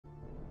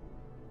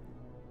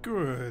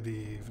Good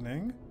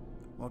evening.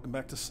 Welcome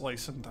back to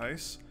Slice and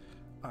Dice.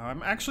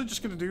 I'm actually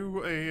just going to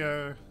do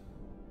a...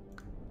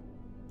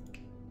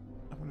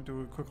 I'm going to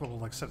do a quick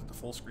little, set it to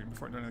full screen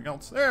before I do anything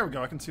else. There we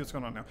go, I can see what's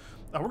going on now.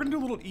 We're going to do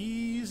a little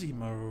easy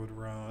mode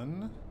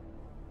run.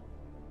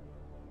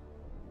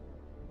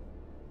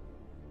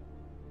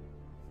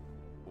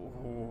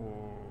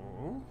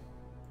 Oh.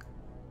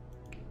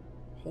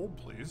 Hold,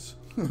 please.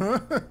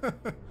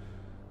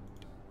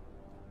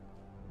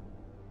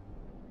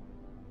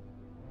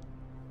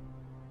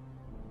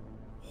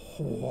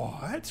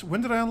 What?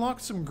 When did I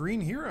unlock some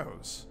green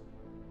heroes?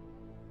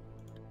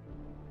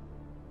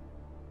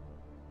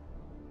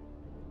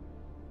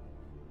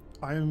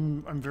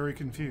 I'm very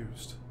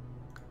confused.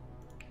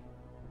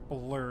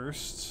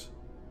 Blurst.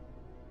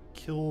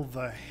 Kill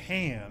the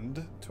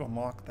hand to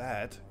unlock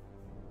that.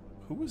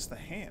 Who is the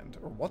hand?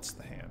 Or what's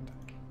the hand?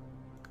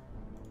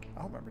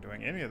 I don't remember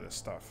doing any of this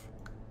stuff.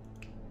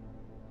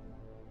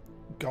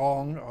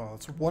 Gong. Oh,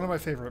 it's one of my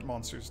favorite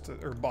monsters to,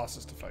 or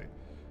bosses to fight.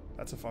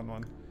 That's a fun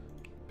one.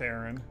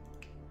 Baron.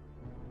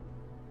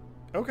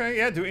 Okay,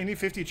 yeah, do any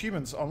 50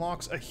 achievements.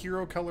 Unlocks a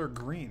hero color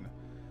green.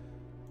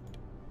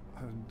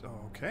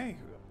 Okay.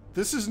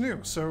 This is new.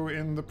 So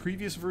in the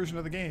previous version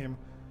of the game,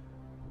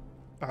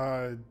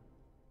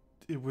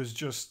 it was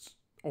just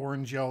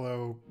orange,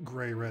 yellow,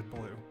 gray, red,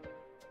 blue.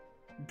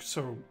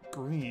 So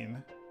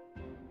green.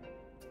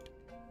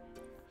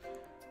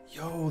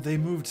 Yo, they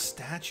moved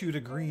statue to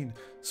green.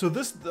 So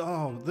this,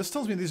 oh, this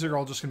tells me these are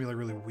all just gonna be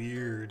really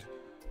weird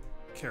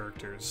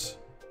characters.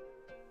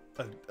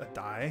 A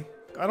die?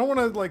 I don't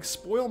want to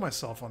spoil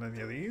myself on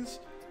any of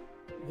these.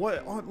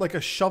 What, like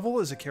a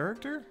shovel is a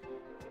character?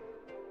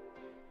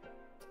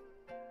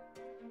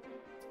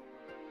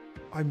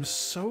 I'm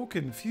so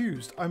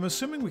confused. I'm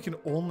assuming we can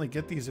only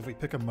get these if we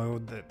pick a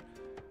mode that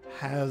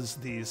has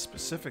these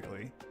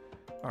specifically.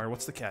 Alright,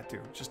 what's the cat do?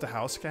 Just a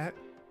house cat?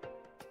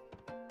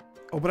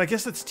 Oh, but I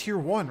guess that's tier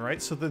 1,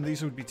 right? So then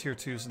these would be tier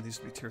 2s and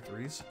these would be tier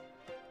 3s.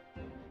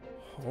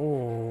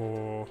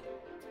 Oh...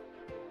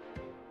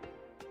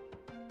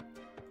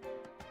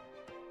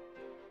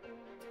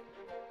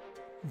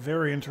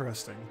 Very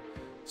interesting.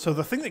 So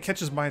the thing that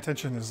catches my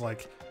attention is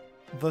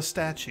the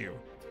statue.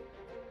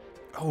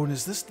 Oh, and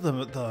is this the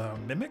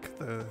mimic?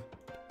 The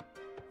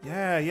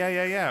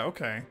yeah,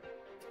 okay.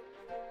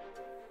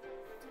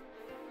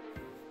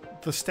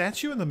 The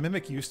statue and the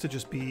mimic used to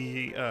just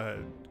be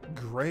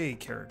gray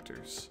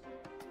characters.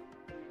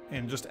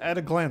 And just at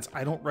a glance,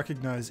 I don't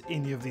recognize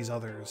any of these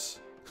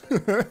others.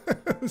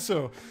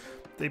 So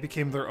they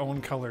became their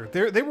own color.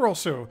 They were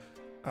also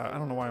I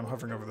don't know why I'm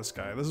hovering over this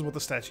guy. This is what the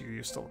statue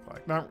used to look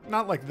like.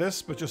 Not like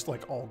this, but just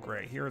all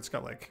gray. Here it's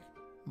got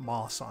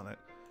moss on it.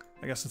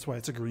 I guess that's why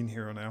it's a green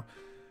hero now.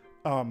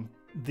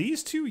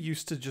 These two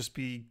used to just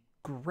be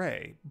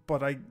gray,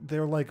 but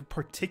they're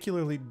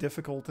particularly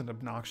difficult and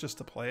obnoxious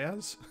to play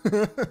as.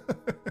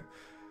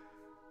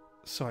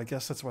 So I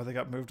guess that's why they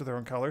got moved to their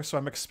own color. So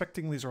I'm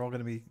expecting these are all going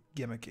to be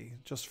gimmicky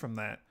just from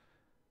that.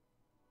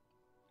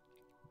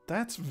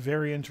 That's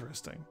very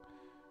interesting.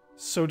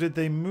 So did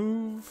they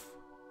move...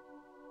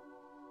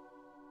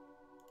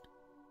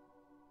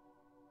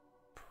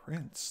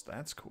 Prince,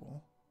 that's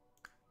cool.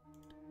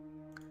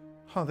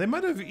 Huh, they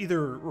might have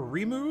either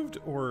removed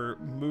or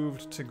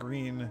moved to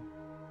green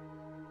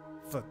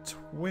the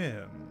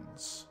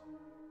twins.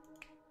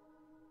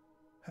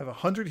 Have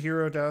 100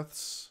 hero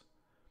deaths.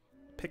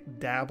 Pick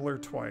Dabbler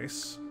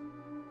twice.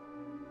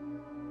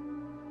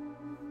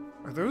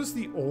 Are those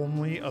the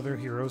only other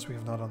heroes we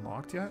have not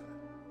unlocked yet?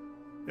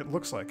 It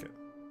looks like it.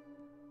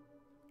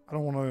 I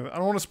don't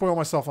want to spoil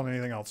myself on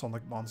anything else on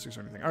monsters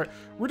or anything. All right,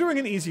 we're doing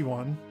an easy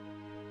one.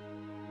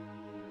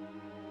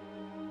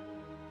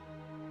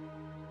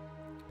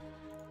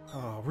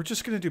 Oh, we're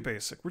just going to do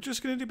basic. We're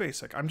just going to do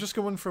basic. I'm just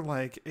going for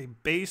a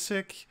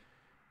basic,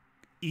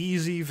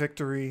 easy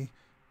victory.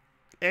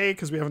 A,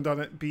 because we haven't done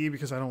it. B,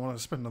 because I don't want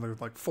to spend another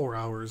 4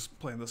 hours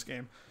playing this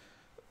game.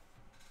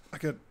 I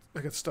got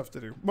stuff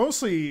to do.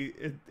 Mostly,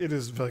 it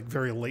is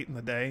very late in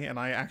the day, and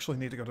I actually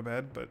need to go to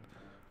bed, but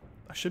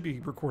I should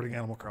be recording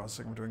Animal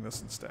Crossing. We're doing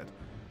this instead.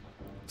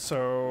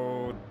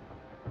 So,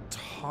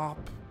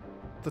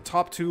 the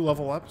top 2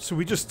 level up. So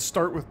we just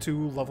start with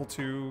 2 level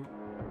 2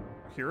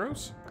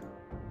 heroes?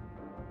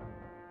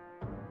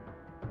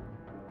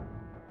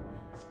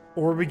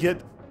 Or we get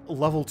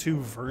level 2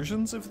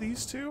 versions of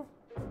these two?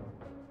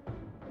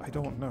 I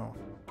don't know.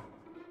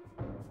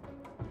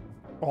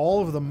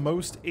 All of the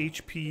most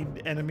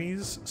HP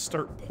enemies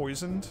start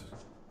poisoned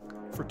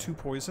for 2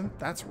 poison.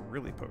 That's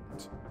really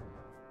potent.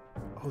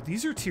 Oh,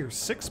 these are tier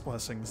 6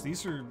 blessings.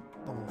 These are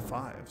level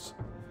 5s.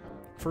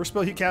 First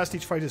spell you cast,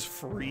 each fight is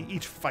free.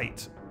 Each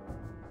fight.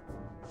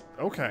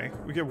 Okay,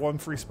 we get 1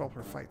 free spell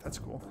per fight. That's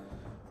cool.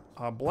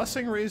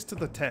 Blessing raised to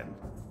the 10.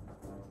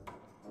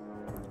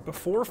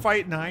 Before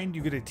fight 9,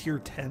 you get a tier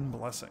 10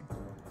 blessing.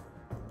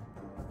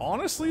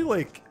 Honestly,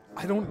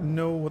 I don't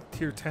know what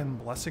tier 10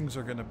 blessings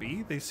are going to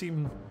be. They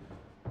seem...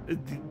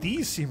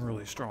 These seem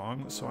really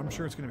strong, so I'm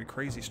sure it's going to be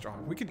crazy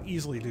strong. We could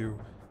easily do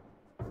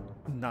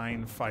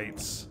 9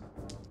 fights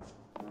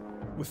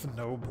with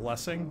no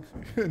blessing,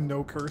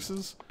 no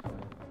curses.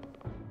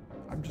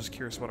 I'm just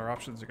curious what our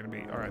options are going to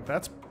be. All right,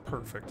 that's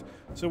perfect.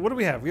 So what do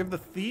we have? We have the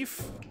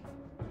thief.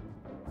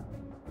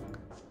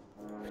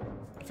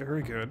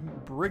 Very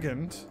good.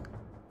 Brigand.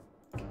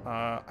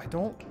 I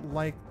don't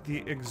like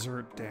the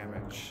exert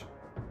damage.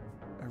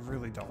 I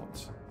really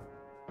don't.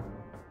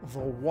 The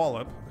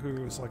Wallop,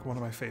 who is like one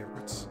of my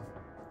favorites.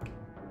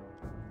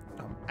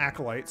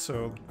 Acolyte,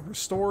 so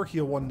restore,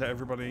 heal 1 to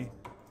everybody.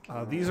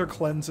 These are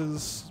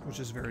cleanses, which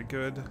is very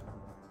good.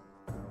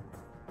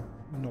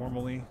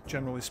 Normally,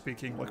 generally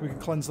speaking. Like, we can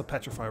cleanse the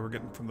petrify we're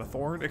getting from the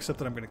thorn, except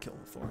that I'm going to kill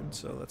the thorn,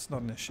 so that's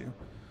not an issue.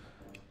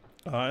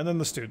 And then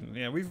the student.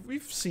 Yeah,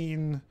 we've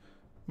seen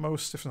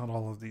most, if not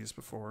all of these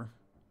before.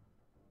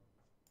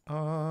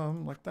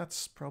 Like,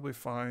 that's probably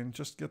fine.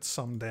 Just get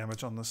some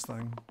damage on this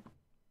thing.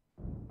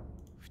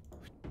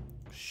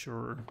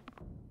 Sure.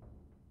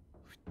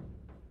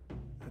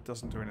 It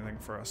doesn't do anything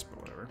for us, but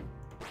whatever.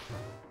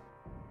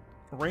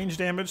 Range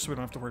damage, so we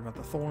don't have to worry about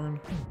the thorn.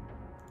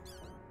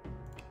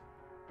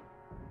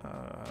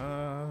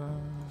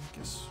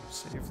 Guess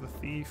save the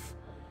thief.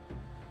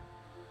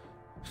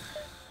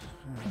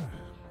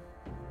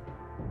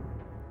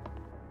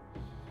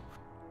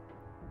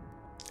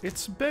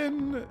 It's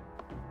been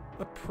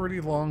a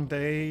pretty long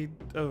day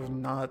of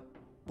not,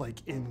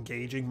 like,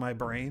 engaging my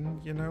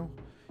brain, you know?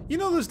 You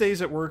know those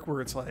days at work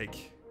where it's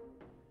like,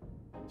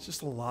 it's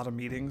just a lot of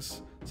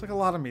meetings? It's like a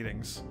lot of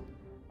meetings.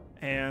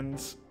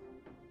 And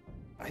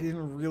I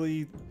didn't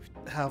really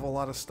have a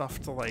lot of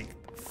stuff to, like,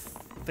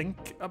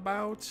 think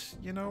about,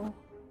 you know?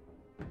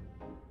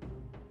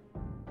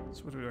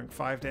 So what are we doing?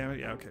 5 damage?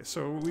 Yeah, okay.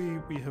 So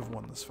we have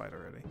won this fight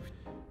already.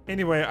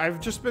 Anyway, I've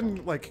just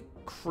been, like,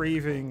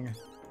 craving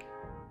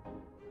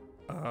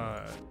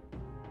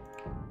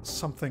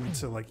something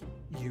to, like,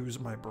 use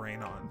my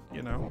brain on,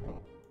 you know?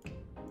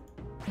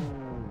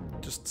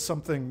 Just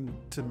something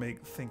to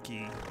make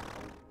thinky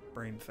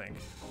brain think.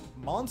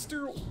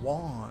 Monster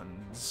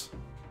Wands.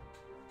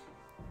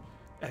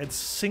 Add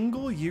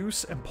single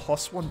use and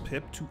 +1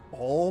 pip to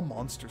all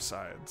monster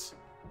sides.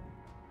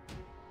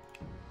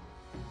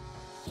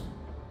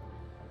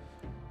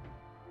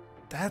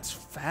 That's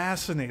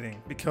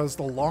fascinating, because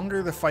the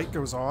longer the fight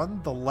goes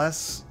on, the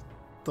less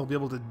they'll be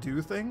able to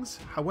do things.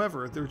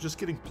 However, they're just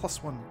getting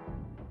 +1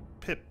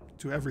 pip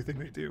to everything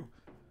they do.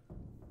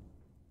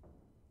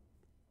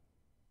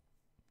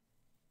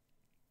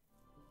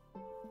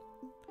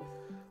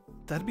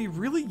 That'd be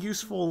really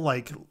useful,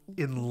 like,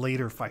 in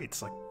later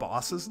fights, like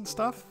bosses and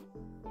stuff.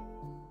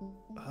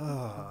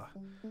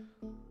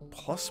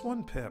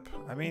 +1 pip.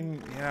 I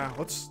mean, yeah,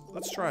 let's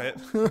try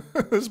it.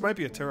 This might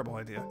be a terrible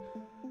idea.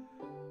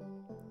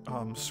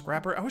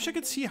 Scrapper. I wish I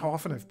could see how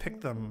often I've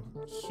picked them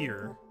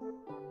here.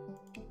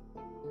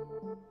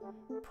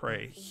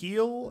 Pray.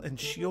 Heal and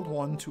shield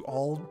 1 to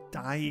all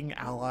dying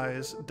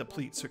allies.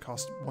 Deplete, so it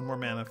costs 1 more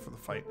mana for the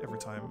fight every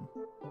time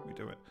we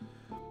do it.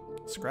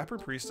 Scrapper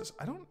Priestess.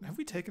 Have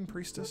we taken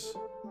Priestess?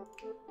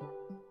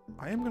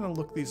 I am gonna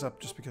look these up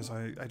just because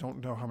I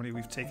don't know how many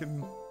we've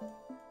taken.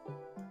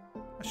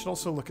 I should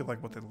also look at,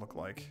 like, what they look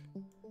like.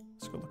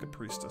 Let's go look at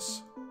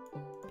Priestess.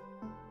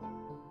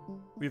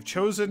 We've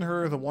chosen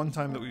her the one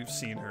time that we've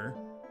seen her.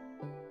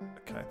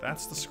 Okay,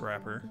 that's the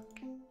Scrapper.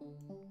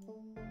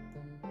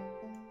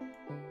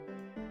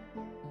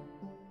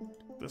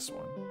 This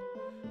one.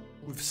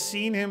 We've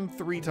seen him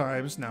 3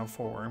 times, now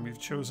 4, and we've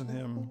chosen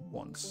him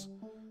once.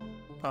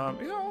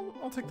 Yeah,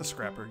 I'll take the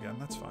Scrapper again,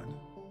 that's fine.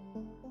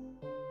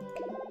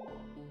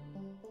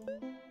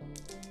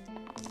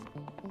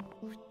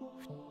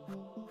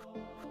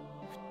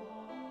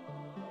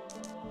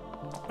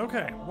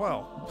 Okay,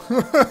 well.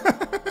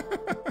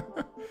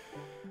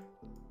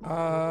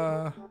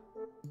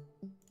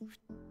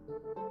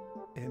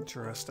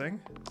 Interesting.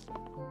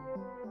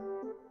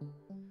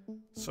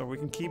 So we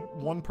can keep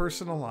 1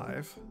 person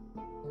alive.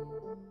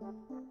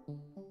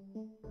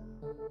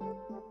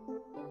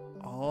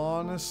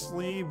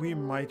 Honestly, we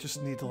might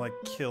just need to, like,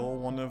 kill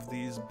one of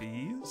these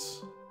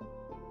bees.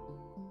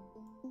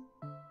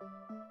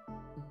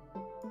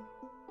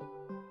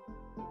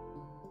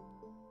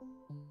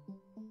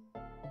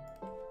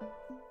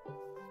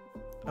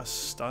 A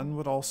stun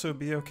would also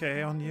be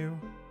okay on you.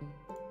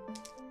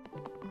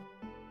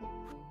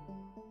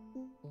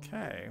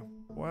 Okay,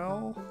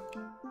 well...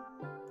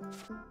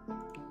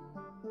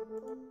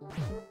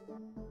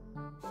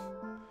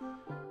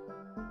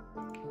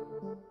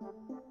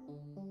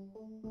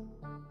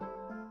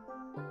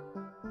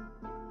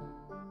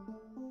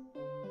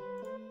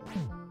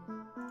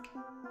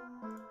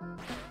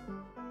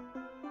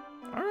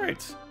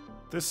 Alright.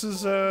 This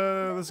is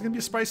gonna be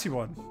a spicy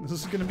one. This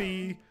is gonna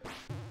be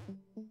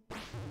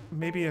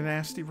maybe a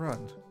nasty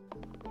run.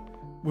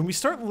 When we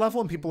start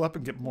leveling people up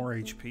and get more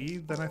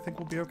HP, then I think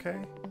we'll be okay.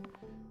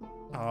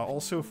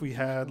 Also, if we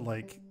had,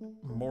 like,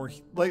 more...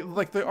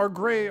 Our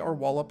Gray, our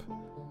Wallop,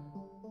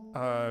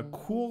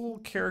 cool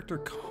character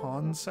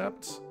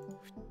concept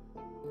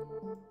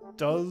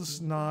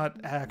does not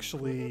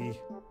actually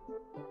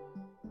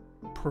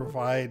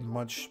provide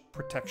much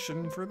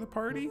protection for the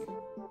party.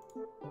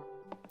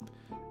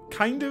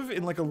 kind of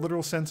in like a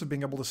literal sense of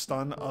being able to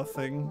stun a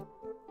thing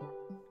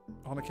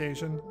on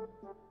occasion.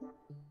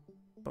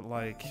 But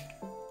like,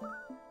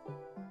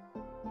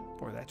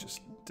 boy, that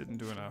just didn't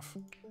do enough.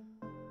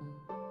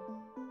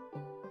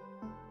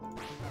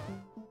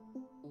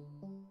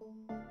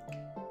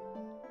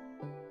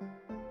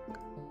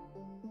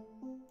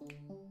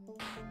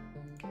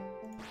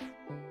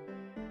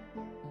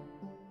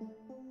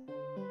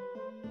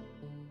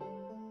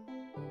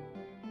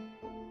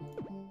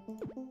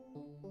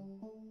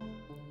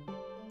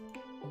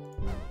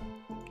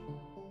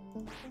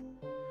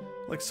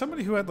 Like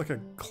somebody who had like a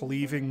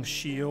cleaving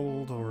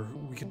shield, or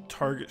we could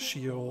target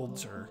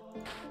shields, or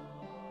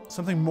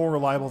something more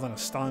reliable than a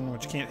stun,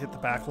 which can't hit the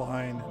back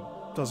line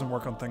and doesn't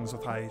work on things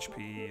with high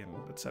HP, and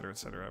etc.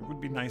 etc. It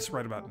would be nice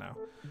right about now.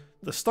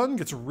 The stun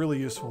gets really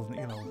useful,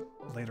 you know,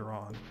 later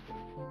on,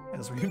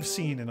 as we've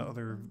seen in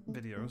other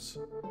videos,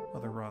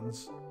 other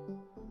runs.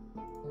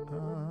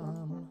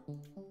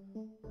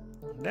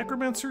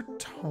 Necromancer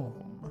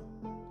Tome.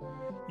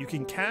 You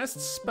can cast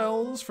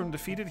spells from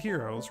defeated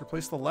heroes.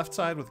 Replace the left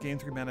side with gain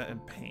 3 mana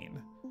and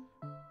pain.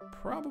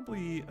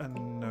 Probably a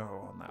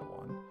no on that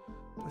one.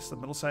 Replace the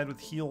middle side with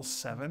heal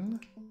 7.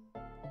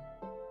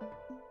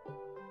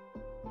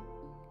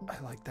 I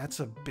like,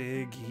 that's a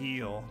big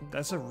heal.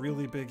 That's a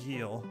really big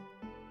heal.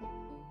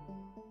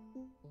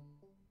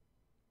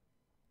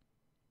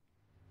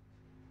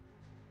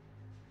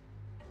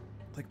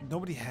 Like,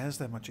 nobody has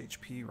that much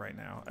HP right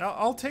now.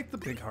 I'll take the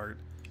big heart.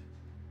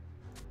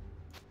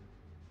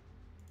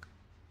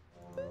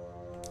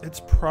 It's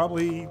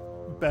probably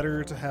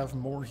better to have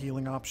more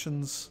healing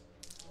options,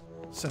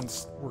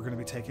 since we're going to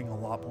be taking a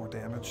lot more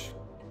damage.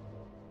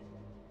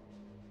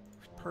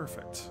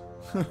 Perfect.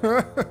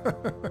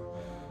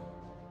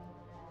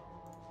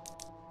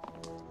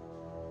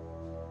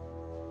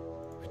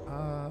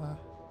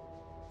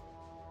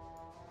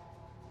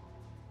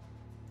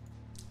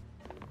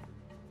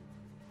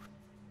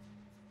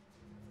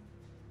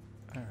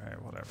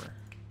 Alright, whatever.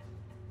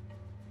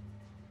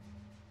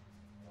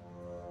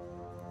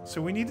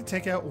 So we need to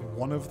take out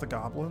one of the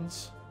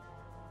goblins.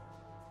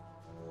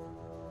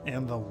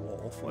 And the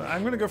wolf.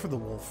 I'm going to go for the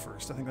wolf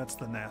first. I think that's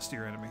the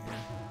nastier enemy here.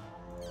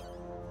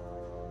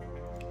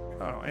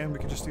 Oh, and we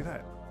can just do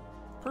that.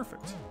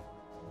 Perfect.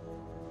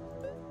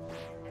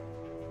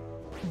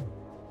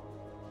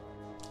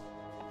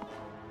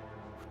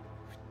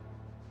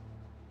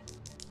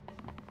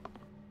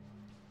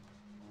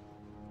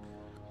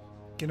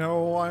 You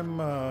know,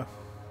 I'm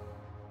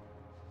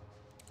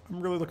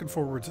really looking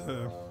forward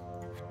to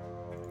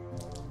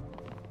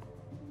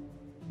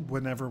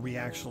whenever we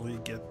actually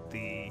get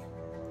the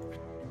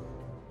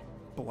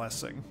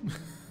blessing.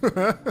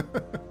 That'll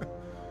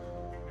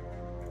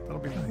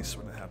be nice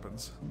when it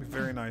happens. It'll be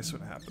very nice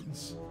when it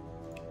happens.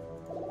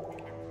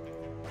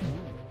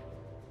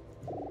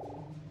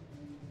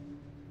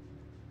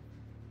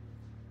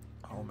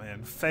 Oh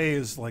man, Faye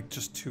is like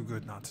just too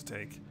good not to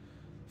take.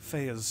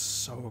 Faye is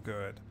so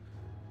good.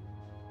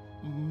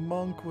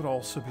 Monk would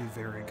also be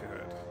very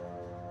good.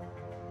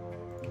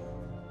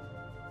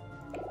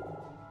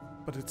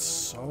 But it's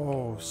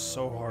so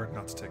hard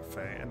not to take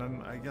Faye. And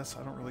then I guess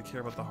I don't really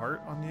care about the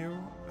heart on you.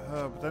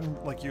 But then,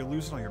 like, you're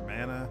losing all your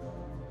mana.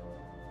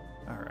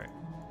 Alright.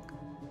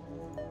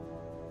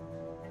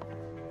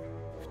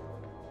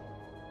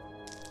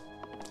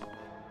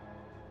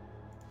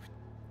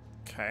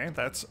 Okay,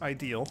 that's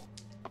ideal.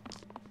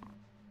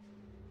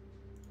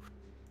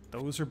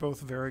 Those are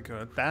both very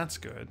good. That's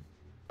good.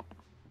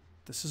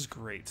 This is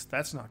great.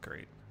 That's not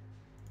great.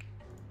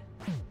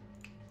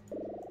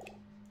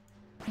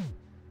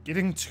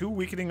 Getting 2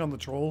 weakening on the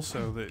troll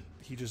so that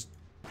he just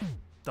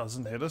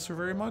doesn't hit us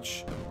very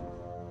much.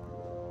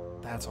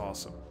 That's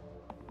awesome.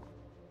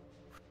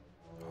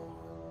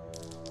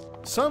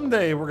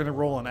 Someday we're gonna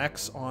roll an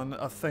X on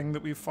a thing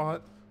that we've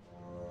fought.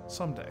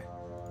 Someday.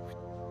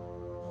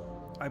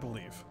 I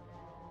believe.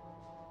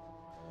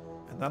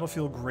 And that'll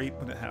feel great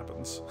when it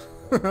happens.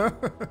 Do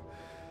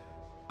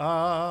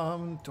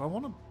I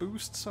want to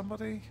boost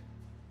somebody?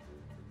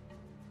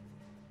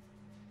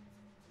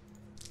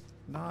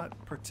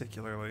 Not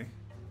particularly.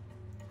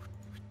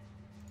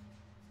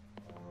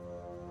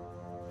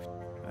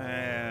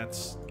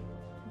 That's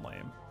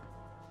lame.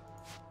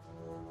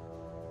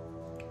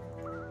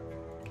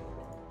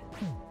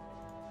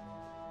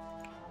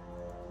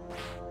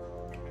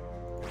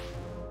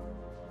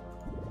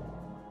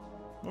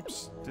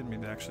 Whoops, didn't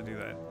mean to actually do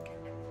that.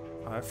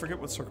 I forget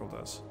what circle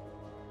does.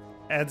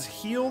 Adds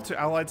heal to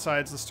allied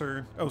sides this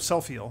turn. Oh,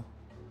 self-heal.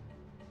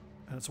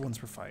 And it's once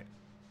per fight.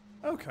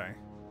 Okay.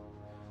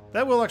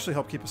 That will actually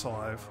help keep us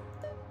alive.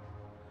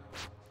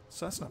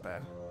 So that's not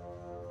bad.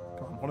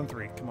 Come on, 1 and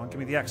 3. Come on, give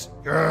me the X.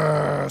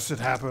 Yes, it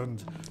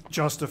happened.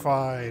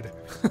 Justified.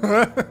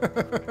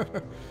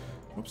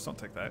 Oops, don't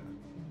take that.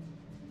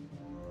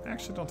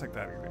 Actually, don't take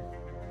that either.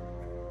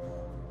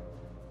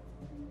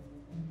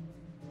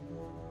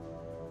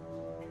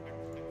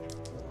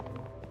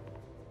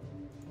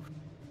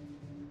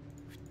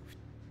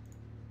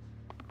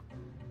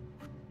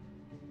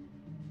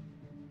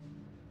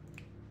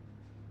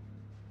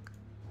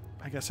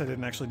 I guess I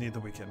didn't actually need the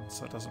weaken,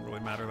 so it doesn't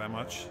really matter that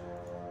much.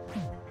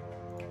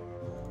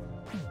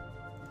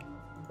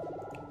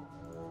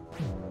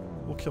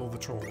 We'll kill the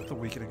troll with the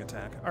weakening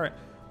attack. Alright.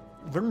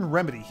 Learn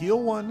Remedy.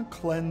 Heal 1,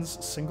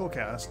 cleanse, single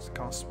cast,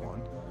 costs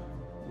 1.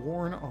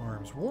 Worn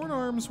Arms. Worn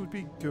Arms would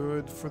be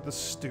good for the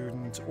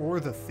student or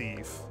the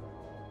thief.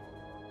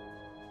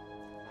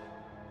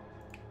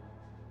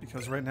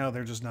 Because right now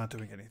they're just not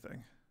doing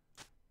anything.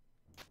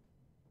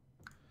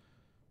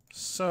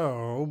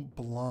 So,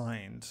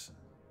 blind.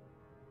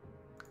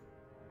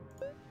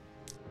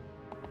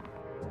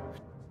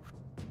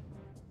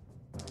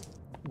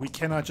 We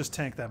cannot just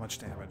tank that much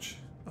damage,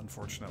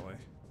 unfortunately.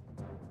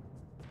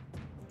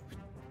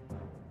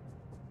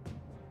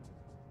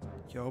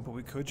 Yo, but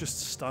we could just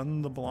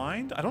stun the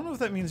blind? I don't know if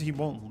that means he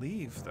won't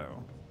leave,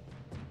 though.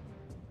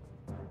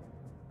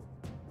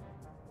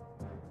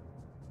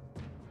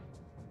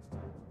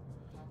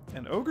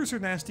 And ogres are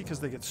nasty because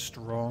they get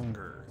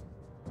stronger.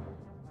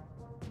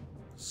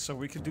 So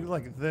we could do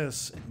like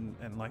this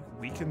and like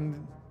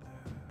weaken...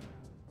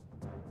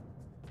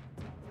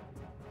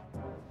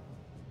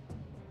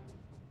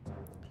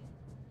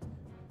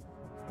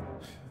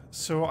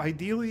 So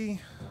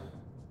ideally...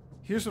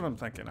 Here's what I'm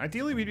thinking.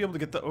 Ideally, we'd be able to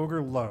get the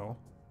ogre low,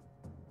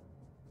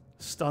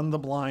 stun the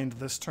blind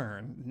this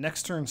turn.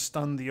 Next turn,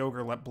 stun the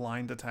ogre, let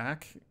blind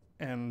attack,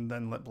 and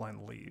then let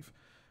blind leave.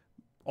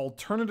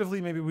 Alternatively,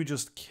 maybe we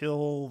just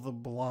kill the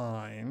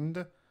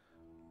blind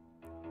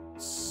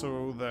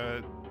so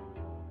that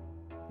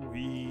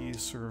we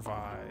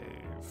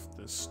survive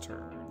this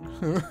turn.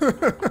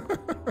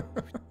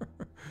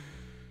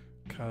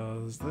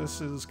 Because this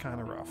is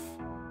kind of rough.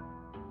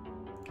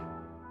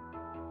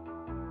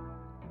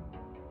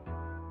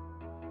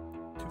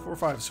 4,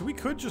 5. So we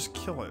could just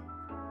kill it.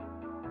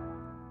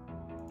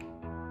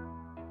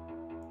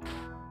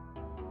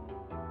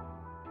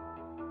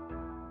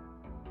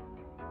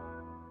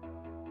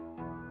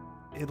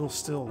 It'll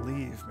still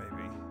leave,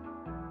 maybe.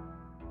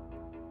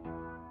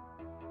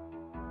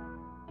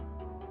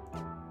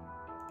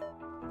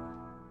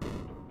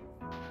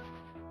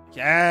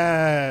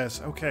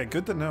 Yes. Okay,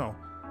 good to know.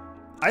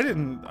 I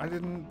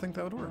didn't think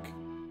that would work.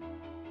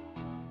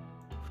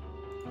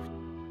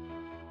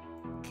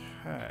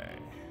 Okay.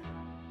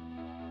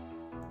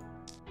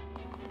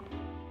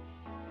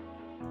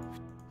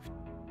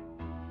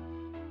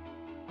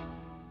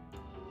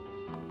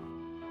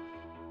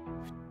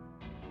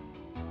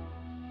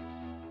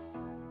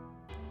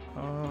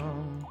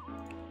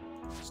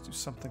 Let's do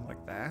something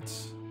like that.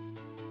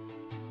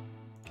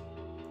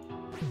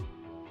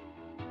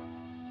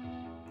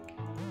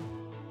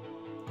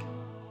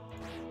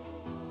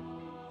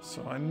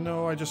 So I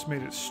know I just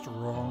made it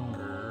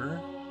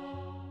stronger,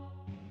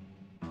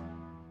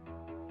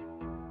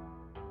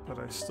 but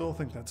I still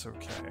think that's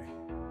okay.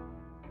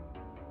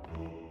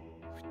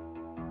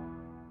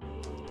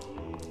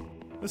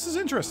 This is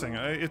interesting.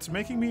 It's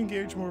making me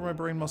engage more of my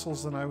brain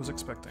muscles than I was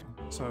expecting,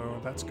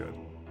 so that's good.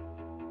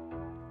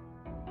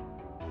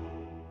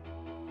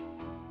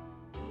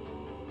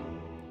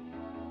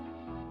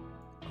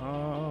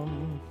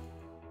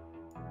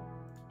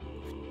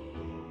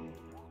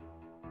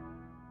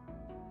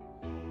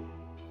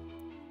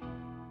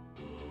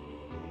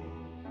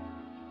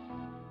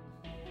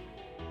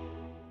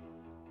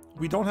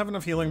 We don't have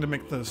enough healing to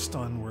make the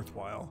stun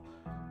worthwhile.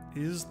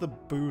 Is the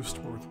boost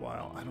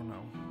worthwhile? I don't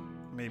know.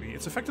 Maybe.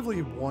 It's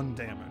effectively 1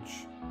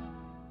 damage.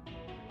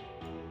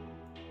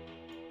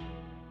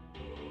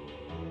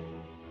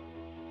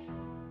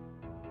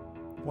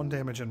 One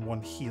damage and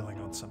 1 healing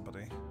on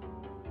somebody.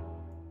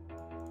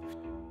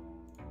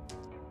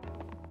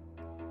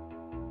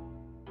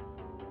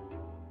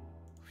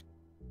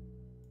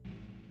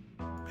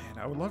 Man,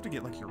 I would love to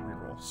get like your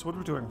reroll. So what are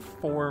we doing?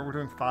 4? We're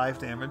doing 5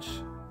 damage.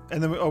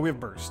 And then, we have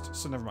burst,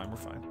 so never mind, we're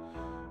fine.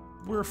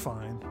 We're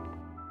fine.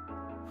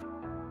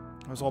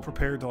 I was all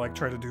prepared to, like,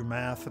 try to do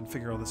math and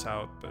figure all this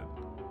out, but...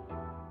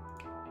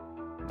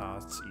 Nah,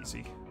 it's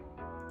easy.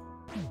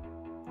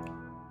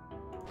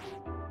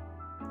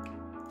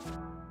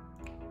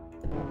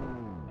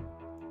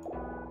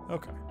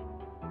 Okay.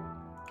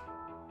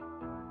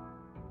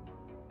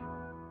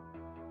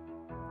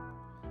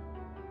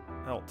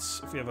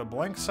 Else, if we have a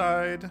blank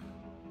side,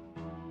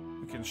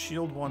 we can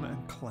shield 1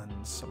 and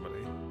cleanse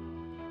somebody.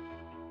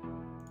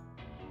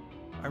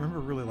 I remember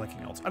really liking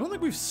Else. I don't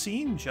think we've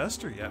seen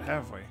Jester yet,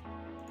 have we?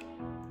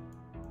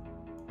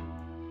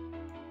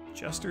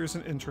 Jester is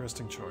an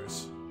interesting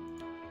choice.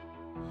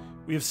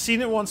 We have seen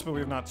it once, but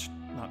we have not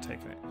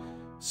taken it.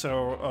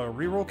 So,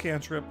 reroll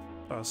cantrip,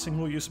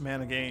 single-use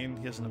mana gain.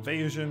 He has an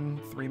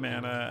evasion, 3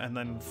 mana, and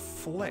then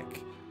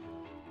flick.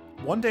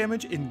 1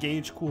 damage,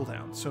 engage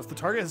cooldown. So if the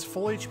target has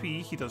full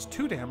HP, he does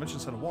 2 damage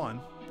instead of 1.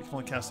 You can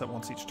only cast that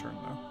once each turn,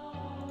 though.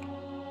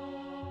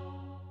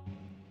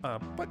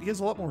 But he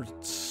has a lot more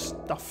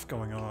stuff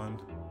going on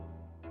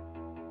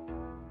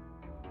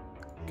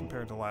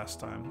compared to last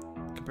time,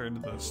 compared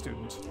to the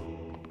student.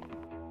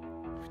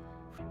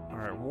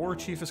 Alright, War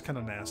Chief is kind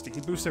of nasty. He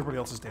boosts everybody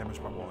else's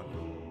damage by 1.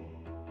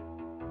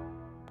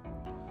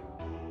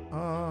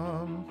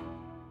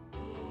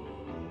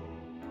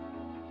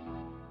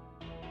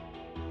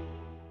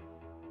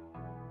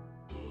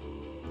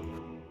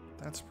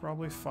 That's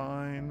probably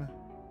fine.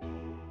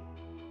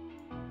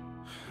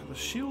 The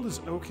shield is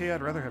okay,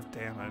 I'd rather have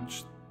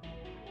damage.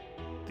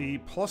 The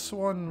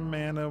 +1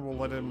 mana will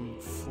let him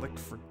flick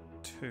for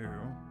 2.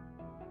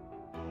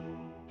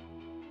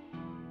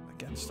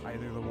 Against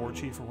either the War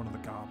Chief or one of the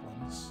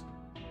goblins.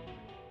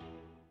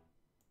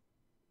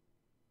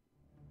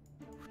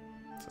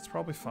 So that's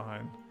probably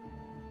fine.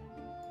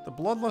 The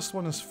Bloodlust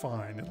one is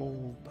fine.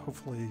 It'll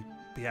hopefully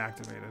be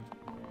activated.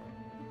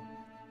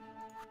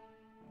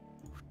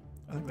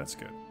 I think that's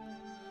good.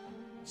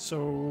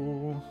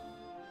 So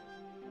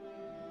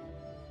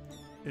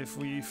if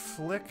we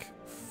flick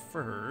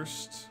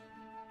first,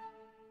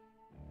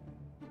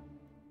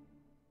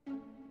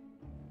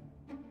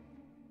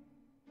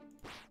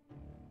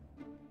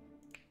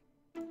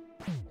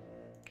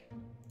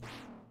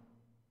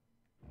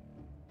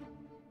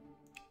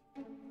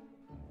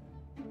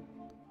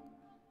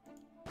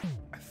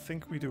 I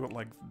think we do it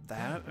like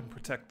that and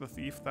protect the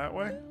thief that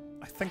way.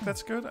 I think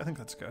that's good. I think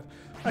that's good.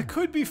 I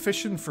could be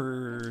fishing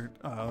for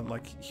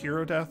like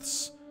hero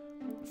deaths,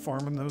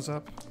 farming those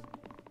up.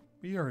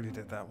 We already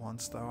did that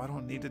once though. I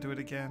don't need to do it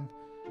again.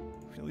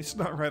 At least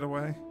not right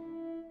away.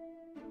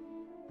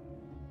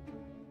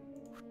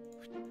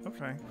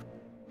 Okay.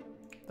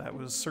 That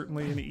was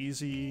certainly an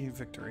easy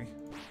victory.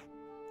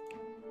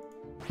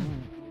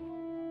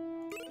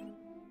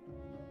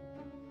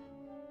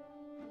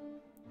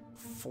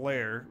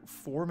 Flare,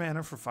 4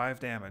 mana for 5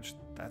 damage.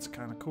 That's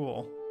kind of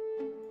cool.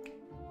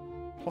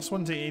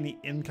 +1 to any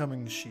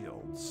incoming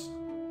shields.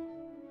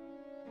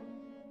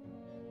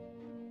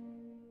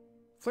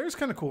 Flare's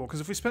kind of cool,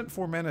 because if we spent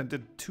 4 mana and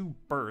did 2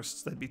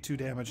 bursts, that'd be 2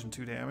 damage and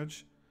 2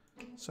 damage.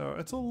 So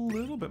it's a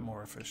little bit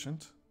more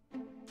efficient.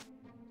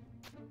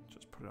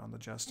 Just put it on the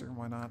Jester,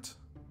 why not?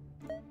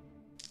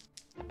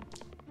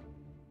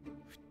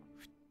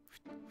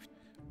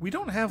 We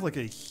don't have like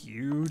a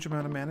huge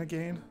amount of mana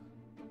gain.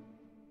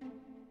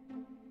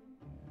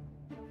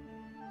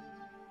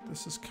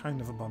 This is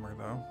kind of a bummer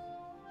though.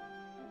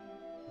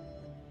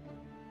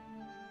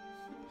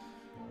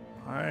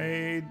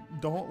 I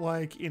don't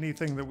like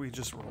anything that we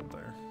just rolled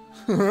there.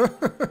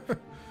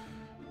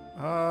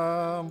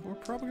 We're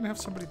probably gonna have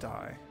somebody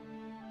die.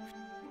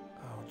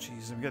 Oh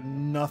jeez, we got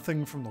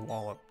nothing from the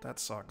wallop. That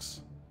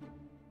sucks.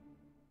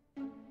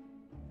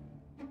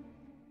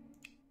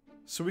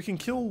 So we can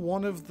kill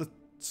one of the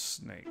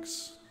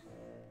snakes.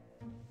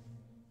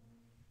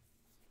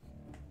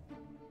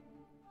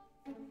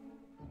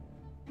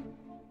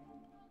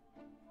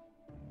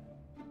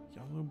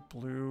 Yellow,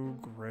 blue,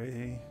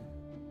 gray,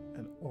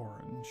 and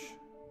orange.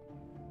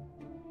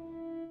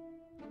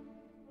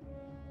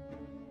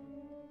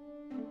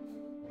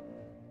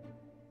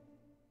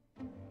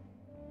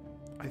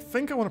 I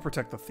think I want to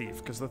protect the thief,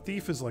 because the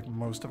thief is like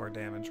most of our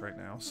damage right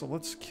now. So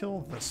let's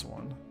kill this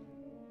one.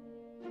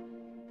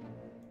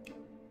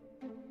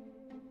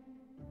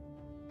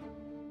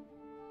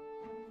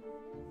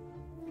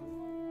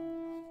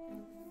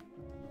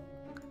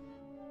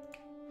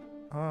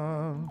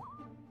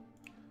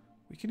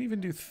 We can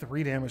even do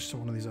 3 damage to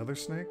one of these other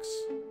snakes.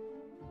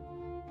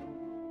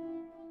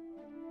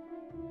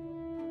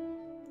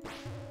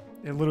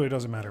 It literally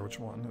doesn't matter which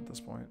one at this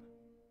point.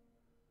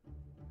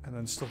 And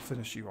then still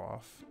finish you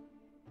off.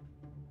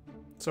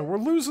 So we're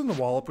losing the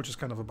wallop, which is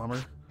kind of a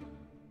bummer.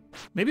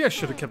 Maybe I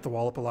should have kept the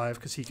wallop alive,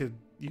 because he could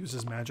use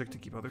his magic to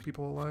keep other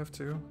people alive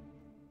too.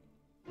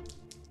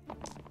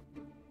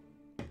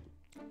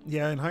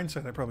 Yeah, in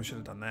hindsight, I probably should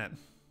have done that.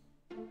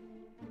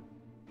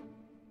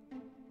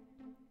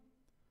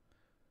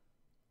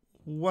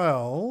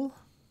 Well...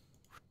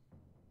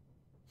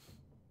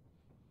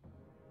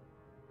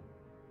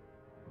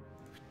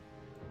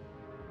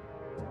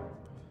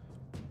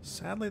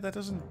 sadly, that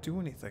doesn't do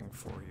anything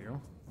for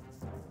you.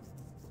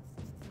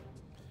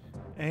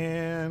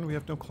 And we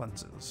have no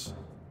cleanses.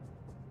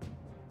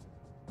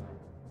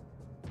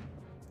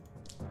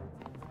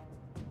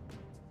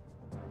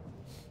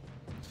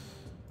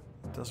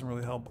 Doesn't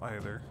really help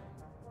either.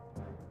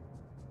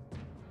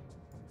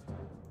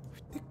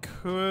 It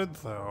could,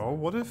 though.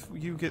 What if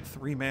you get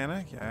 3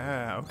 mana?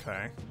 Yeah,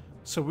 okay.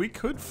 So we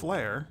could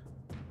flare.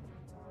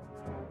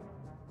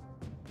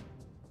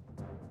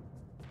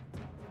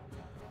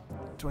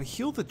 Do I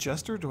heal the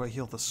Jester or do I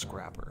heal the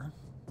Scrapper?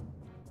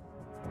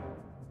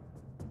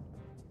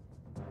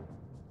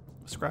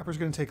 Scrapper's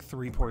gonna take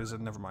 3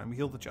 poison. Never mind. We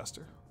heal the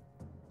Jester.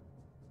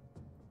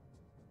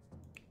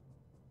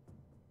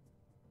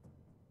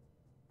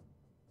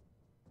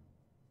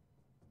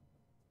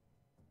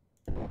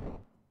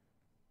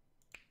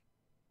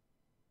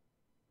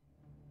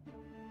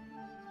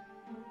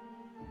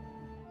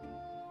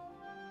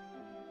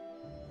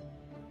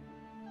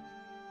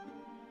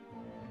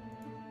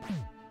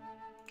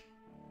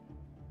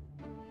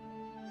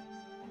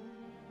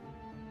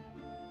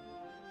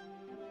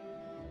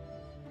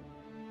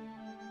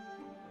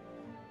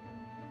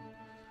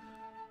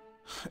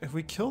 If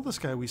we kill this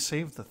guy, we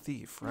save the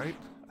thief, right?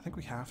 I think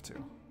we have to.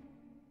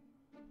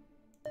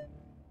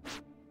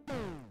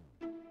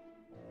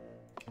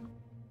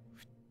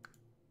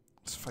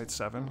 Let's fight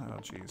 7. Oh,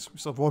 jeez. We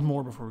still have 1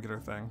 more before we get our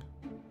thing.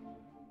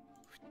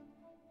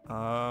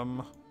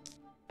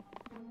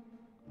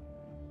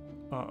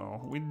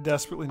 Uh-oh. We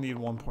desperately need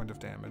 1 point of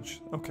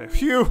damage. Okay,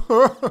 phew!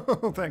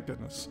 Thank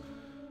goodness.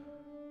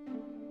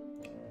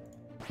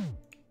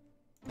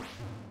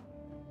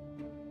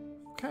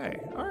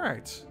 Okay,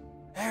 alright.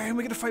 Hey,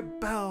 we get to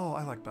fight Belle!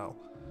 I like Belle.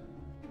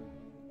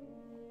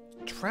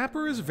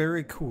 Trapper is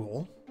very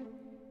cool.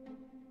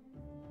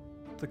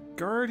 The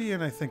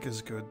Guardian, I think,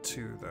 is good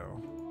too,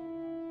 though.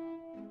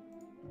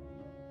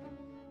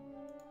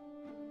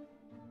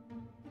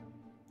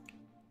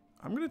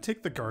 I'm gonna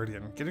take the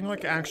Guardian. Getting,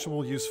 like,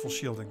 actual useful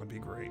shielding would be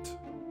great.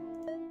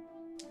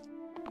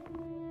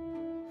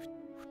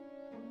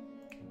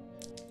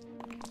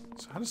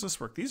 So how does this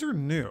work? These are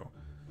new.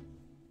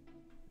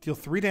 Deal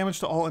 3 damage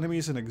to all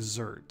enemies and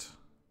exert.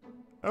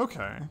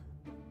 Okay.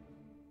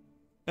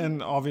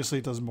 And obviously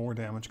it does more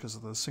damage because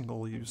of the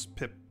single-use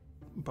pip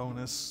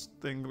bonus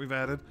thing that we've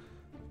added.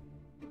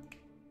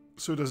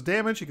 So it does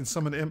damage, he can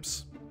summon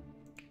imps.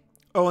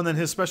 Oh, and then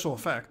his special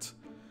effect.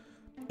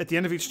 At the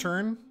end of each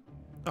turn,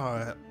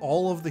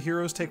 all of the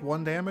heroes take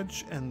 1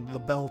 damage, and the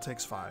Belle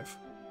takes 5.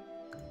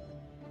 I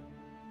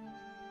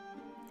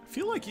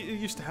feel like it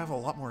used to have a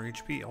lot more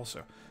HP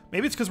also.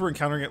 Maybe it's because we're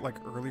encountering it like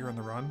earlier in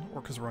the run,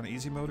 or because we're on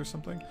easy mode or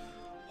something.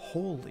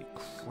 Holy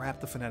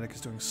crap, the Fanatic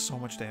is doing so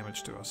much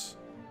damage to us.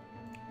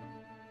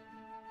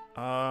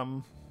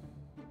 I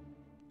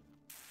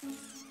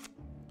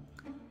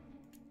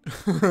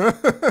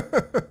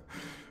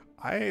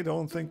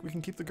don't think we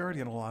can keep the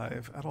Guardian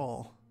alive at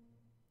all.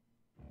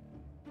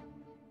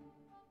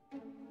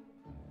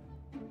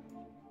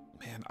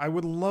 Man, I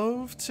would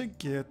love to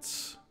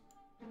get...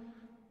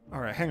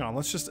 Alright, hang on.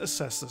 Let's just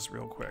assess this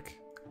real quick.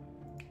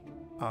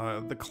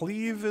 The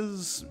cleave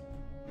is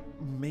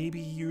maybe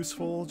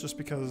useful just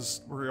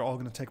because we're all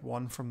going to take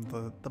 1 from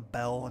the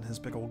Belle and his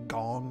big old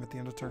gong at the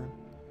end of turn.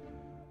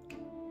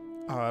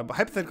 But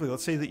hypothetically,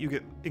 let's say that you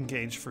get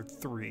engaged for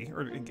 3,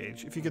 or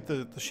engage. If you get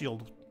the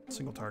shield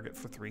single target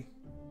for 3.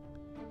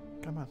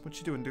 Come on, what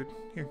you doing, dude?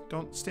 Here,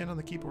 don't stand on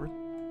the keyboard.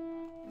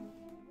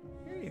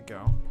 Here you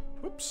go.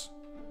 Whoops.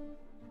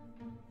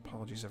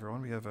 Apologies,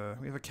 everyone. We have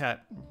a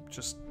cat.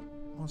 Just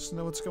wants to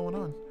know what's going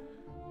on.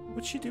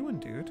 What you doing,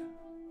 dude?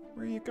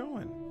 Where are you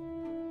going?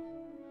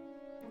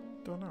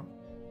 Don't know.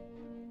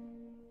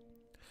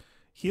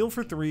 Heal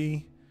for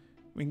 3.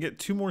 We can get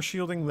 2 more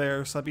shielding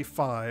there, so that'd be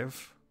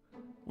 5.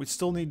 We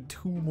still need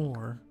 2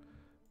 more.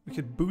 We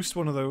could boost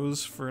one of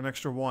those for an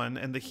extra 1,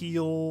 and the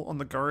heal on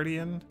the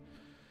Guardian.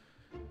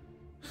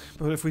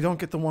 But if we don't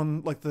get the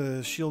one, like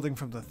the shielding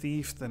from the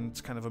Thief, then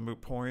it's kind of a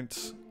moot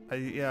point.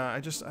 I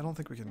don't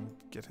think we can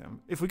get him.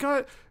 If we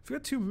got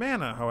 2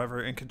 mana,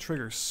 however, and could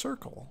trigger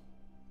Circle,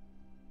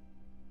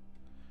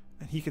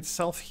 and he could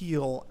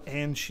self-heal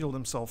and shield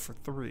himself for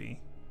 3.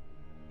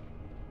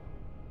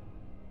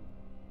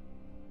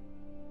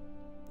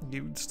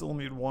 He would still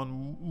need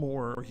 1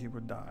 more or he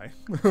would die.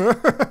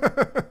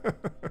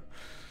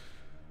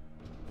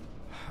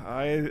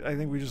 I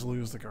think we just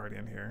lose the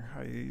Guardian here.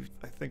 I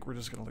think we're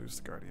just going to lose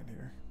the Guardian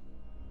here.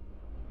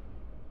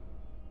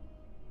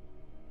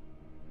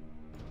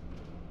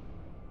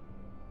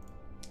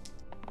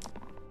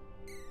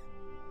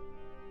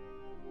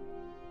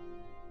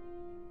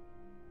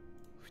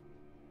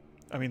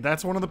 I mean,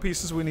 that's one of the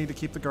pieces we need to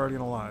keep the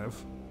Guardian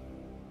alive.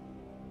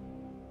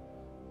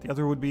 The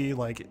other would be,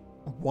 like,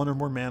 1 or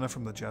more mana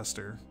from the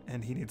Jester,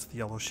 and he needs the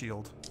yellow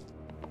shield.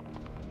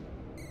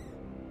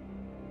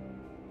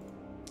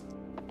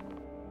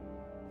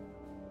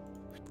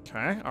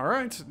 Okay,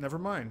 alright, never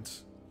mind.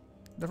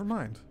 Never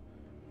mind.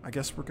 I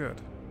guess we're good.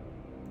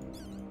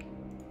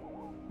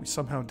 We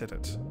somehow did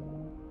it.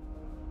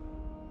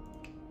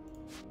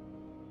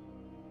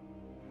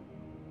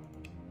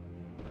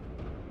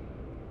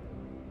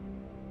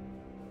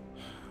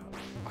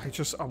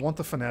 I want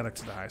the Fanatic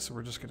to die, so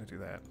we're just gonna do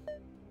that.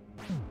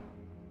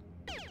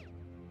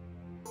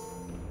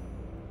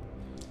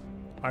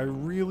 I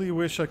really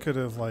wish I could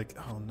have, like...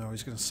 Oh no,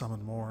 he's gonna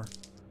summon more.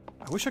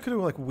 I wish I could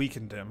have, like,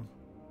 weakened him.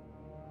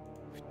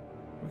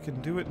 We can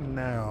do it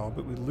now,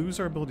 but we lose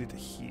our ability to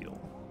heal.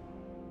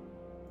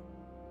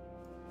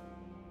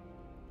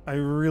 I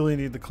really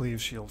need the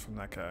cleave shield from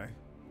that guy.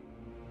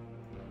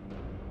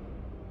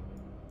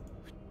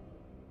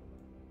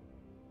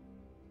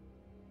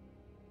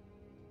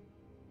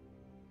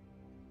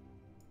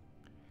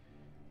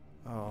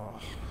 Oh,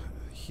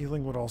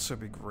 healing would also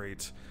be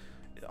great.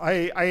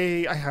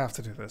 I have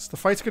to do this. The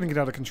fight's gonna get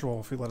out of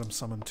control if we let him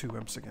summon 2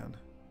 imps again.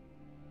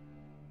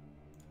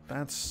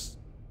 That's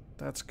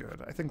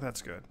good. I think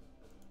that's good.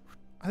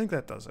 I think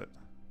that does it.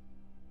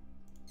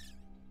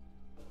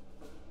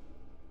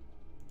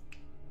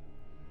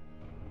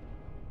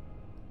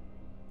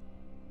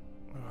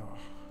 Oh,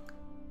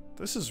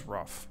 this is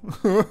rough.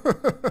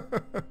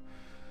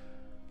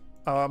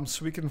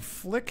 So we can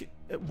flick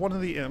at one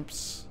of the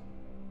imps.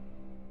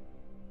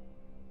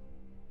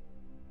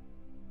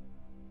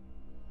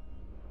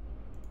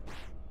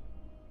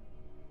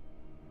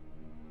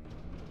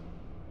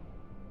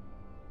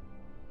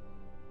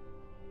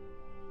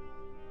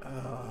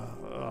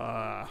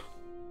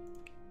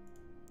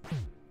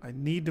 I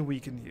need to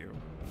weaken you.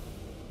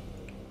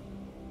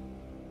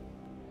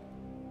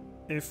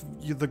 If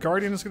the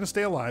Guardian is going to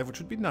stay alive, which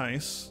would be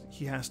nice,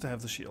 he has to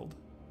have the shield.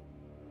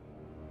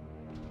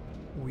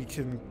 We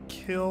can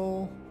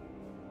kill...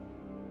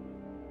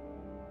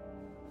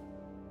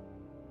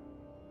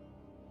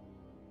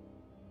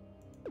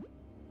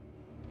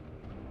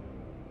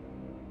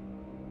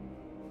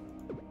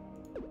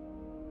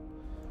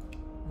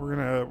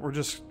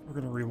 We're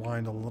gonna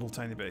rewind a little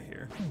tiny bit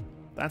here.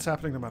 That's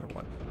happening no matter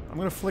what. I'm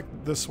gonna flick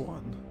this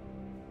one.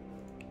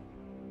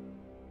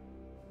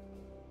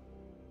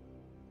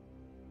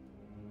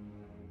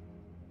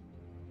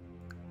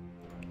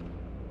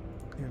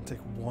 You're gonna take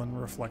 1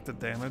 reflected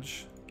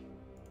damage.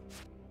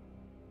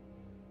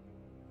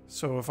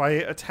 So if I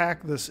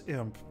attack this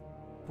imp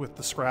with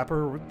the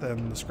scrapper,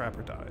 then the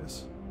scrapper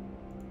dies.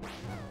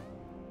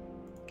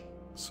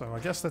 So I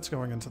guess that's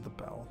going into the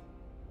bell.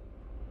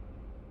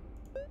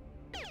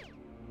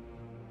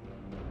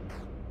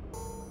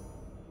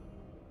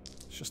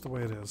 It's just the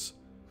way it is.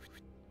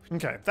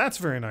 Okay, that's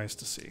very nice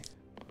to see.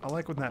 I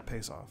like when that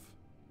pays off.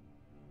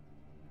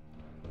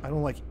 I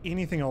don't like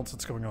anything else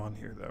that's going on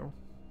here, though.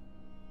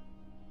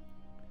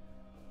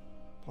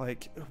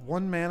 Like,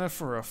 1 mana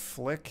for a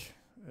flick?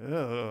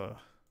 Ugh.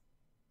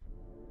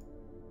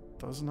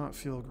 Does not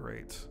feel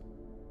great.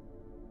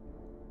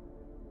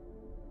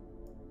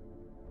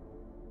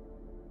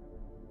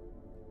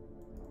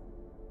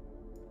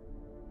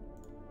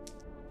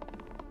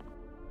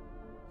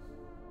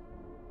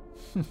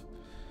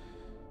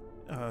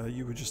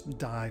 You would just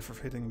die for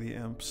hitting the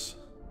imps,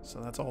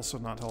 so that's also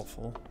not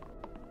helpful.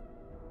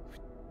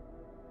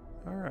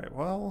 Alright,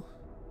 well...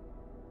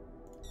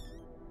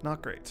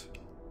 not great.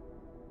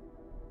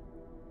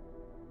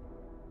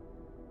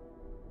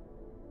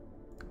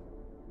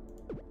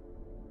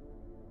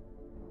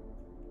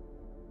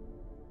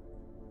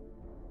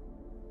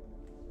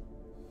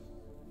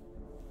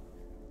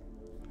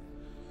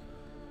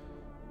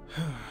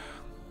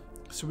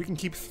 So we can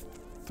keep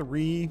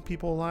 3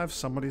 people alive.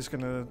 Somebody's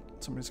gonna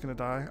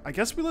die. I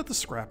guess we let the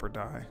scrapper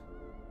die.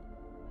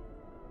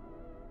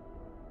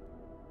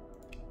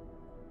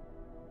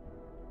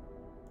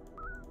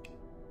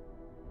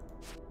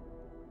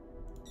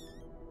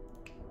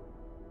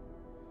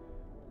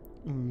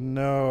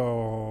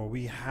 No,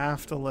 we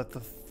have to let the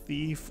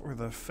thief or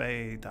the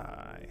fae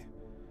die,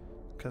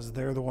 because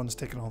they're the ones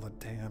taking all the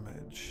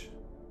damage.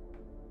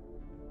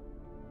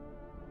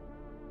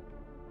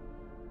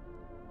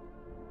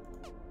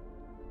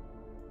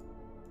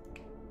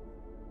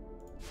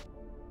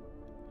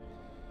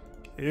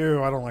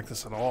 Ew, I don't like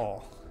this at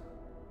all.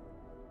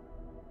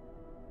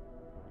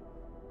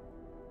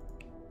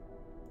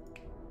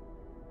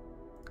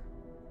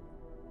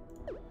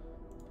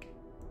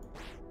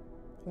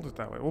 Hold it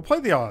that way. We'll play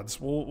the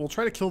odds. We'll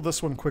try to kill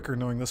this one quicker,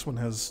 knowing this one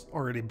has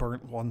already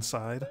burnt one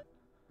side.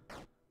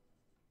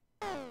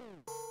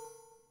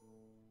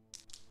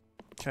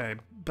 Okay,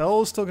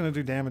 Bell is still going to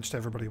do damage to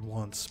everybody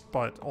once,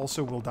 but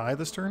also will die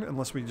this turn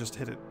unless we just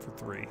hit it for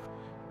 3,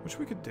 which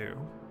we could do.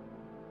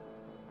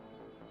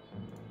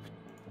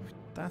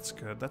 That's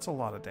good. That's a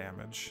lot of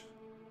damage.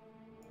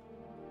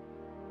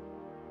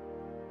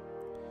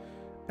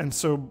 And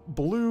so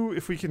blue,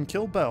 if we can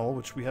kill Bell,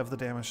 which we have the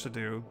damage to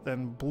do,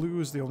 then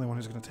blue is the only one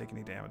who's going to take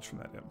any damage from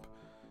that imp.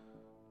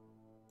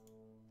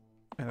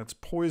 And it's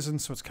poison,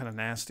 so it's kind of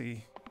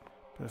nasty.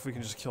 But if we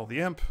can just kill the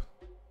imp...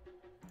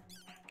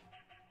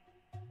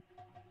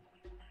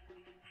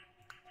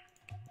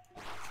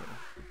 Okay,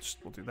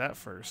 we'll do that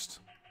first.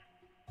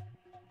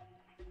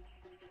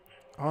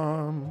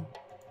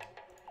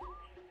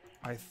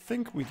 I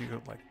think we do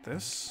it like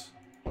this.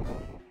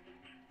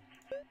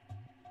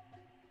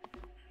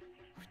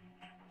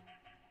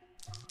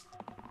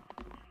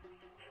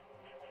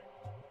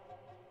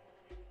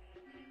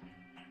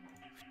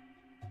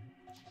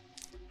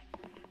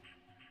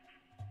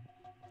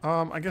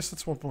 I guess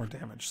that's 1 more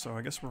damage, so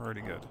I guess we're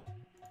already good.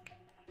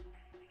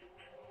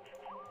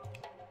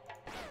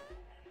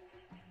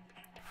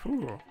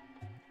 Whew.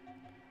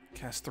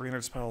 Cast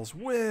 300 spells.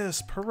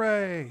 Wisp!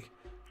 Hooray!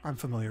 I'm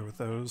familiar with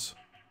those.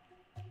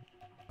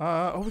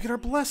 Oh, we get our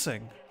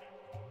blessing.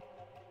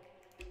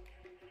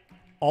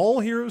 All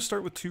heroes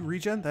start with 2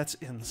 regen? That's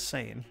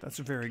insane. That's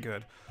very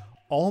good.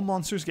 All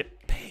monsters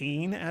get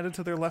pain added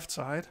to their left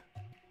side?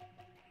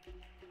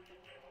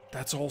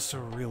 That's also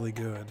really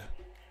good.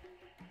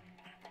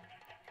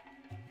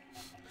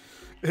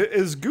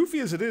 As goofy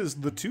as it is,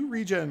 the 2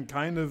 regen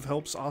kind of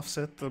helps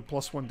offset the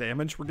 +1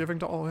 damage we're giving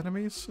to all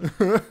enemies.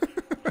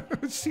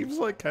 It seems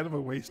like kind of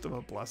a waste of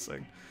a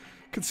blessing,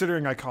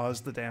 considering I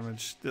caused the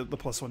damage, the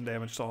 +1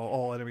 damage to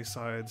all enemy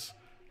sides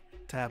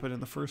to happen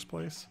in the first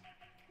place.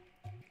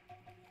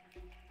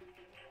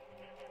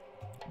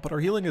 But our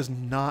healing is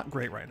not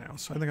great right now,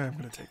 so I think I'm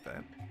going to take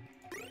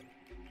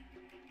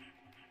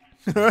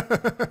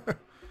that.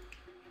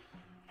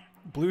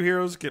 Blue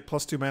heroes get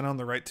 +2 mana on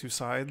the right 2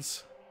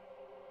 sides.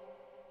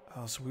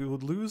 So we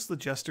would lose the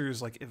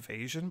Jester's, like,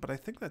 evasion, but I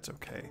think that's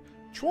okay.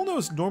 Troll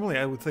Nose normally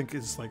I would think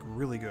is, like,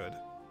 really good.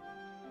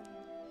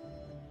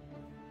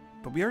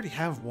 But we already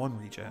have 1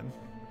 regen.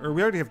 Or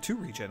we already have 2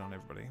 regen on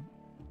everybody.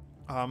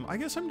 I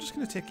guess I'm just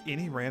going to take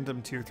any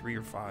random tier 3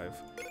 or 5.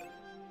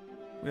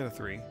 We got a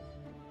 3.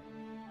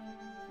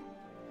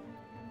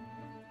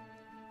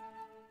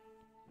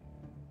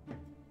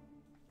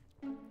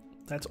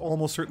 That's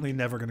almost certainly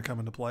never going to come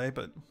into play,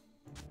 but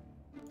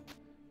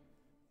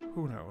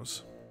who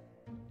knows?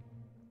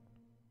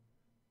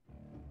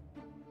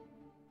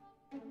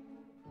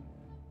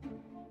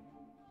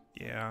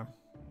 Yeah.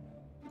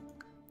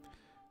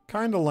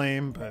 Kinda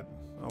lame, but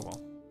oh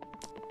well.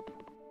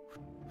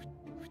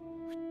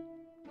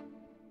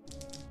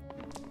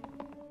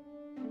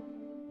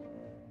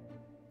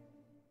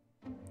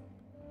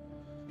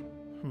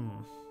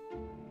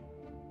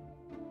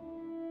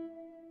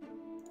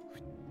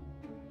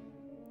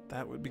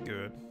 That would be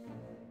good.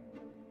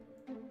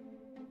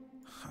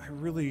 I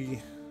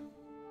really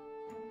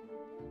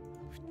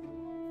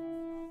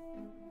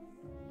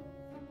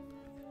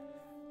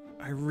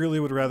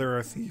would rather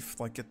our thief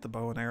like get the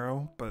bow and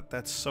arrow, but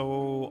that's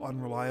so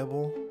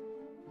unreliable.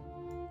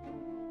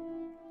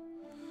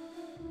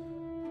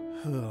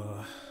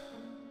 Ugh.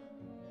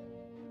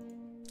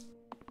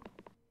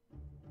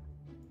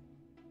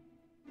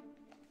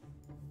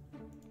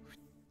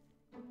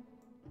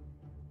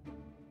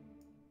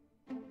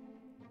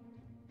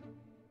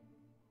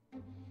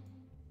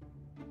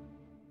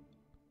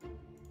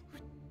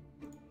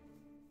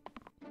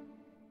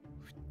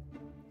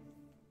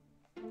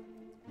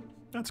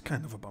 That's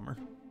kind of a bummer.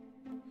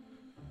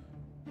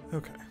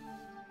 Okay.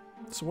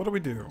 So what do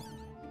we do?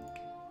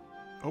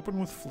 Open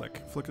with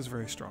Flick. Flick is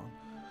very strong.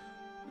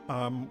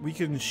 We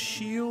can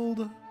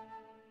shield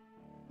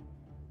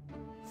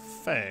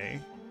Faye.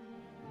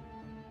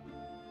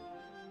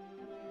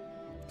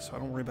 So I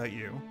don't worry about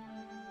you.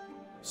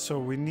 So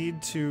we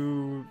need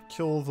to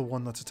kill the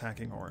one that's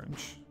attacking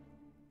orange.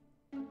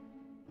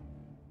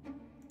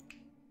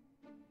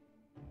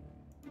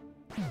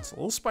 It's a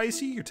little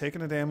spicy. You're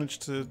taking a damage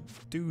to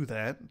do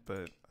that,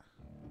 but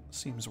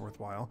seems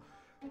worthwhile.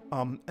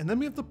 And then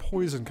we have the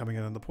poison coming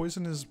in, and the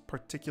poison is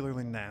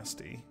particularly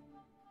nasty.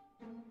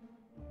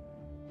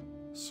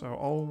 So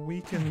I'll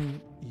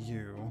weaken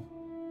you.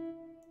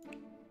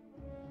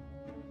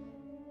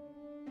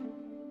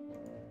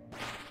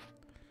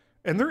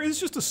 And there is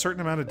just a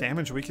certain amount of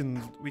damage we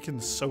can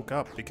soak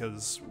up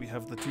because we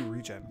have the 2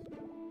 regen.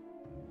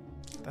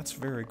 That's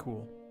very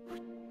cool.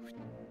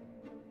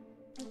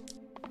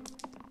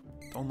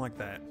 Don't like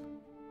that.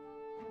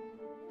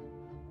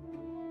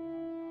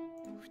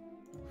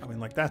 I mean,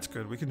 like, that's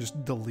good. We can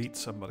just delete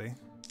somebody.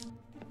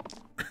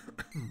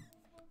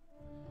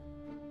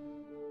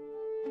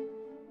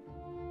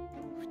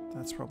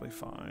 That's probably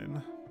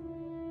fine.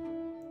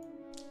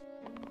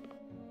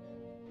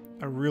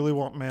 I really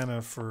want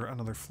mana for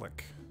another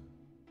Flick.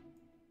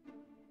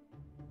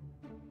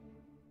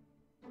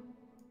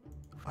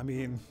 I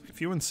mean, if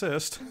you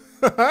insist.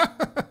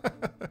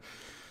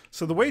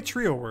 So the way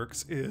Trio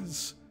works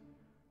is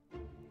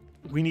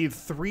we need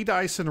 3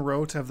 dice in a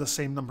row to have the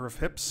same number of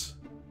hips.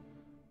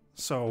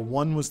 So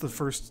 1 was the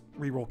first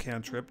reroll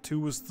cantrip, 2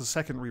 was the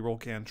second reroll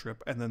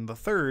cantrip, and then the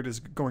third is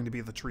going to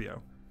be the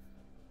trio.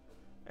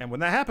 And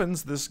when that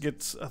happens, this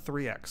gets a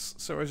 3x.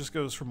 So it just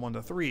goes from 1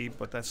 to 3,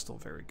 but that's still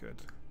very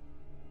good.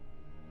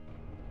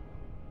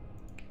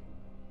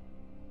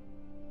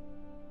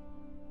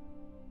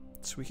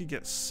 So we could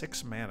get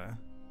 6 mana.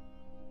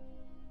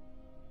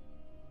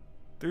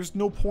 There's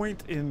no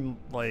point in,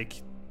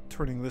 like,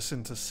 turning this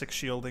into 6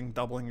 shielding,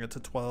 doubling it to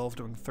 12,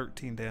 doing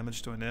 13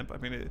 damage to an imp. I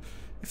mean, it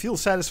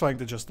feels satisfying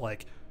to just,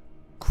 like,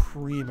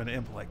 cream an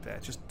imp like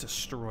that. Just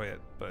destroy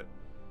it, but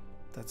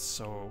that's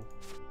so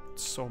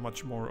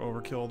much more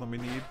overkill than we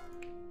need.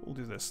 We'll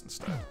do this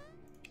instead.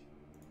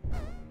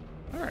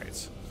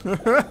 Alright.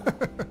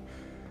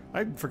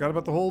 I forgot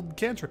about the whole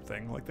cantrip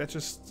thing. Like, that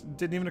just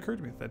didn't even occur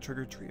to me. That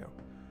triggered trio.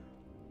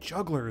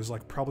 Juggler is,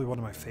 like, probably one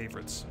of my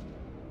favorites.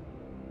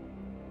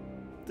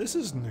 This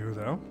is new,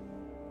 though.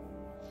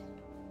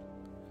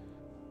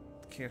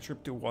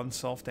 Cantrip do 1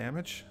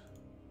 self-damage.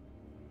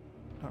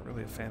 Not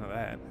really a fan of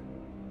that.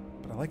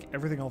 But I like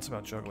everything else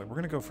about Juggler. We're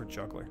gonna go for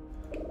Juggler.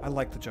 I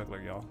like the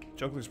Juggler, y'all.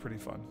 Juggler's pretty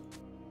fun.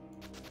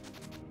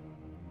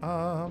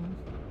 No,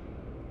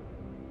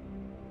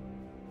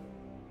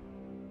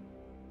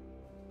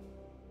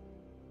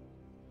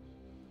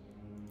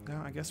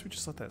 I guess we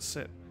just let that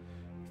sit.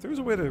 If there was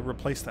a way to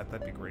replace that,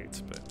 that'd be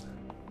great, but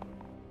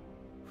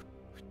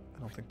I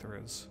don't think there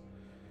is.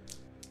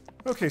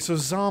 Okay, so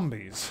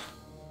zombies.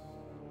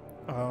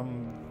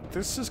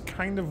 This is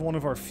kind of one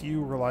of our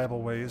few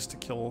reliable ways to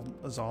kill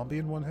a zombie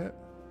in 1 hit.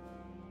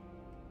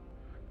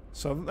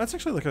 So that's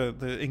actually like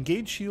the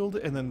engage shield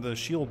and then the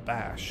shield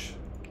bash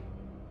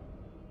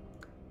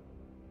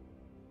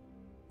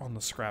on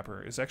the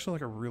scrapper is actually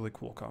like a really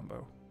cool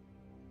combo.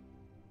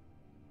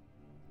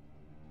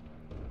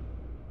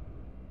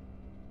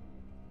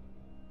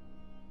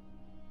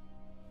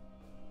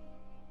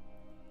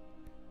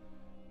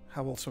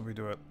 How else would we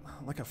do it?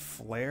 Like a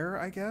flare,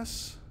 I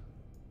guess?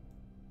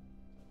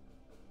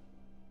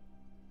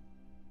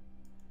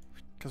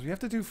 Because we have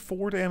to do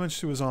 4 damage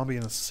to a zombie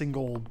in a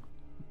single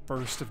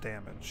burst of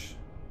damage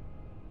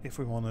if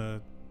we want to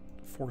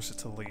force it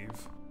to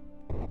leave.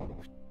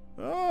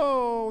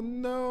 Oh,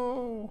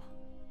 no.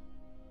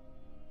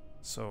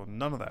 So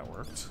none of that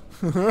worked.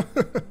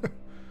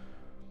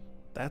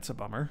 That's a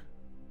bummer.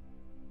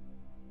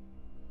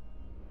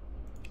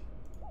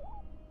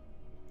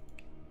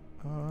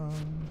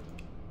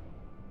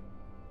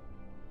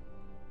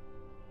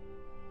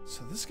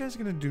 So this guy's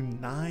gonna do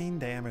 9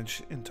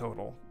 damage in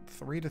total.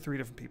 3 to 3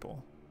 different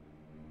people.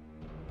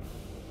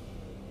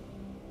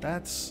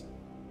 That's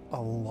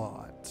a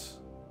lot.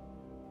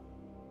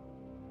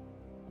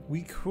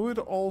 We could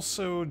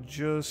also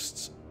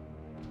just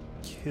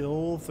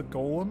kill the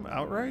golem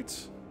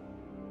outright.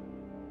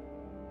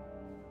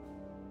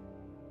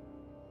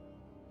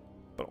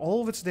 But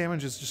all of its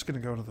damage is just gonna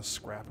go to the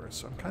scrapper,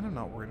 so I'm kind of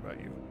not worried about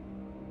you.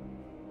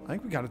 I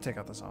think we gotta take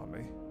out the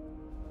zombie.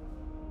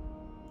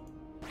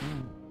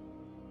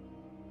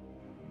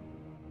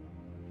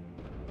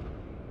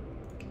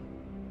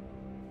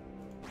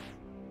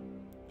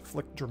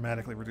 Flick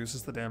dramatically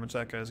reduces the damage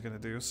that guy's gonna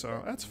do,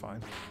 so that's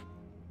fine.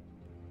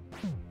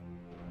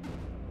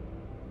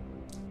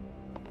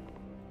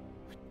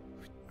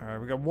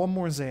 Alright, we got one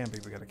more zombie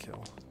we gotta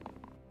kill.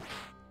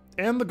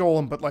 And the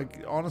golem, but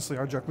like, honestly,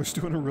 our juggler's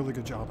doing a really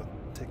good job at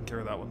taking care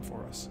of that one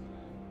for us.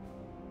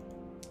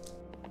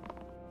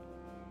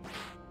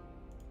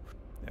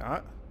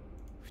 Yeah.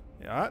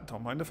 Yeah,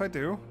 don't mind if I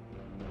do.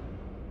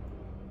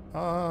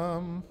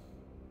 I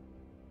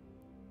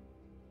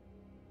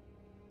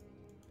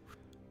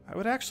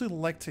would actually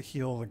like to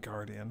heal the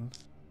Guardian.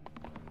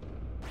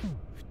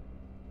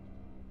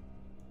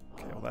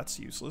 Okay, well that's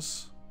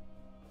useless.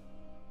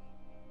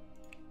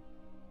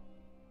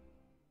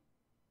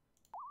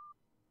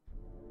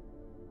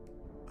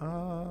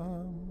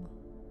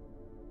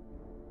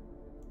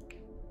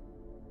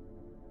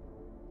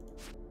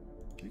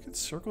 You can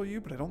circle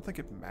you, but I don't think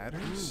it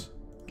matters.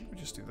 I think we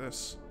just do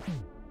this.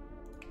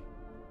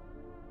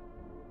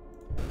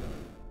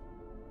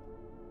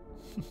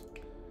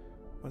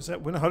 What is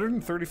that? Win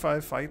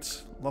 135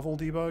 fights, level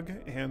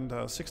debug,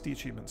 and 60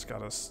 achievements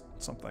got us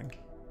something.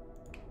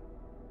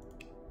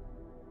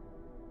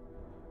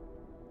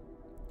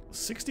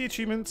 60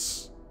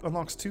 achievements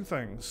unlocks 2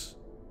 things.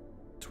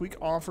 Tweak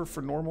offer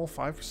for normal,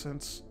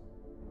 5%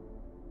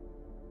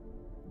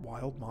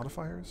 wild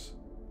modifiers.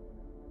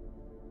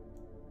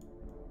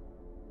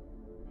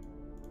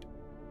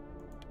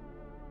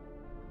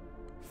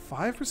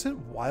 .5%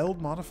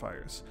 wild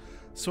modifiers.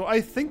 So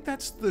I think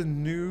that's the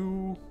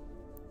new,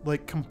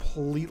 like,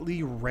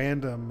 completely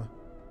random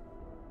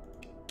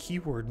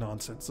keyword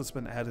nonsense that's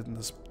been added in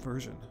this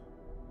version.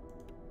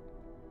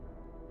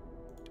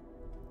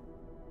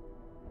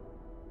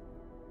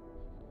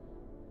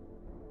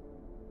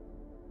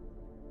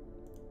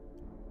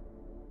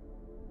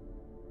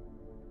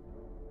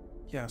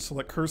 Yeah, so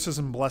like curses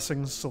and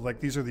blessings, so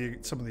like these are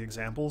some of the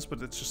examples, but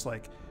it's just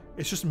like,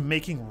 it's just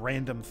making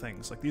random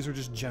things. Like these are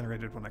just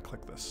generated when I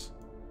click this.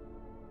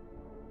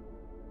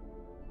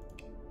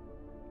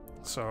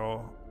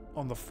 So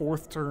on the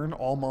 4th turn,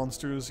 all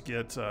monsters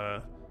get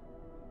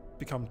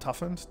become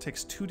toughened.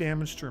 Takes 2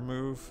 damage to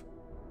remove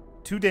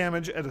 2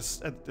 damage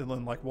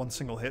in like one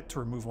single hit to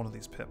remove one of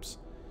these pips.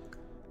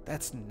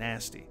 That's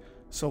nasty.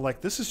 So like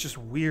this is just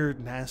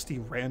weird, nasty,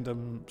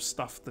 random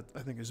stuff that I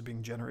think is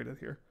being generated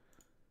here.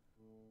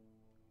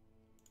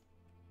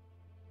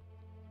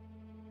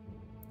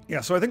 Yeah,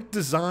 so I think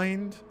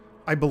designed,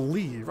 I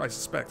believe, I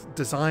suspect,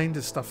 designed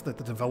is stuff that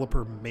the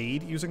developer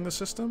made using the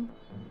system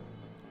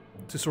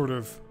to sort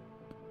of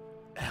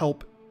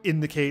help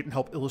indicate and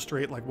help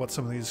illustrate like what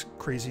some of these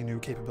crazy new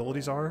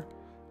capabilities are.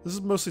 This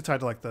is mostly tied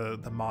to like the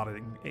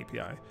modding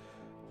API.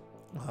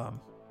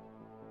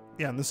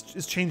 Yeah, and this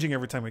is changing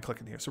every time we click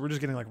in here, so we're just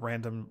getting like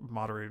random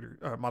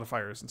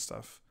modifiers and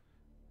stuff.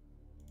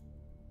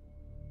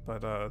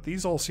 But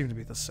these all seem to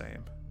be the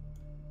same.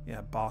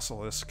 Yeah,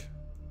 Basilisk.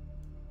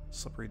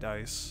 Slippery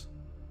dice.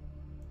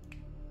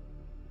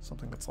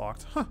 Something that's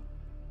locked. Huh.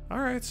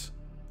 Alright.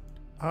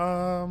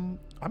 I'm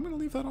gonna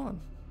leave that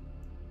on.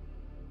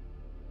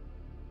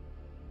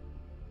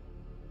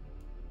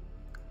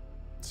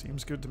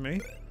 Seems good to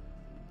me.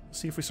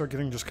 See if we start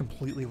getting just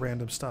completely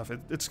random stuff.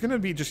 It's gonna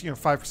be just,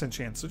 5%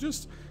 chance. So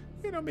just,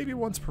 maybe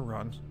once per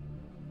run.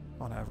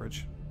 On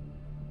average.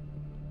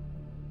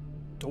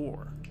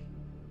 Door.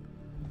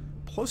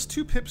 Plus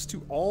 2 pips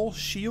to all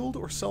shield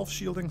or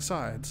self-shielding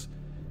sides.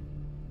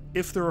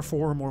 If there are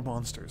 4 or more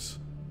monsters.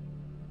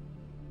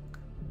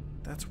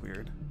 That's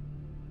weird.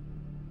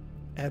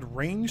 Add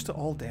range to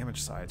all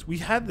damage sides. We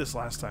had this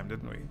last time,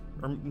 didn't we?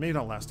 Or maybe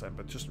not last time,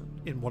 but just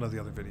in one of the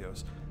other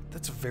videos.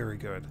 That's very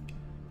good.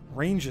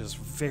 Range is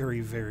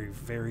very, very,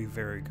 very,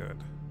 very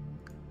good.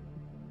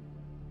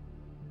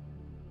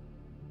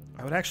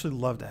 I would actually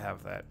love to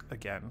have that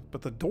again,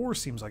 but the door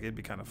seems like it'd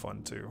be kind of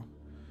fun too.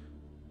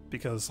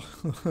 Because,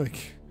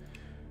 like...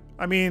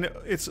 I mean,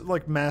 it's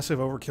like massive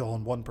overkill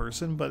on one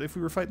person, but if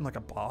we were fighting like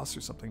a boss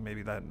or something,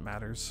 maybe that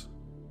matters.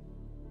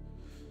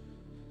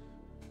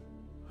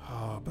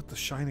 Oh, but the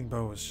Shining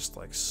Bow is just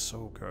like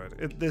so good.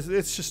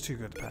 It's just too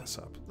good to pass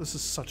up. This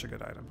is such a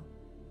good item.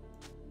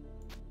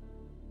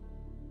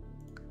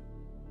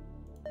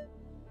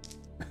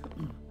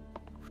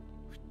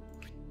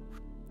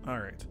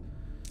 Alright.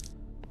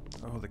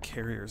 Oh, the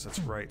carriers, that's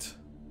right.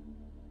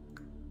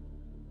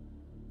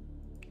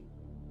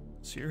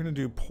 So you're going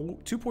to do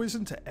 2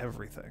 poison to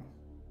everything.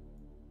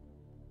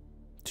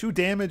 2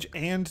 damage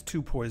and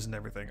 2 poison to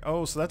everything.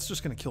 Oh, so that's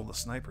just going to kill the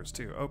snipers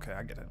too. Okay,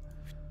 I get it.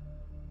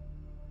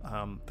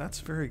 That's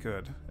very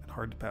good and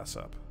hard to pass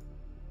up.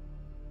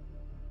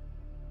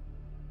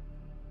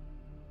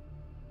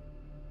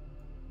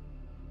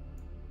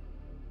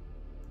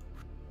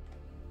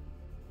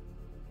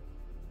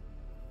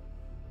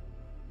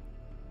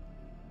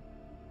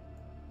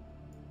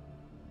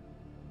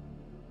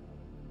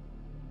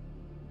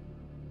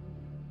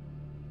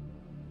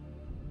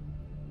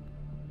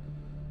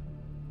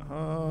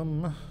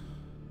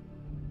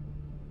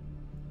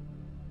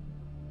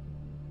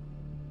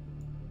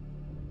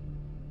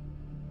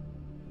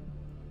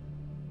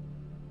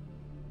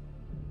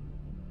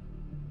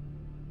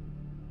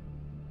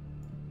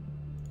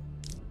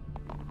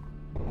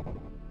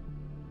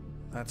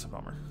 That's a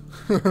bummer.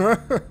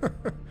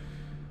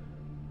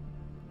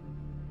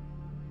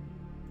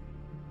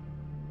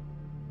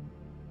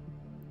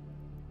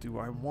 Do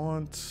I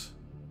want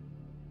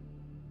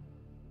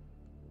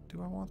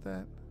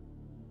that?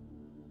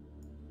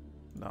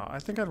 No, I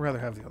think I'd rather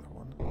have the other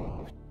one.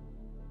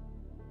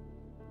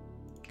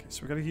 Okay,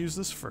 so we gotta use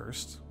this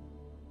first.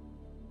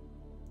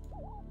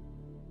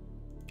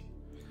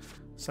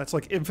 So that's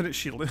like infinite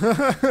shield.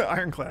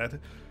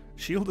 Ironclad.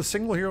 Shield a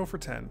single hero for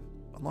 10.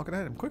 Unlock an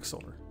item.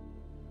 Quicksilver.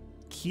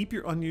 Keep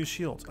your unused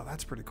shields. Oh,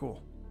 that's pretty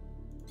cool.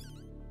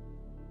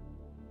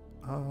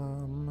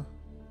 I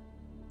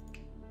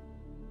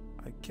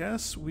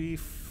guess we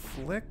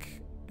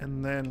flick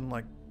and then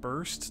like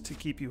burst to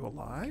keep you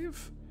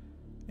alive.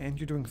 And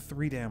you're doing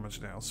 3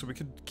 damage now, so we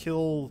could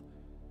kill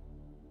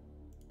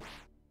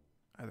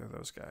either of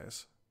those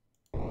guys.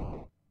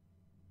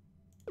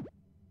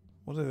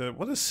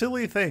 What a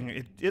silly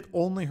thing. It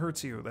only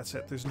hurts you. That's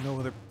it. There's no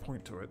other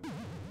point to it.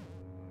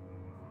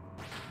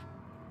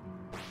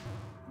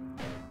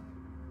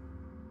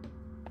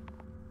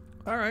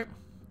 All right.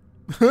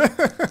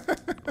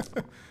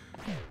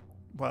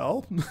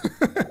 Well,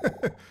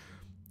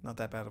 not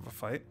that bad of a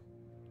fight.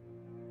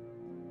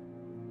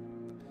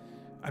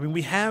 I mean,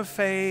 we have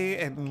Fae,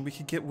 and we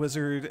could get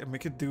Wizard, and we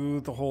could do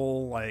the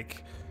whole,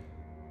 like,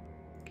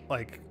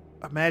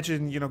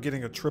 imagine, you know,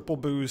 getting a triple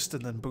boost,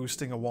 and then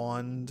boosting a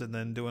wand, and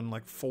then doing,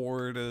 like,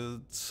 4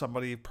 to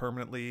somebody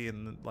permanently,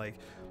 and, like,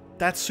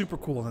 that's super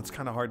cool, and it's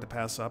kind of hard to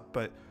pass up,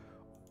 but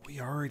we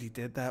already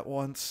did that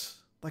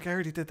once. Like, I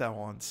already did that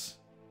once.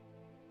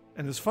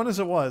 And as fun as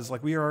it was,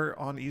 like, we are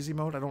on easy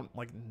mode. I don't,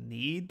 like,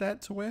 need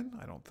that to win,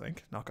 I don't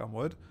think. Knock on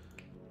wood.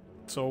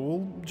 So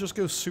we'll just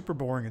go super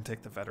boring and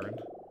take the veteran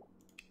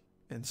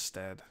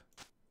instead.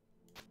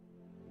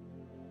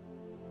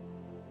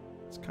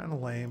 It's kind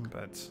of lame,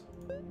 but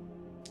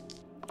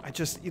I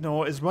just, you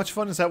know, as much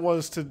fun as that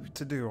was to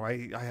do,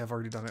 I have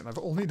already done it. And I've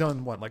only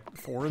done, what, like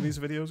 4 of these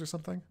videos or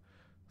something?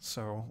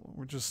 So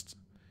we're just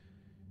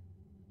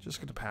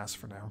going to pass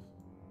for now.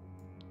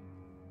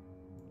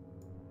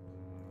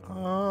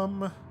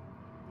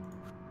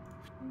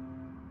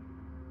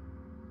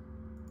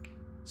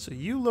 So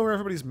you lower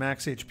everybody's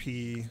max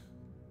HP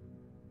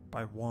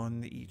by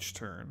 1 each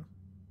turn.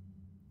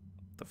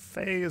 The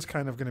Fae is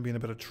kind of going to be in a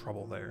bit of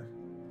trouble there.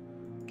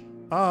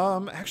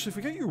 Actually, if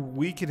we get your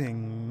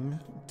weakening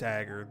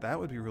dagger, that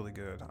would be really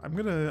good. I'm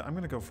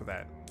gonna go for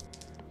that,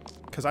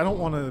 because I don't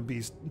want to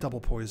be double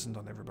poisoned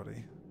on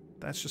everybody.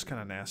 That's just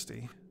kind of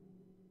nasty.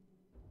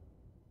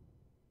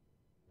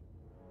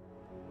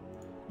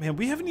 Man,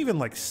 we haven't even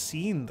like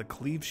seen the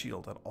cleave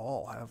shield at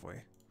all, have we?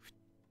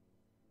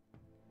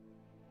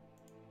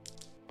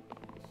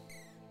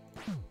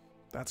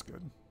 That's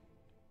good.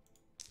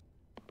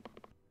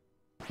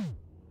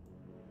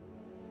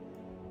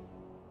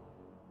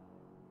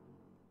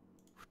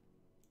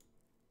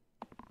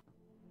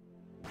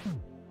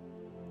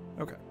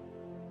 Okay.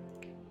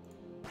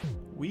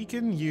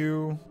 Weaken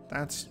you.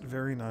 That's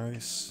very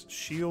nice.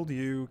 Shield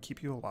you.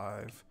 Keep you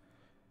alive.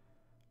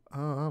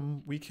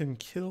 We can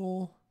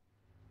kill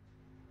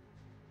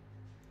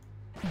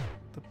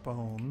the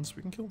bones.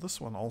 We can kill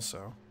this one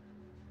also.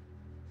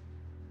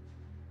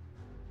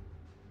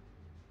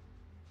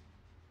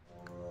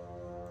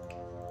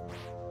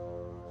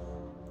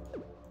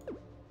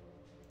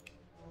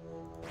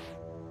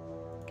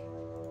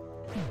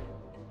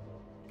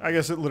 I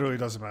guess it literally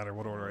doesn't matter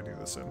what order I do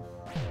this in.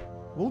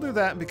 We'll do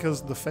that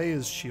because the Fae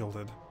is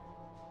shielded.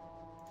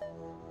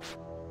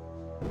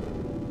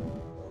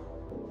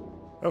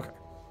 Okay.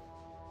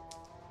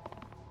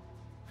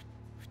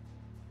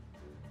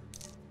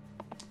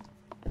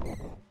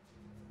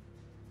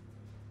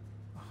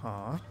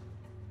 Huh.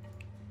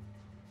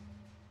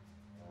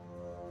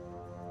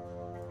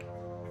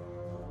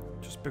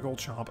 Just big old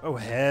chomp. Oh,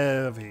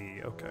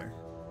 heavy. Okay.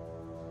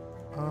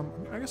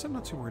 I guess I'm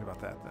not too worried about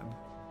that then.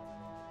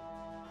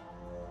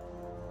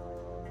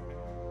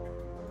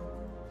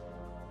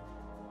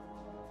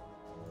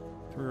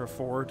 Three or a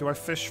 4. Do I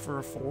fish for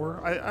a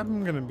 4?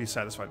 I'm going to be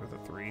satisfied with a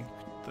 3.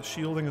 The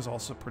shielding is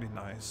also pretty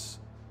nice.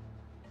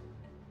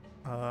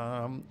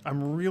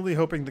 I'm really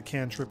hoping the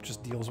cantrip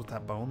just deals with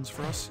that bones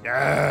for us.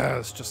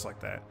 Yes, just like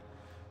that.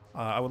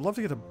 I would love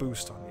to get a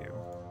boost on you.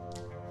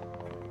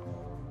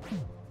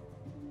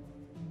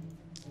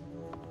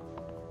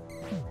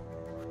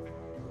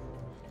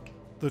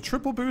 The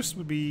triple boost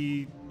would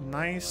be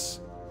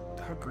nice.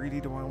 How greedy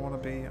do I want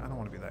to be? I don't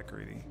want to be that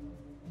greedy.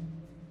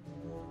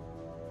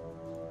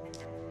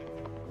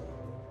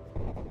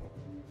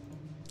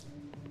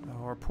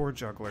 Oh, our poor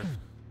juggler.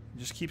 You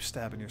just keep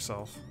stabbing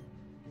yourself.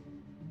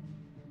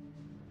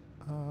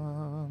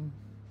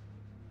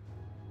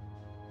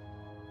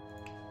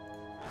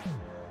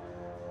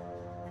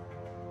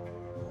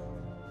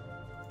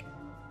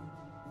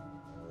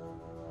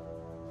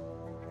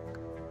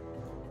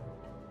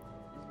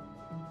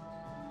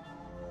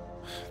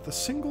 The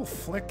single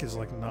flick is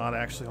like not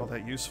actually all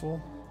that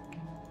useful.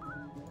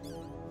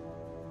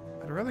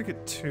 I'd rather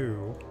get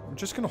two. I'm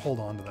just gonna hold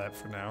on to that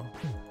for now.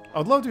 I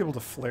would love to be able to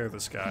flare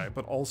this guy,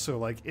 but also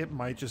like it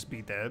might just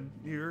be dead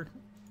here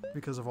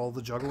because of all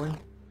the juggling.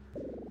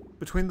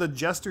 Between the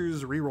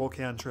Jester's reroll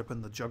cantrip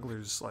and the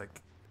Juggler's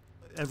like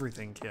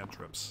everything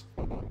cantrips.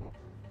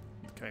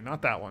 Okay,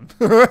 not that one.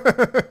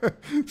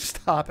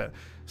 Stop it.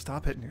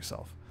 Stop hitting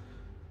yourself.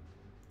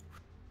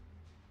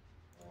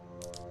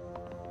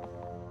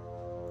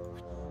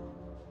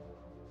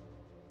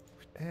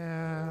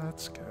 Yeah,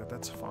 that's good.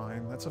 That's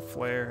fine. That's a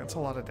flare. That's a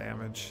lot of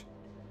damage.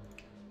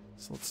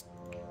 So let's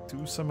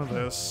do some of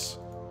this.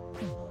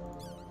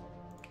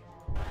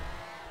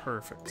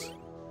 Perfect.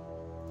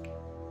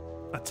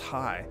 A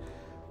tie.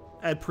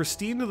 Add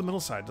pristine to the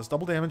middle side. Does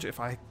double damage if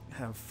I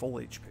have full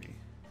HP.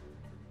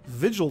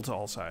 Vigil to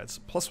all sides.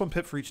 +1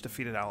 pip for each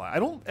defeated ally. I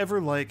don't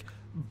ever like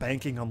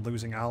banking on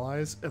losing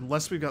allies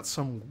unless we've got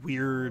some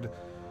weird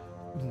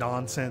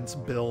nonsense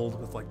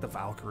build with like the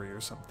Valkyrie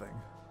or something.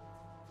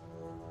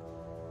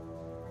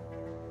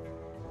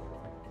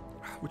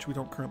 Which we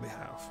don't currently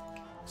have.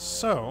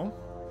 So...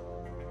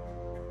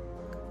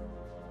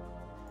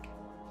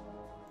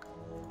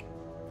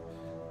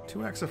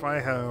 2x if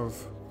I have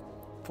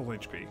full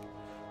HP.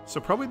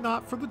 So probably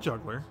not for the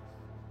Juggler.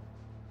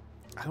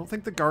 I don't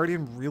think the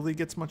Guardian really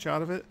gets much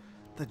out of it.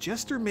 The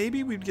Jester,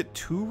 maybe we'd get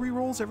 2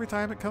 rerolls every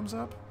time it comes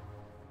up.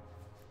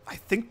 I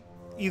think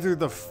either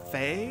the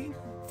Fae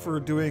for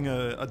doing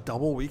a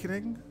double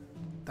weakening.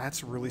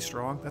 That's really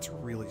strong. That's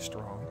really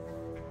strong.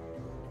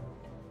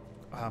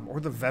 Or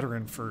the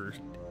Veteran for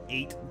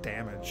 8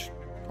 damage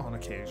on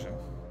occasion.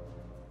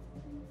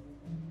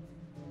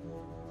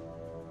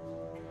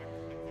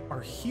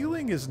 Our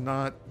healing is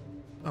not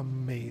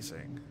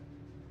amazing.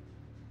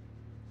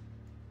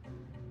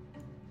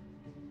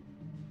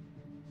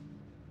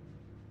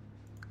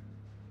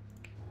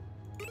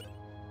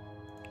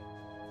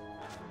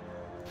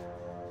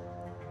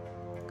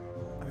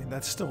 I mean,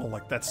 that's still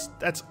like that's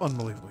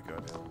unbelievably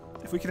good.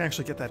 If we can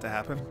actually get that to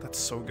happen, that's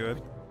so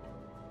good.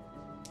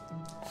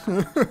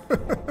 We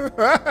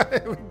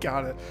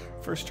got it.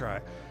 First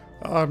try.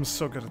 Oh, I'm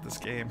so good at this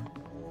game.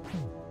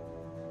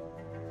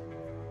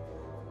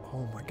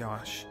 Oh my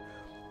gosh.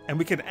 And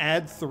we can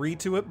add 3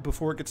 to it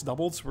before it gets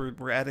doubled, so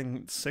we're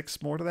adding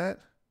 6 more to that.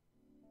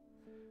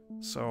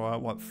 So,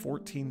 what,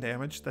 14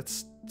 damage?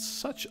 That's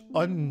such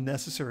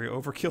unnecessary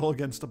overkill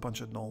against a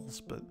bunch of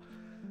gnolls, but...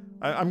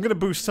 I'm gonna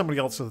boost somebody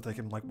else so that they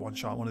can, like,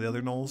 one-shot one of the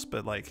other gnolls,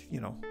 but, like,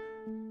 you know,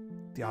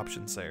 the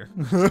option's there.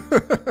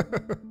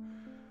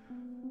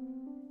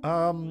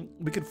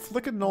 We could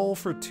flick a gnoll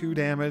for 2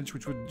 damage,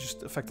 which would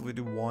just effectively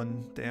do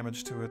 1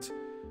 damage to it.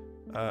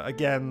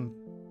 Again,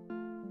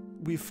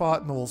 we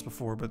fought gnolls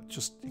before, but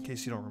just in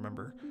case you don't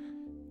remember,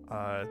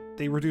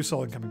 they reduce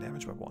all incoming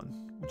damage by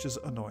 1, which is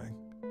annoying.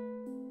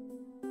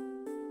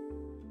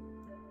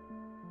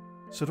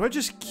 So do I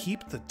just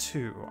keep the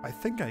 2? I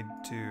think I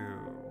do.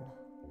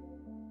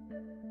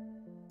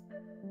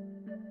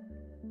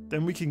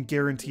 Then we can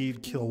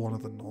guaranteed kill one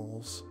of the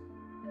gnolls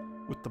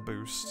with the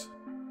boost.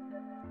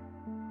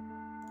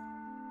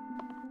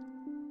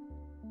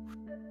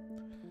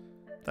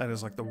 That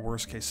is like the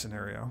worst case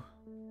scenario.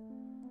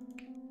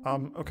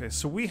 Okay,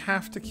 so we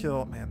have to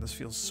kill... Man, this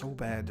feels so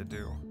bad to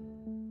do.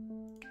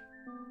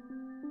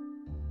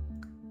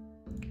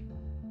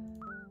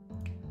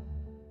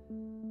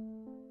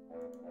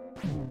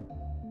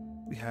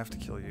 We have to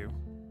kill you.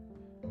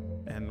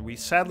 And we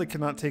sadly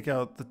cannot take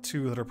out the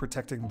 2 that are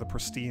protecting the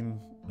pristine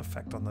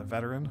effect on the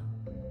Veteran.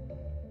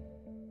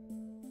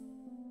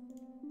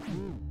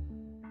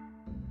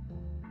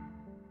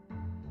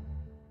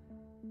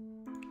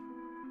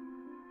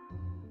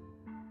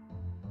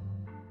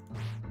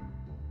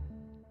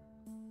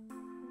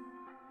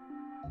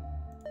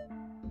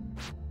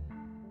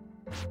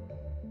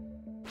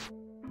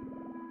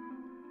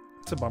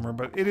 It's a bummer,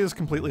 but it is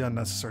completely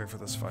unnecessary for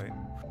this fight.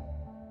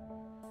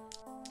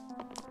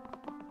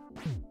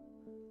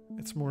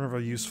 It's more of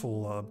a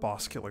useful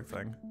boss killer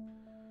thing.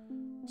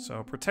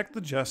 So protect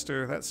the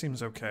Jester, that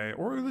seems okay.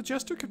 Or the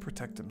Jester could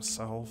protect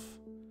himself.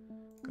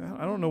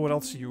 I don't know what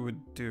else you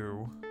would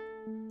do.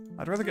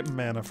 I'd rather get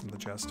mana from the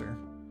Jester.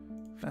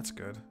 That's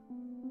good.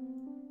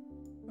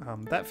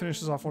 That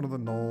finishes off one of the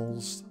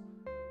gnolls.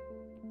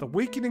 The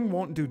weakening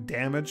won't do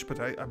damage, but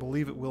I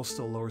believe it will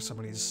still lower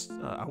somebody's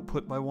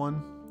output by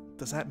 1.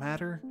 Does that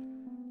matter?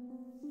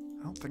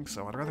 I don't think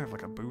so. I'd rather have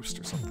like a boost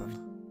or something.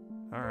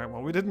 Alright,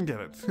 well we didn't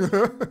get it.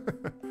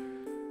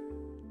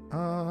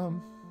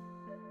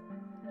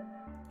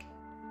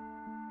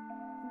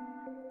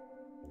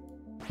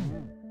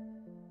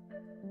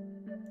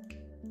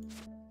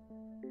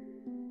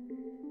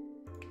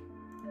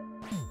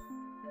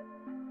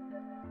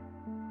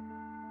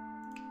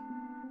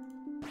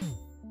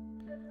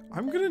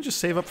 I'm gonna just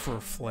save up for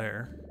a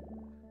flare.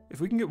 If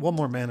we can get 1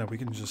 more mana, we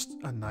can just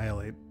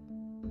annihilate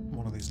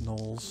one of these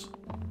gnolls.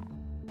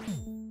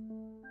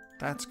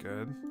 That's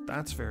good.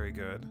 That's very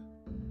good.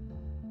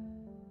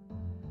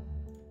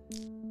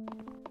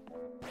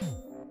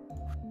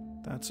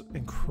 That's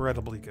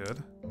incredibly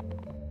good.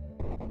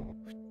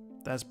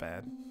 That's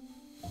bad.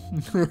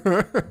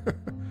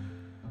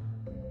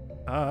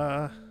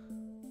 I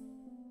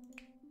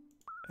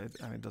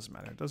mean, it doesn't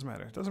matter. It doesn't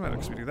matter. It doesn't matter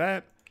because we do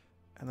that,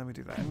 and then we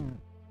do that.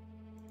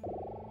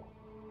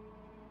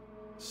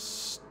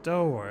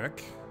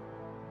 Stoic.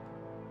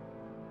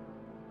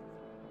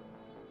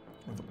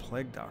 With a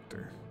plague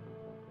doctor.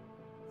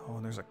 Oh,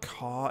 and there's a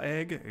caw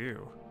egg?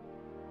 Ew.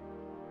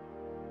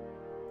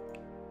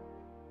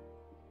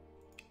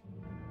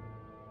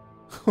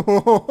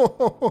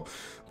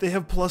 They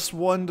have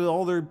 +1 to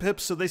all their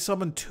pips, so they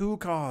summon 2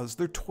 caws.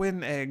 They're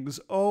twin eggs.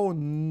 Oh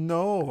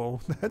no.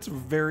 That's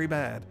very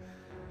bad.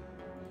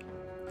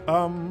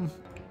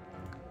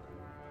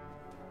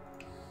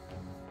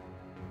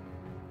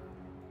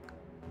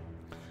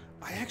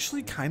 I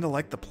actually kind of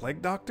like the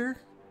Plague Doctor,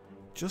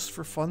 just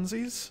for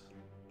funsies.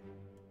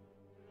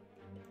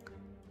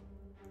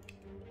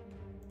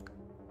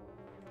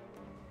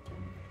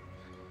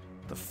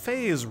 The Fae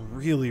is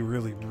really,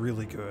 really,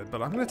 really good,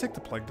 but I'm going to take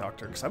the Plague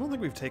Doctor, because I don't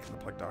think we've taken the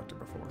Plague Doctor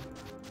before.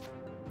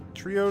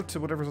 Trio to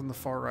whatever's on the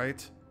far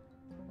right.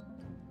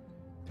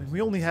 And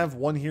we only have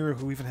 1 hero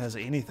who even has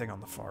anything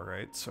on the far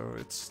right, so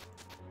it's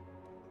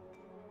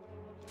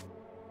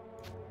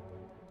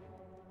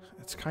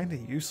kind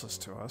of useless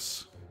to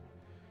us.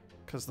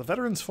 Because the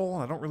veteran's full,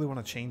 and I don't really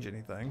want to change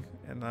anything.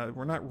 And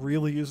we're not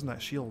really using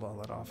that shield all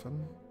that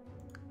often.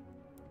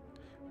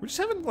 We're just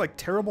having, like,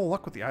 terrible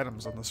luck with the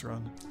items on this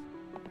run.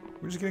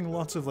 We're just getting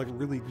lots of, like,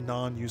 really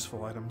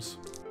non-useful items.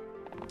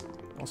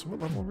 Also,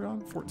 what level are we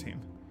on? 14.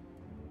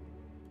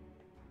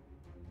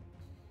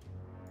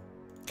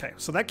 Okay,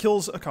 so that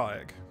kills a caw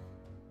egg.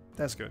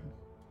 That's good.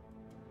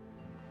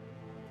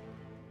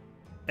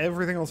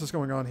 Everything else that's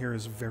going on here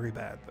is very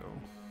bad,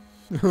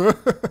 though.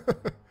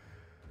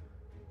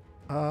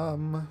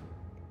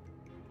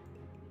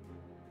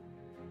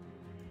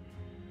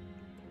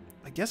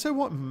 I guess I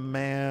want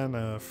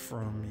mana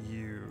from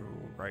you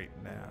right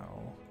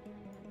now.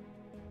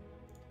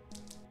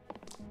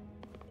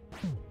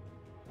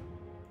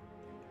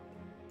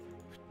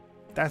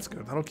 That's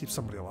good. That'll keep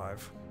somebody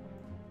alive.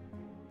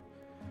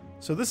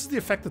 So this is the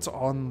effect that's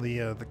on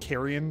the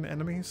carrion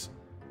enemies.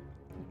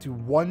 Do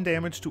 1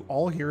 damage to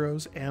all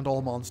heroes and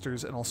all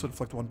monsters, and also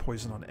inflict 1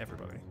 poison on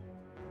everybody.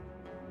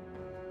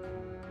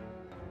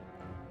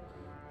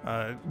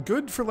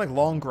 Good for like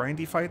long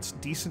grindy fights.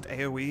 Decent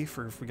AoE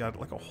for if we got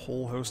like a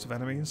whole host of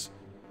enemies.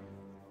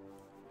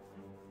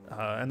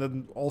 And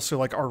then also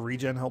like our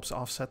regen helps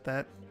offset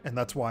that, and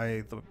that's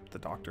why the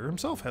doctor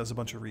himself has a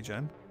bunch of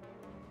regen,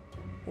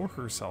 or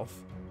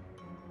herself.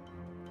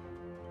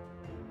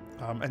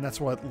 And that's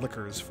what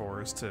liquor is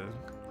for, is to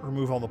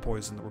remove all the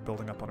poison that we're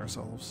building up on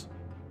ourselves.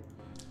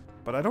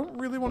 But I don't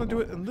really want to do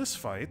it in this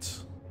fight.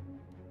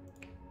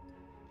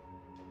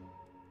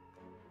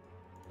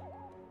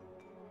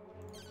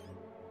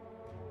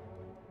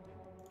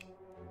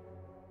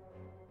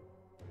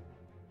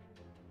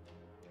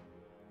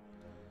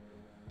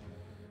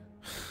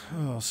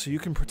 Oh, so you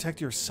can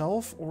protect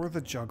yourself or the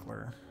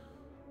juggler.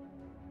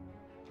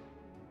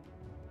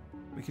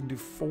 We can do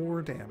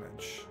 4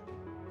 damage.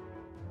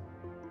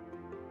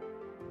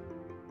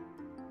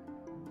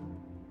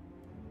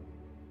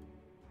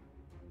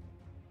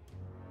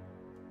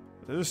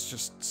 This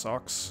just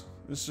sucks.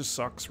 This just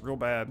sucks real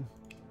bad.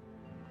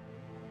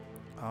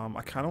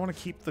 I kind of want to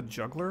keep the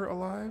juggler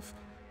alive.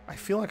 I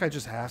feel like I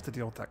just have to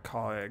deal with that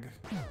caw egg.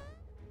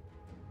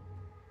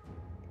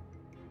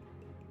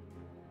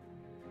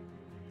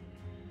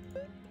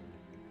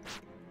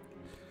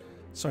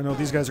 So I know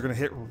these guys are going to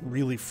hit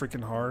really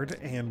freaking hard,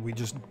 and we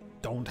just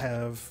don't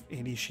have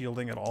any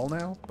shielding at all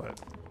now, but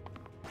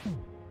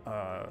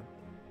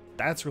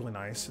that's really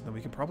nice, and then we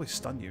can probably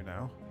stun you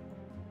now.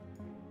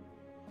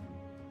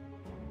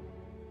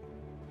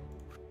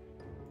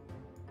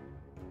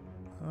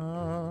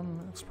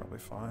 That's probably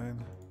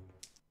fine.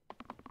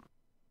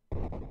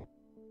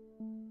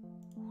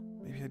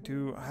 Maybe I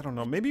do, I don't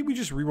know, maybe we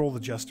just reroll the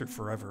Jester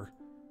forever.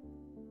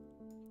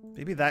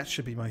 Maybe that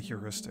should be my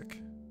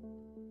heuristic.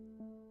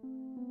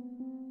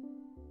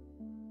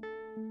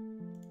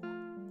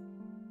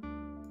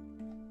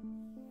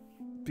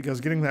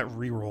 Because getting that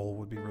reroll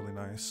would be really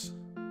nice.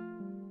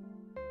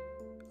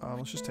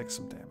 Let's just take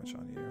some damage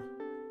on you.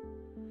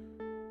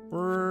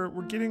 We're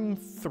getting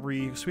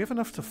 3, so we have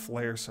enough to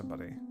flare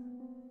somebody.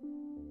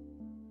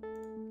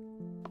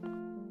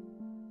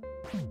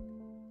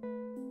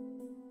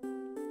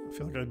 I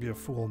feel like I'd be a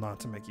fool not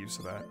to make use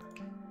of that.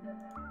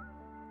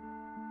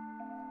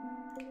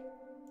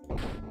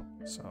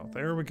 So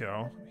there we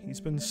go.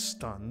 He's been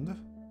stunned.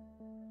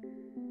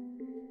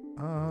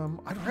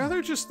 I'd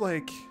rather just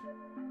like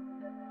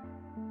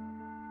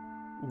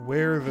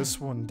wear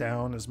this one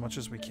down as much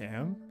as we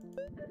can.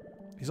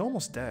 He's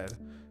almost dead.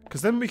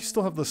 Because then we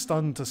still have the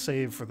stun to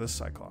save for this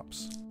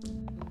Cyclops.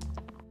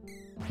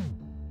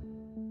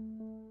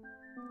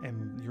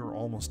 And you're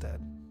almost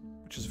dead,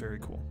 which is very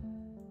cool.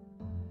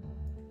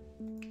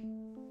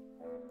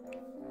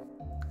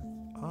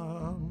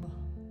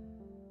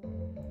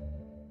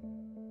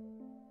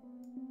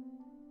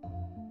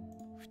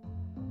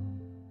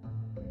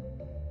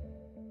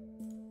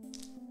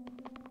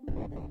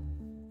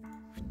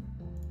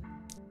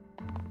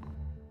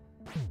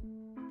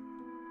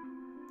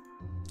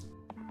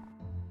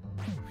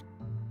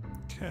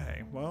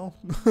 Okay, well.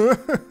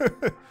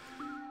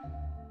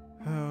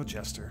 Oh,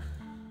 Jester.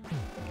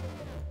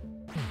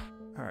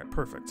 Alright,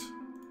 perfect.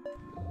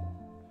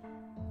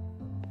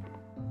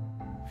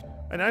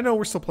 And I know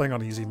we're still playing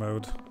on easy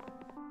mode.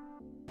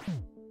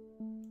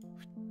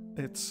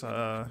 It's, you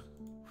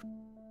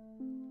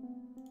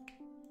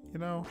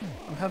know,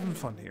 I'm having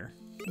fun here.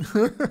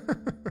 I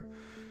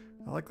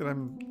like that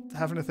I'm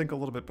having to think a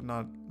little bit, but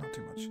not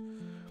too much.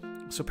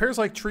 So pairs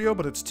like trio,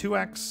 but it's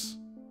 2x.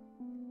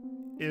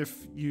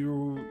 If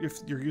you're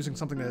using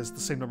something that has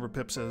the same number of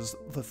pips as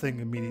the thing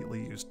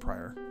immediately used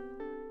prior.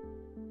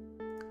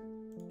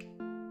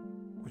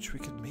 Which we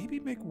could maybe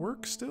make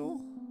work still?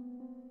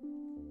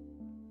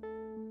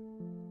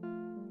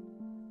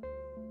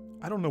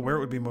 I don't know where it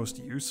would be most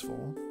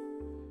useful.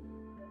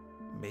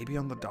 Maybe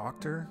on the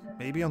Doctor?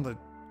 Maybe on the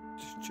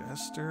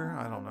Jester?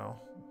 I don't know.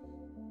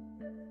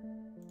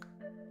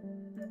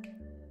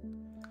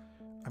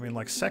 I mean,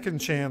 like, second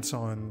chance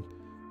on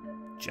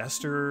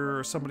Jester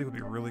or somebody would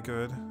be really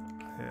good.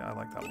 I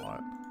like that a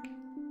lot.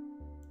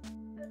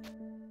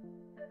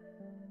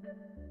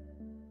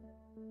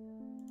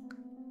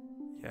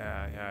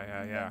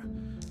 Yeah.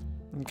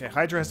 Okay,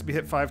 Hydra has to be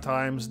hit 5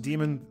 times.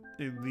 Demon,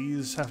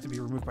 these have to be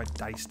removed by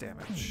dice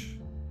damage.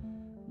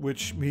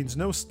 Which means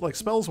no, like,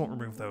 spells won't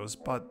remove those,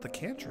 but the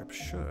cantrip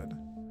should.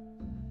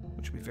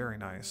 Which would be very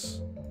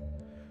nice.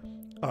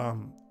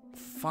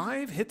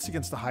 5 hits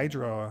against the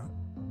Hydra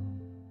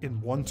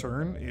in 1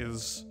 turn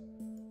is,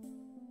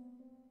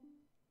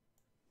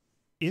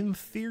 in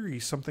theory,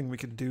 something we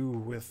could do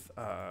with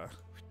our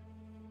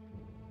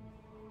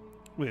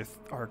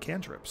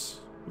cantrips,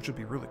 which would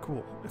be really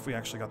cool if we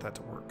actually got that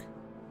to work.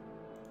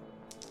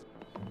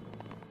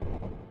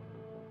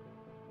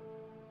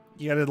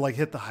 You gotta, like,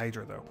 hit the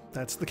Hydra, though.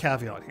 That's the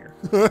caveat here.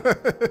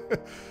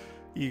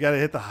 You gotta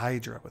hit the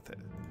Hydra with it.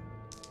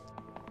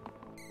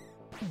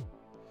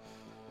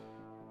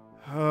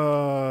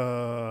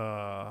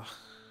 I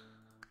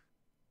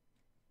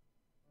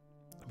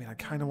mean, I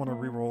kind of want to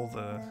re-roll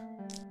the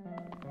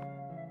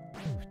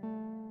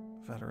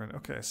veteran.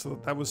 Okay,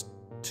 so that was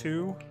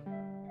 2.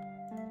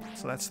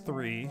 So that's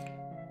 3.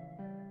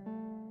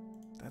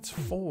 That's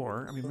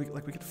 4. I mean, we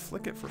could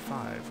flick it for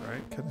 5,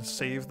 right? Kind of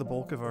save the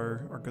bulk of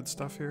our good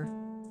stuff here.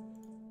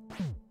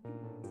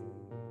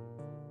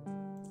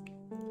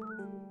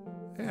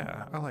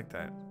 Yeah, I like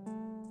that.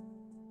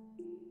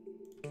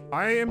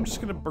 I am just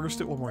gonna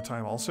burst it one more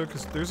time also,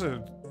 because there's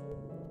an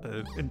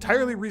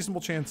entirely reasonable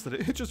chance that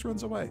it just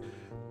runs away.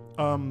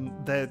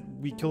 That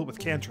we kill it with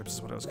cantrips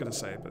is what I was gonna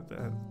say, but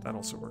that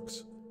also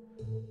works.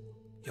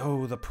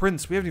 Yo, the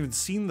Prince. We haven't even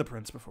seen the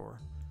Prince before.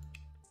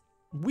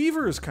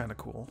 Weaver is kind of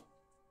cool.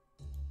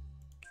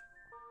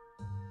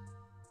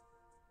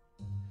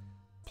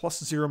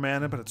 +0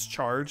 mana, but it's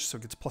charged, so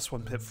it gets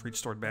 +1 pip for each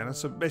stored mana,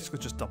 so basically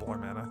just double our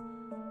mana.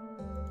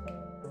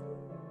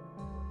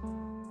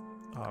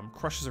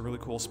 Crush is a really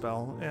cool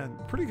spell, and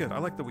pretty good. I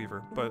like the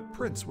Weaver, but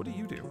Prince, what do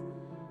you do?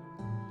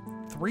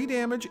 3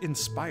 damage,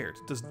 Inspired.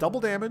 Does double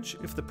damage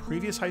if the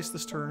previous heist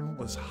this turn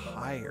was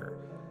higher.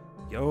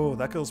 Yo,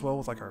 that goes well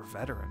with, like, our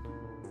Veteran.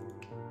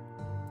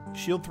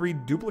 Shield 3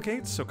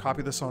 duplicates, so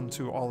copy this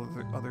onto all of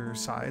the other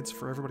sides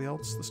for everybody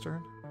else this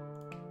turn.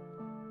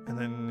 And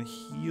then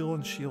heal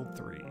and shield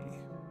 3.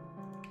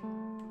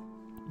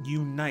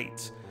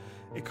 Unite.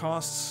 It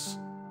costs...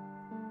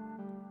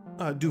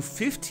 do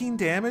 15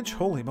 damage?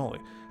 Holy moly.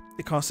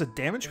 It costs a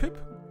damage pip,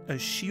 a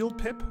shield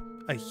pip,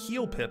 a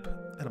heal pip,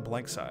 and a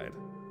blank side.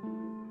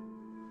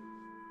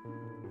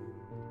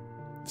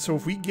 So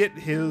if we get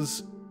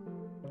his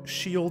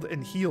shield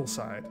and heal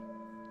side,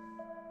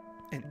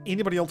 and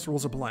anybody else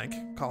rolls a blank,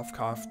 cough,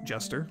 cough,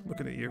 Jester,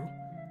 looking at you,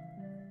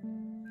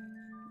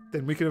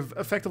 then we could have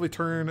effectively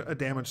turn a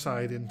damage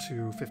side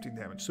into 15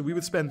 damage. So we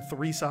would spend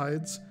 3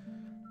 sides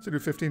to do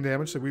 15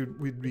 damage, so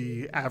we'd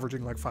be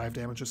averaging like 5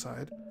 damage a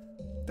side.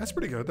 That's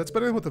pretty good. That's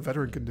better than what the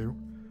Veteran can do,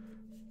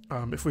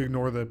 if we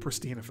ignore the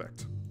pristine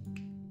effect.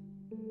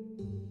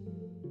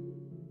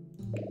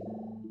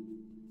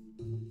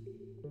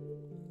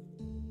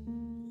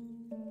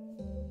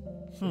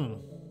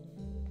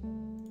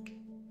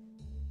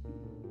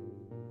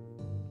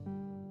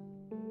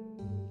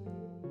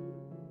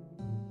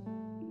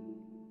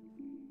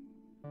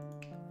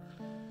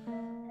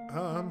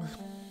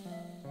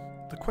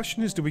 The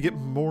question is, do we get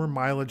more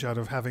mileage out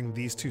of having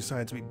these two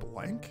sides be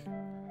blank?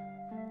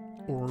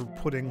 Or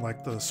putting,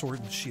 like, the sword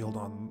and shield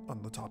on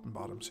the top and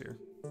bottoms here?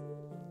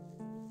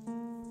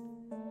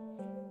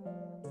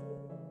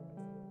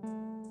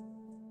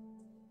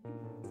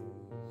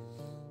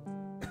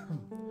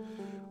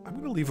 I'm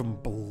gonna leave them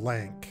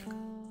blank.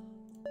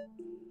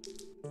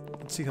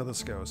 Let's see how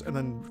this goes. And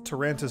then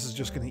Tarantus is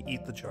just gonna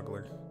eat the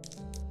juggler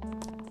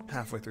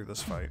halfway through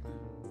this fight.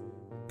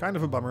 Kind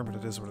of a bummer, but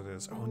it is what it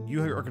is. Oh, and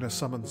you are gonna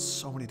summon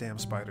so many damn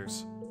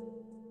spiders.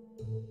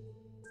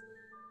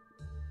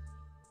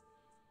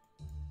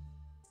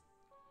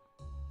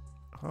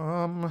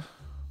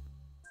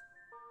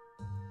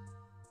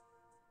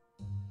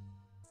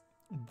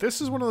 This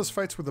is one of those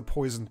fights where the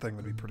poison thing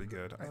would be pretty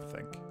good, I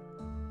think.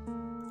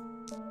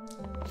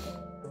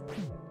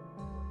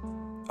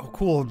 Oh,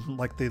 cool!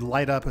 Like they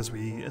light up as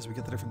we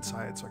get the different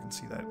sides, so I can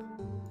see that.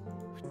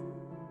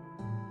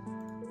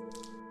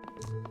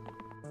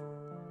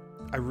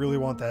 I really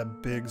want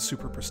that big,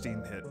 super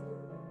pristine hit.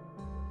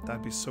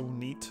 That'd be so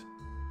neat.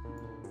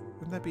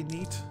 Wouldn't that be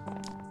neat?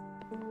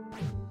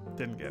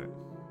 Didn't get it.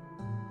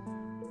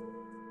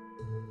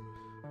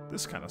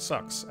 This kind of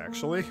sucks,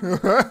 actually.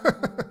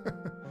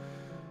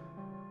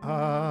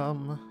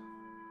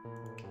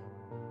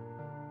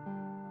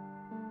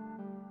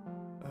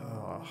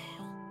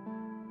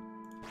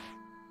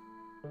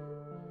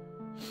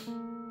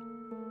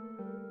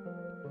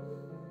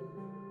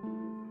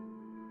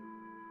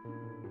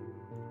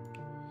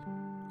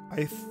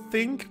 I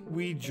think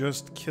we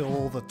just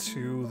kill the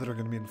two that are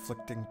going to be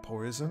inflicting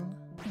poison.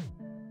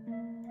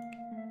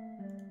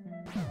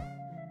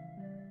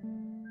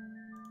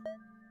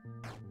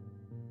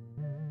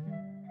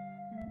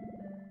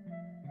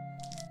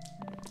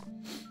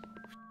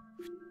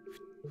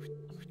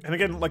 And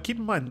again, like, keep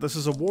in mind, this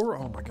is a war.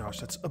 Oh my gosh,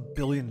 that's 1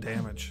 billion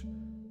damage.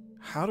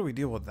 How do we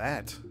deal with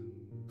that?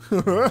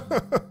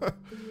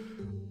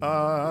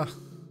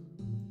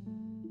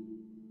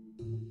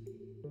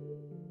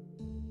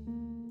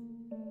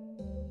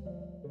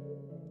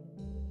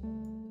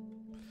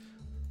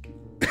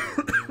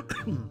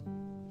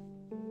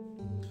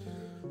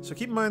 So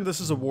keep in mind,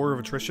 this is a war of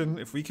attrition.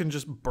 If we can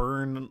just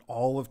burn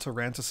all of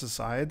Tarantus'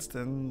 sides,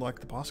 then, like,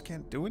 the boss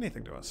can't do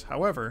anything to us.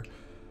 However,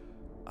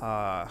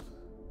 that's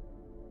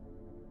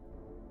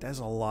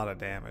a lot of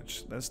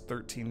damage. That's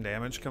 13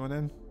 damage coming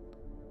in.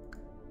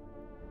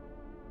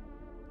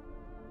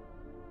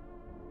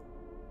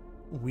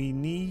 We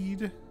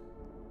need...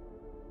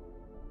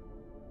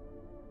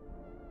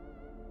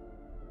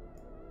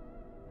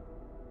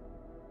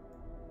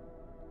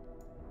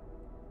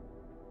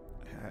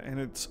 Yeah, and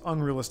it's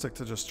unrealistic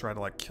to just try to,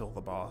 like, kill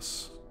the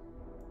boss.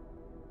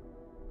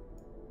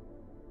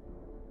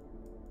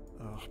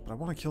 Ugh, but I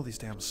want to kill these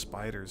damn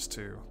spiders,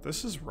 too.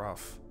 This is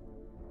rough.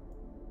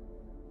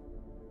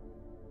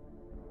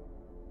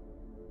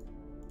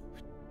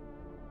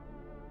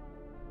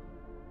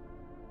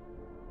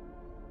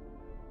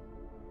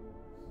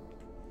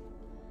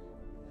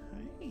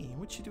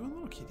 What you doing,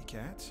 little kitty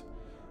cat?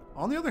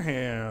 On the other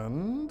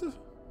hand,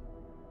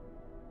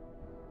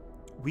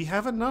 we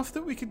have enough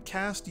that we could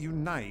cast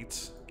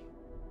Unite.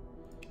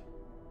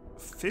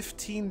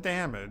 15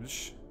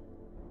 damage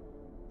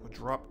would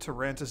drop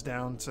Tarantus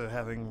down to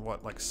having,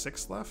 what, like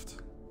 6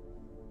 left?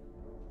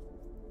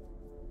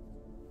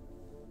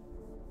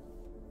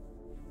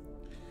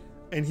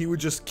 And he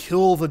would just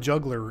kill the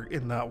juggler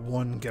in that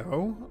one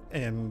go,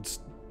 and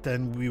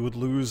then we would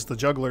lose the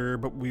juggler,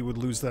 but we would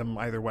lose them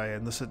either way,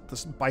 and this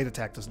bite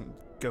attack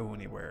doesn't go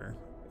anywhere.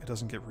 It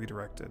doesn't get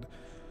redirected.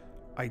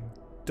 I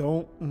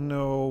don't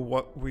know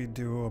what we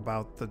do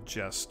about the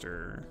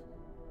Jester.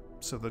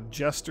 So the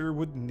Jester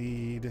would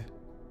need...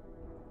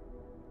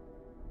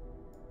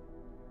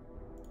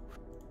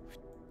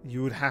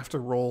 You would have to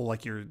roll,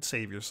 like, your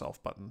save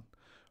yourself button.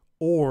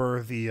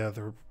 Or the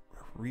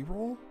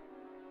reroll?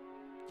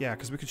 Yeah,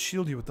 because we could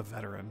shield you with the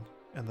veteran,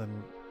 and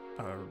then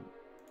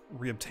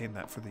reobtain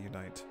that for the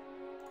Unite.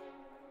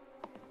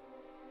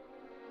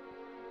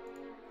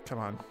 Come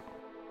on.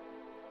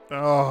 Oh,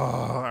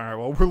 alright,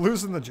 well, we're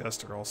losing the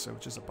Jester also,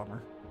 which is a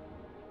bummer.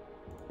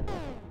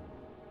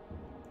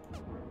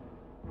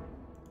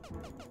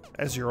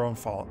 As your own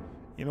fault.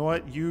 You know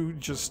what? You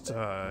just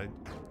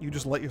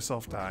let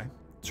yourself die.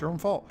 It's your own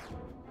fault.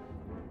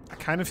 I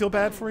kind of feel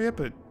bad for you,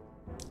 but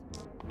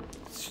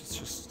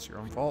it's your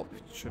own fault. You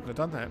shouldn't have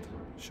done that.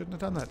 Shouldn't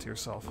have done that to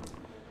yourself.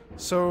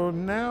 So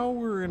now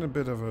we're in a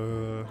bit of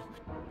a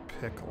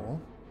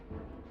pickle.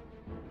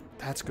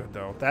 That's good,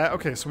 though.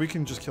 Okay, so we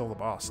can just kill the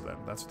boss, then.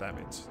 That's what that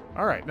means.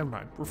 Alright, never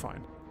mind. We're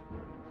fine.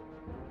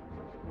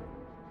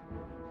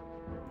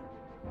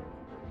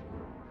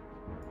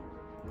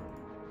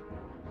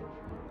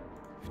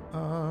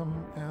 Yeah,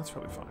 that's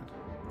probably fine.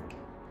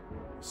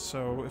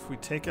 So, if we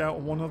take out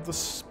one of the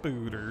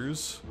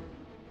spooters...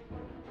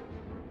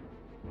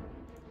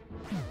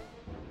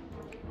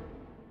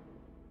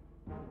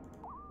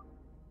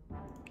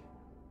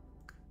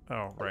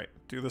 Oh, right.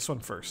 Do this one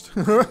first.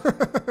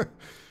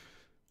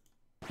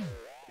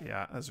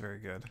 Yeah, that's very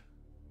good.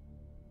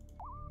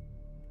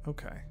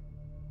 Okay.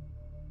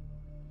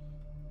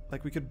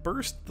 Like, we could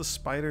burst the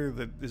spider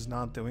that is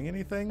not doing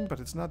anything,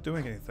 but it's not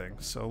doing anything.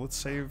 So let's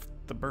save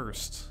the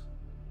burst.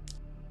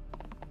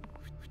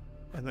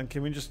 And then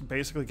can we just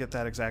basically get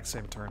that exact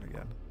same turn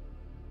again?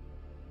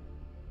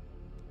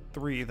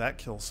 3, that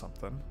kills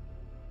something.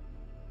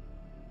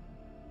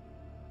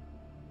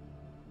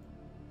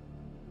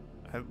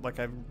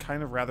 I'd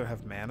kind of rather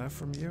have mana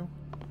from you.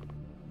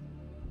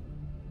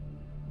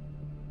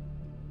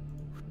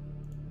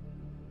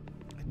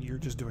 And you're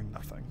just doing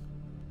nothing.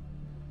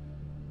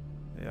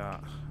 Yeah,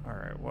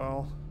 alright,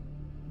 well...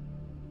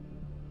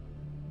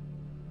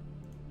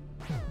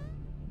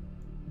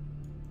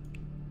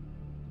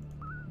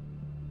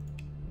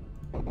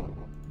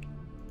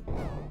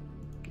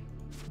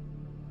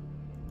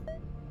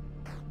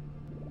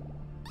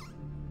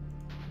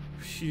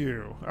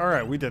 Phew.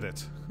 Alright, we did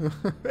it.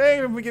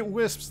 Hey, we get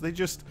wisps! We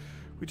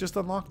just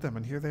unlocked them,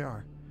 and here they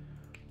are.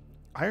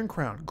 Iron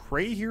Crown.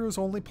 Gray heroes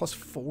only, plus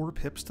 4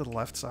 pips to the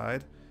left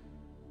side.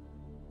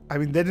 I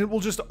mean, then it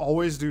will just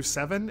always do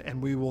 7,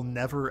 and we will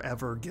never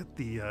ever get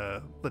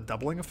the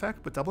doubling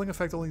effect, but doubling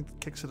effect only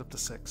kicks it up to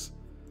 6.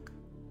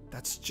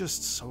 That's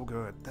just so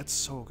good. That's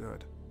so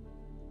good.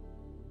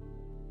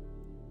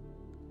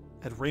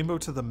 Add rainbow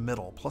to the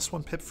middle, plus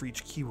 1 pip for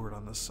each keyword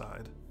on this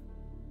side.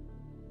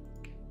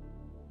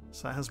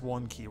 So that has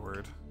 1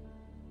 keyword.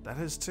 That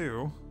has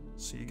 2,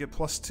 so you get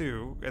plus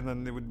 2, and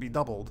then it would be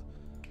doubled.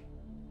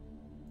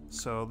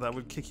 So that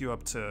would kick you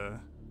up to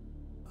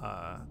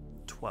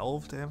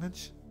 12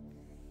 damage.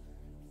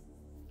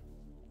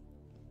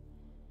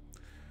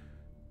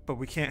 But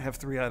we can't have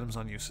 3 items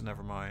on you, so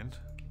never mind.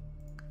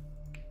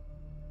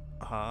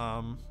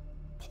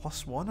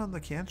 Plus 1 on the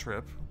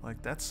cantrip.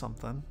 Like, that's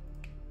something.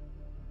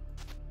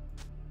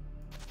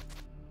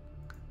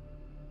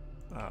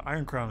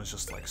 Iron Crown is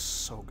just, like,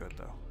 so good,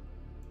 though.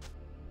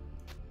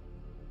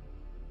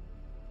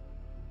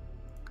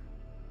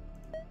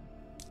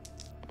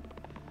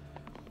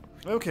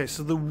 Okay,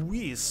 so the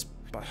Wisp.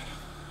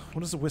 What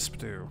does the Wisp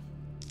do?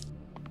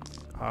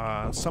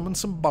 Summon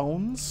some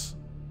bones.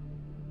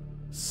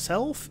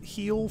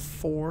 Self-heal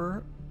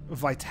 4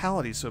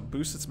 vitality, so it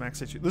boosts its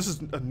max HP. This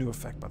is a new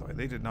effect, by the way.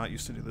 They did not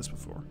used to do this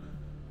before.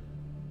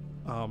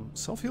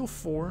 Self-heal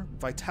 4,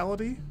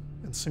 vitality,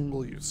 and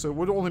single use. So it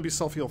would only be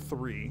self-heal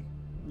 3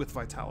 with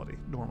vitality,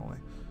 normally.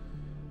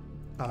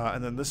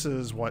 And then this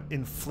is what?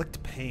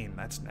 Inflict pain.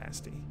 That's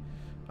nasty.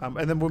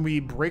 And then when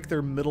we break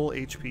their middle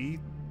HP,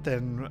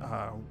 then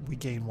we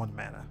gain 1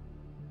 mana.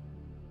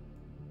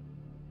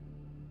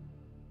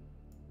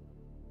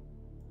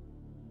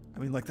 I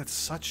mean, like, that's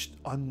such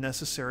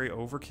unnecessary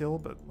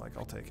overkill, but, like,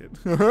 I'll take it.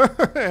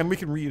 And we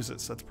can reuse it,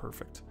 so that's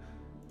perfect.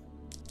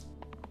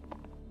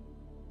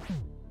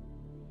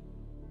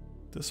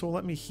 This will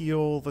let me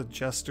heal the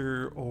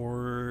Jester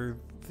or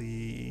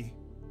the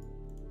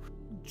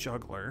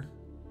Juggler.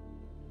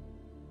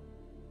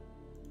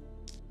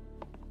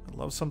 I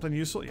love something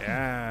useful.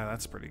 Yeah,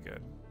 that's pretty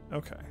good.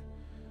 Okay.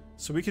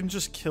 So we can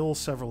just kill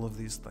several of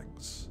these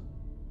things.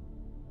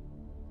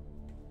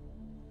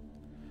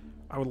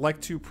 I would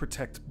like to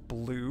protect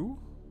blue.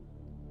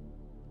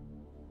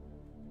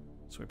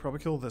 So we probably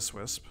kill this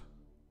wisp.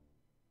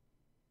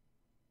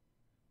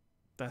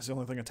 That's the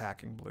only thing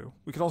attacking blue.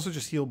 We could also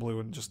just heal blue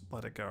and just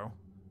let it go.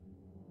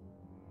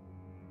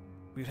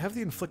 We'd have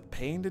the inflict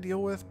pain to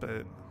deal with, but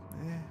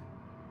eh.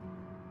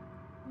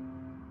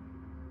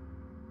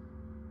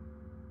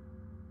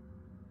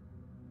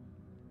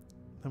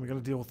 Then we gotta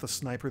deal with the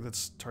sniper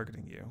that's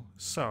targeting you.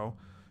 So,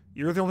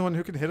 you're the only one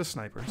who can hit a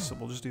sniper, so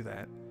we'll just do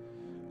that.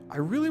 I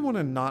really want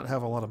to not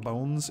have a lot of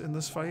bones in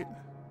this fight.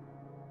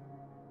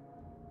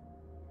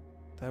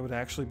 That would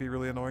actually be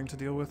really annoying to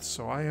deal with,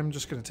 so I am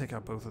just going to take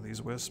out both of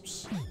these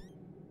wisps.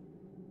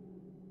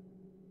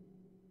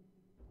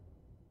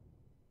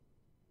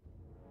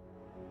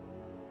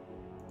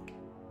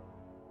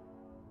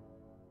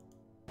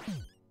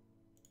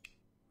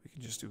 We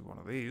can just do one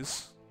of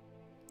these.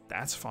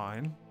 That's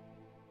fine.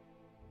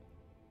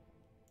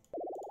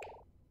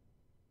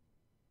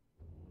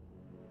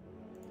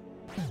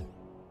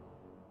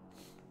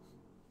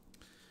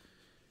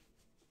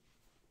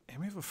 And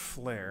we have a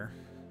flare.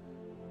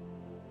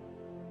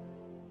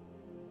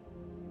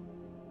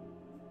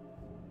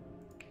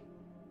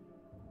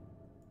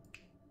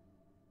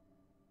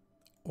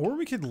 Or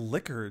we could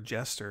liquor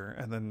Jester,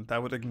 and then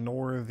that would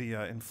ignore the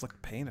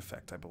inflict pain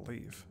effect, I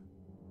believe.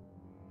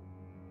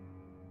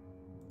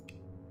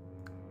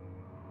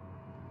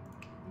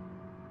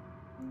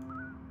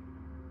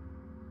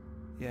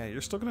 Yeah,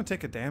 you're still going to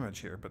take a damage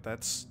here, but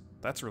that's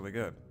really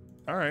good.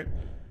 Alright.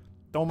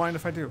 Don't mind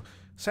if I do.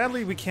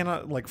 Sadly, we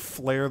cannot, like,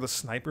 flare the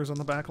snipers on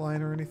the back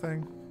line or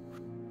anything.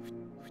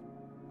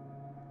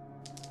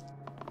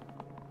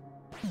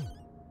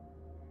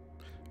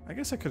 I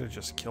guess I could have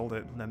just killed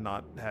it and then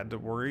not had to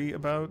worry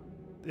about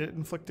it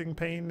inflicting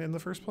pain in the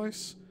first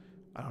place.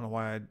 I don't know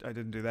why I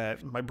didn't do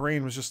that. My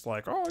brain was just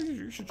like, oh,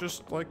 you should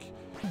just, like,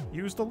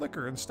 use the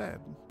liquor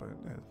instead. But,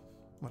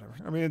 whatever.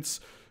 I mean,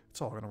 it's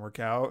all gonna work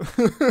out.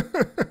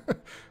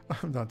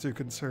 I'm not too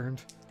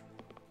concerned.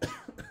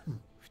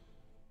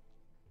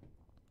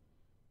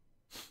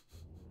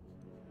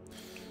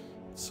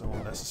 So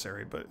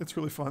unnecessary, but it's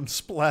really fun.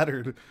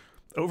 Splattered.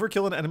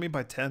 Overkill an enemy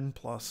by 10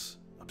 plus.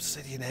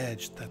 Obsidian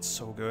Edge. That's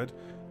so good.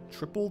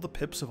 Triple the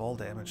pips of all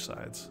damage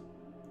sides.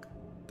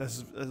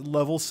 That's a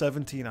level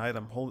 17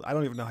 item. I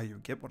don't even know how you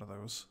get one of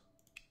those.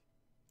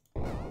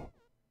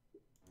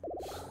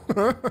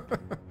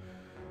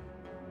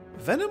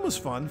 Venom was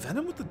fun.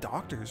 Venom with the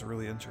Doctor is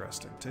really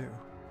interesting, too.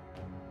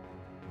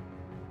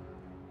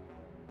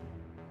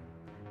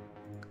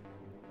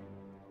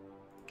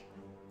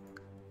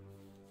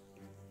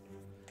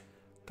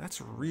 That's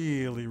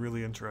really,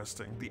 really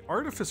interesting. The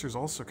Artificer's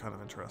also kind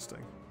of interesting.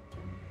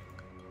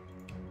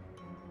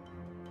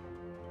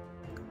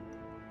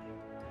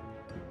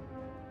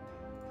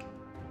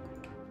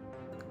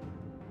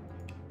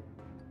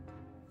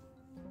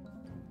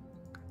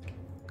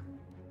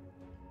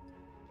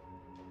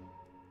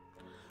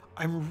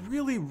 I'm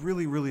really,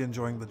 really, really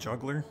enjoying the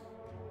Juggler.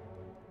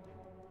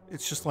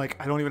 It's just like,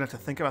 I don't even have to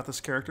think about this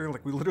character.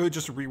 Like, we literally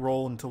just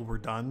re-roll until we're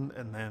done,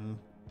 and then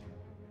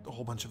a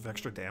whole bunch of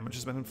extra damage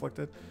has been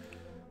inflicted.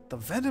 The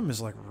Venom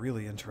is, like,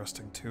 really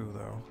interesting, too,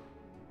 though.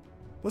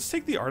 Let's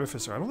take the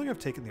Artificer. I don't think I've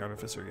taken the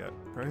Artificer yet,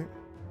 right?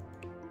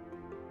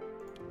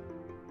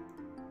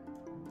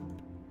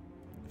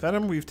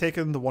 Venom, we've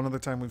taken the one other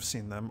time we've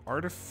seen them.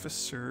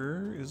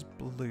 Artificer is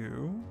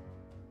blue.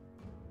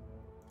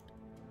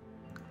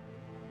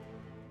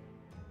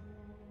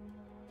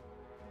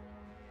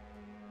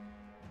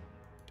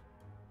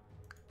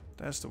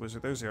 That's the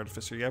Wizard. There's the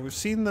Artificer. Yeah, we've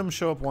seen them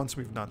show up once.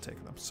 We've not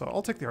taken them. So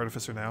I'll take the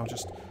Artificer now,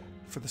 just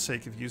for the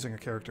sake of using a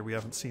character we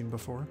haven't seen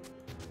before.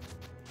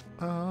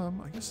 I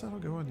guess that'll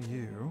go on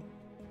you.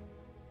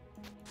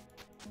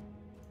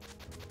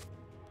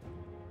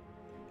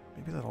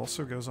 Maybe that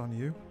also goes on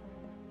you.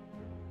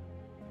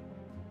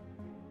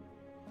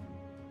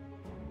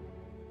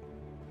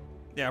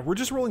 Yeah, we're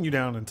just rolling you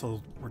down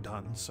until we're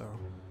done, so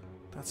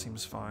that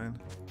seems fine.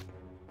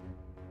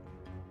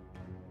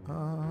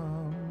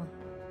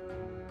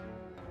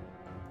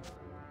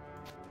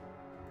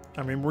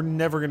 I mean, we're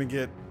never going to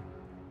get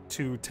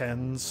 2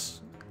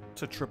 10s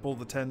to triple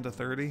the 10 to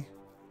 30.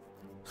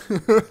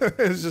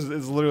 It's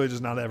literally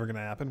just not ever going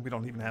to happen. We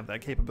don't even have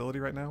that capability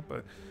right now,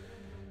 but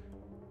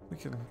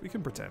we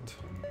can pretend.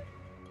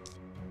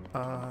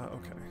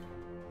 Okay.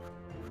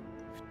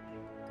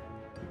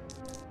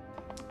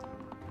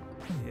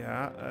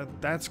 Yeah,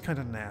 that's kind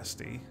of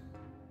nasty.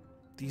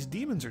 These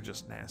demons are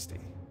just nasty.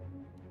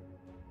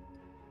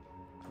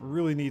 I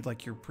really need,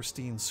 like, your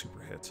pristine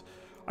super hits.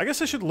 I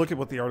guess I should look at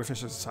what the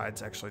Artificer's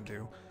sides actually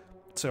do.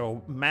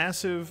 So,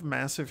 massive,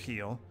 massive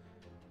heal.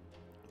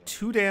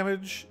 2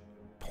 damage,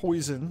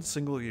 poison,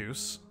 single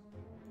use.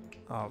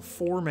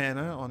 4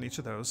 mana on each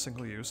of those,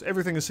 single use.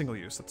 Everything is single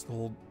use. That's the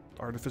whole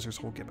Artificer's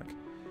whole gimmick.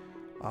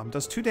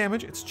 Does 2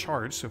 damage, it's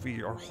charged, so if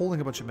we are holding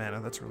a bunch of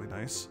mana, that's really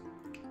nice.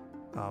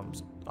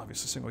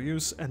 Obviously single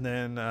use. And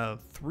then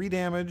 3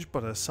 damage,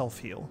 but a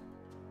self-heal.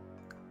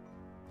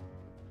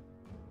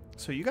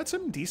 So you got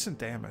some decent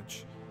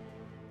damage.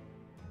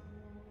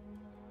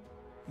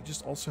 You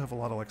just also have a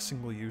lot of, like,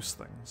 single-use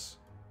things.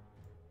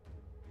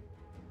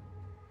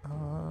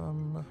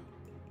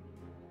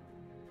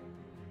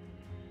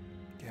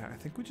 Yeah, I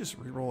think we just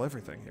re-roll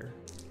everything here.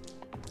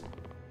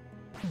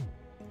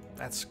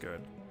 That's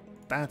good.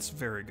 That's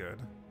very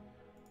good.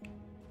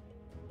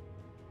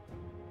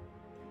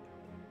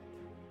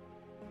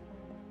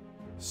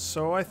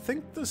 So I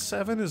think the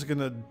 7 is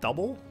gonna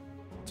double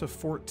to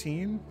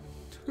 14,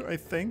 I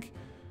think,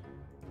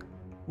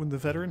 when the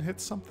Veteran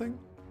hits something.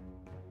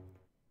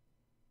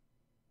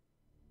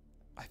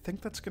 I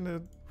think that's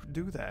gonna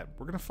do that.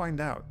 We're gonna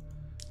find out.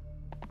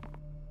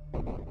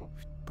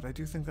 But I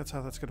do think that's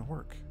how that's gonna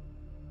work.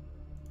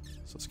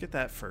 So let's get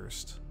that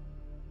first.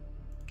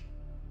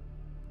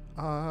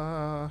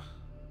 I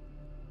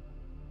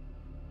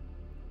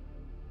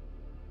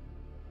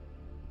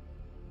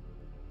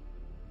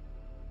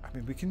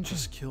mean, we can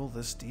just kill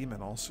this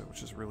demon also,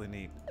 which is really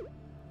neat.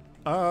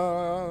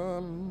 I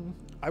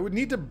would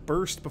need to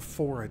burst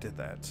before I did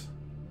that.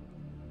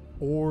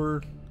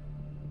 Or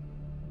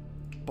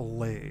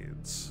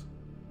blades.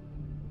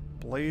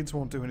 Blades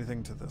won't do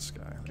anything to this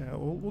guy. Yeah,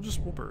 we'll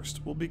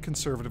burst. We'll be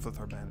conservative with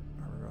our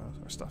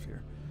stuff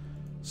here.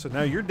 So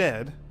now you're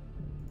dead.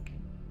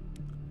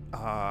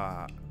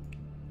 Yeah,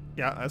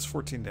 that's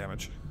 14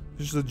 damage.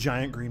 It's just a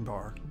giant green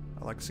bar.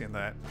 I like seeing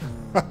that.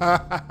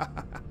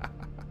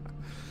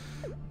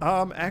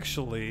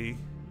 Actually,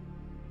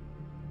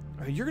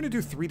 you're gonna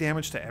do 3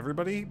 damage to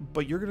everybody,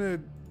 but you're gonna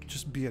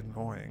just be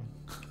annoying.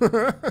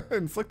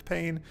 Inflict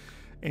pain,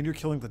 and you're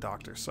killing the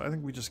Doctor, so I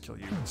think we just kill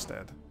you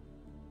instead.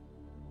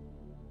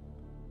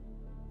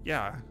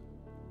 Yeah.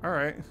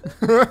 Alright.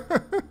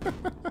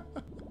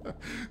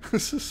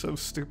 This is so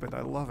stupid,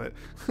 I love it.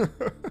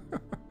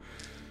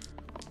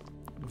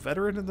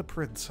 Veteran and the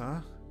Prince, huh?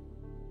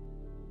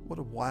 What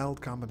a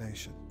wild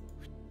combination.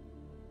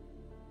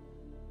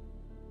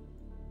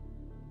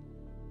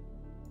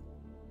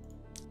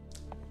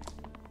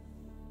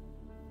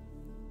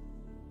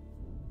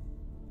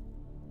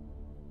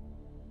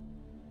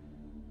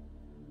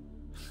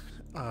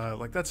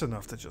 Like, that's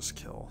enough to just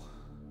kill.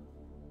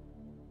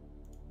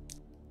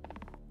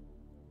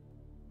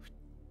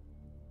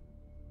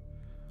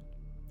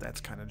 That's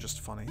kind of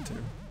just funny,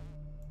 too.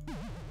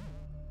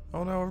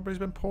 Oh no, everybody's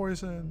been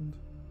poisoned.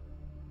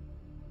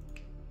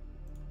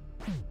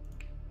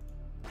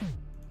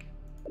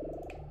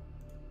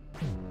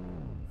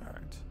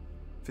 Alright.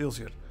 Feels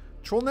good.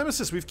 Troll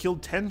Nemesis. We've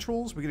killed 10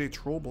 trolls. We get a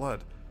Troll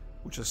Blood,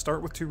 which is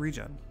start with 2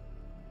 regen.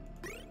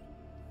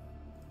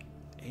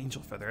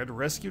 Angel Feather. Add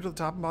rescue to the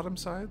top and bottom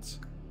sides.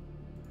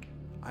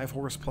 Eye of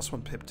Horus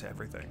 +1 pip to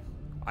everything.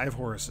 Eye of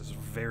Horus is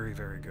very,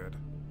 very good.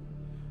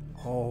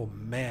 Oh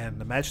man,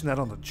 imagine that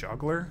on the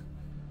juggler.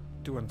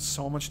 Doing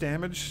so much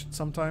damage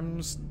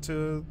sometimes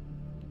to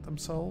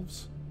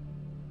themselves.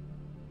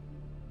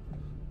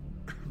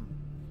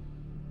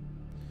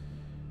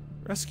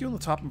 Rescue on the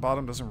top and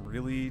bottom doesn't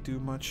really do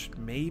much.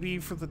 Maybe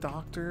for the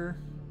doctor.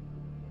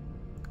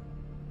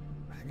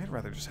 I think I'd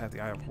rather just have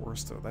the Eye of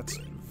Horus though. That's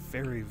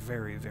very,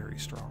 very, very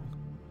strong.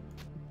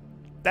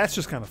 That's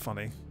just kind of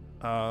funny.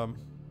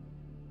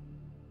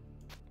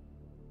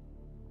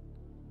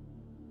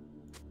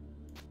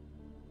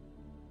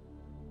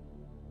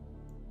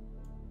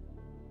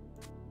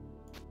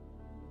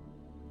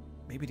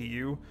 Maybe to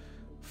you.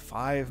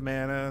 5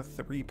 mana,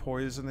 3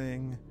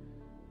 poisoning.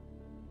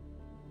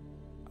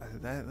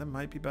 That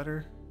might be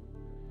better.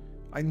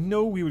 I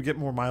know we would get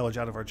more mileage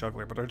out of our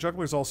juggler, but our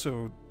juggler is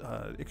also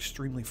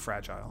extremely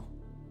fragile.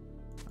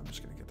 I'm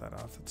just going to get that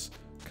off. It's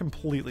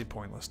completely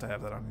pointless to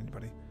have that on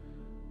anybody.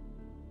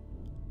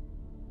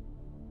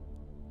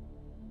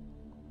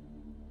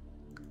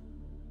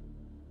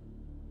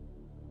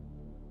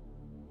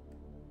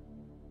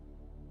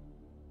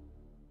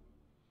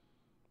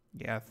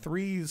 Yeah,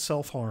 3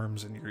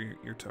 self-harms and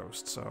you're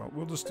toast, so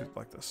we'll just do it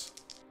like this.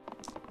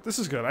 This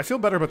is good. I feel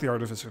better about the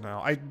Artificer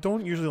now. I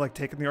don't usually like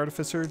taking the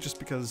Artificer just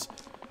because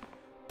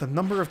the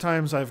number of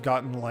times I've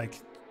gotten,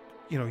 like,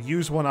 you know,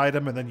 use one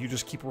item and then you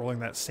just keep rolling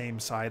that same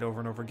side over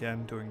and over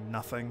again, doing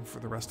nothing for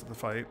the rest of the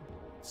fight.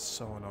 It's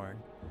so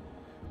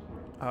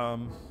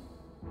annoying.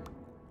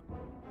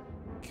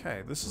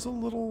 Okay, this is a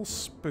little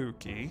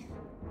spooky.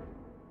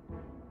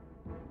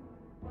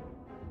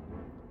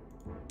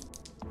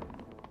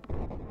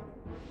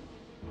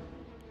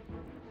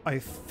 I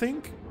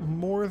think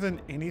more than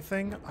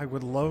anything, I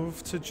would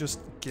love to just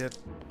get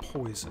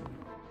poison.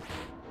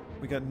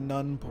 We got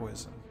none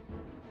poison.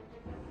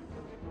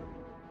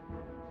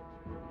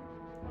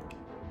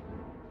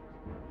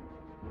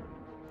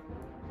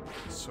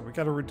 So we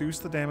got to reduce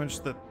the damage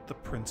that the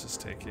prince is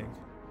taking.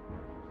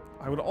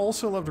 I would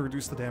also love to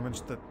reduce the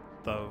damage that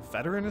the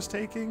veteran is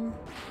taking.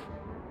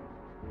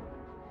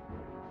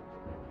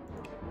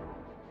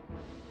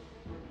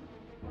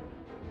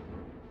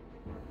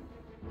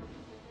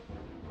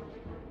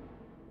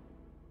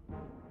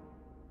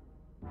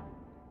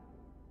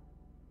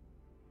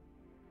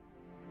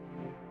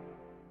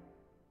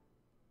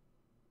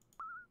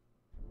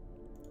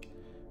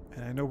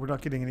 And I know we're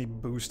not getting any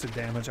boosted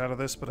damage out of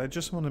this, but I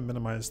just want to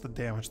minimize the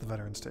damage the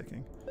veteran's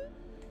taking.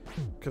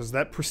 Because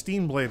that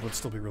pristine blade would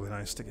still be really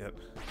nice to get.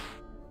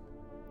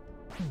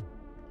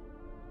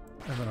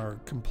 And then our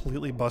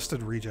completely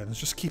busted regen is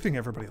just keeping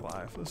everybody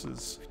alive.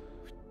 This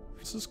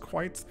is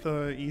quite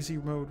the easy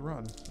mode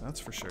run, that's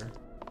for sure.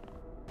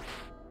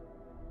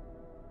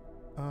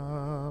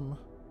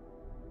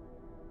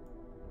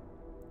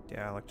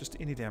 Yeah, like just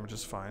any damage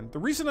is fine. The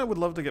reason I would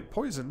love to get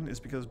poison is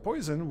because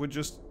poison would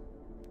just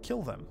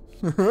kill them.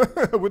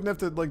 I wouldn't have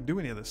to like do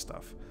any of this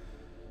stuff.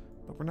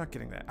 But we're not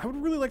getting that. I would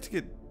really like to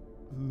get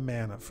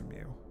mana from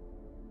you.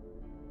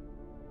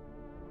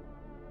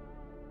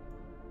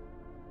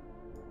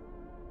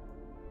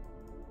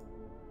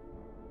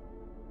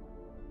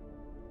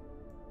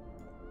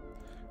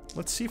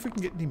 Let's see if we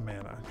can get any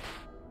mana.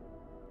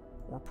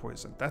 Or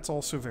poison. That's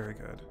also very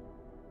good.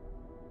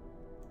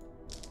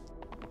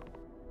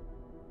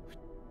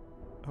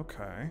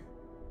 Okay.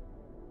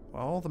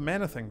 Well, the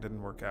mana thing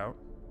didn't work out.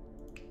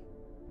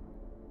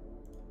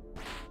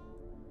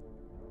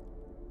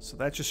 So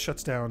that just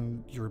shuts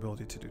down your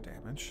ability to do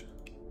damage.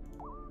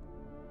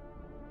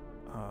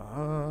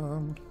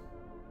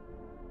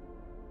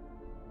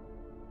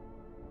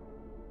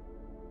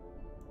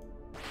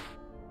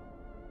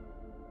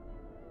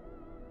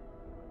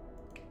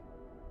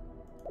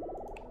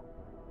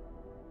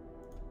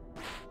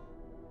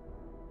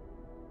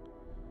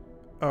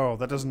 Oh,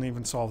 that doesn't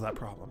even solve that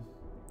problem.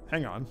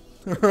 Hang on.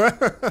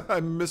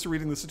 I'm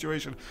misreading the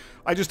situation.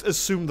 I just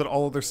assumed that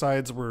all other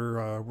sides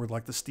were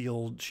like the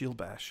steel shield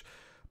bash.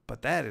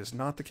 But that is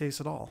not the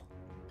case at all.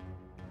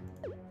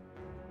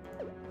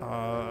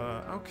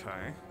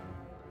 Okay.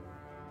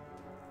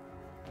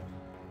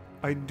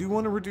 I do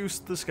want to reduce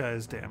this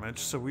guy's damage,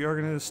 so we are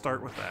going to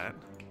start with that.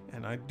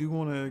 And I do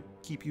want to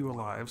keep you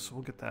alive, so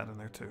we'll get that in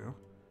there too.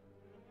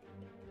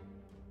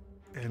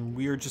 And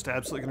we are just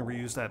absolutely going to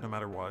reuse that no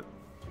matter what.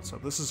 So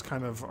this is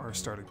kind of our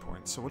starting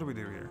point. So what do we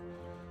do here?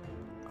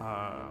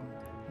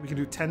 We can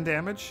do 10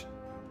 damage.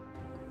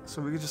 So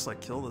we could just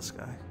like kill this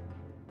guy.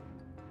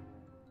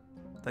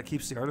 That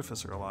keeps the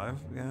Artificer alive.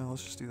 Yeah,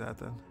 let's just do that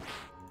then.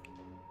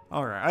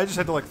 Alright, I just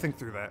had to like think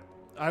through that.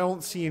 I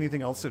don't see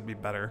anything else that'd be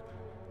better.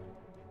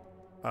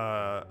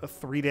 A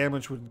 3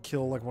 damage would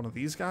kill like one of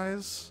these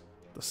guys.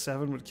 The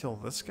 7 would kill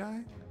this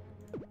guy?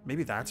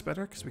 Maybe that's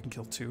better, because we can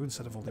kill 2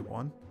 instead of only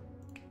 1.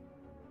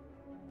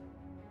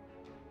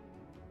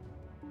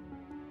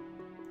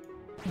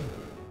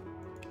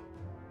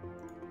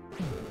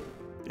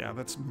 Yeah,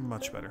 that's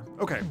much better.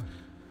 Okay.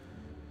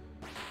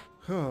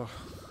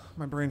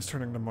 My brain's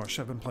turning to mush.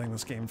 I've been playing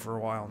this game for a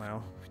while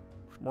now.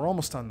 We're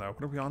almost done, though.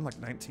 What are we on, like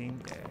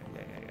 19?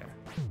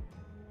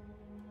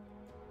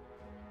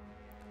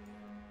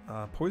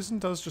 Yeah. Poison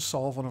does just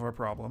solve one of our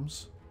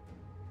problems.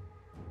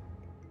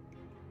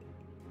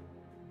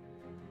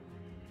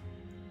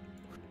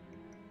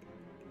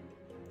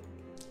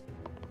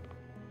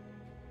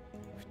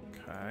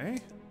 Okay.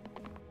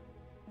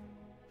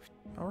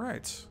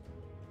 Alright.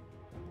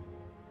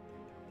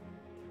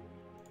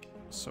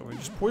 So we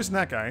just poison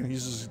that guy, and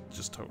he's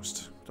just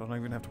toast. Don't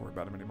even have to worry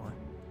about him anymore.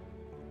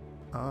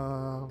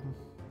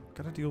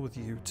 Gotta deal with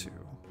you too.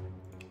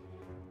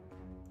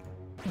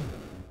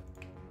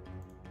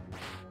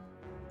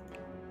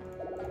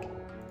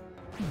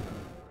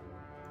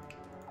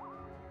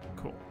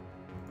 Cool.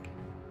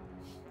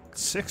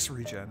 6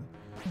 regen.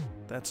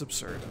 That's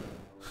absurd.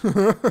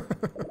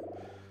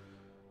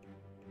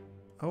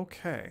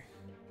 Okay.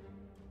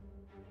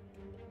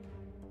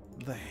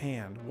 The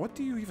hand. What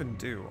do you even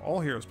do? All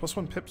heroes.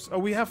 +1 pips. Oh,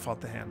 we have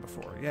fought the hand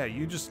before. Yeah,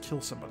 you just kill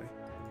somebody.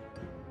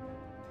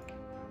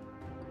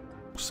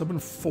 Summon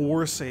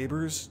 4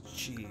 sabers?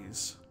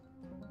 Jeez.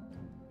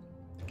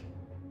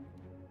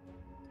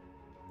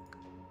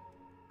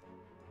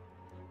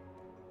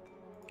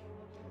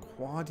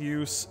 Quad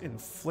use.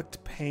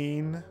 Inflict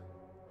pain.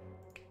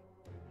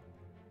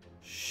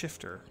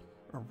 Shifter.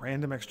 A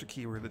random extra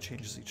keyword that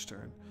changes each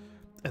turn.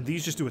 And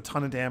these just do a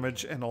ton of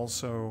damage and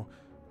also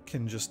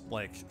can just,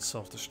 like,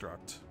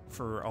 self-destruct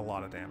for a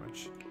lot of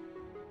damage.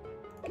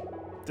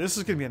 This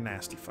is gonna be a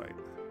nasty fight.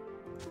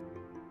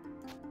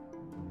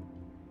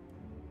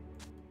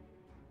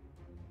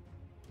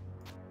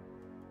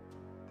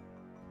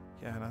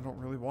 Yeah, and I don't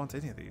really want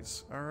any of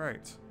these.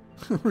 Alright.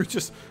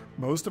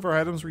 Most of our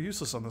items were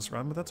useless on this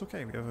run, but that's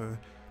okay. We have a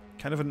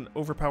kind of an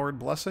overpowered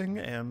blessing,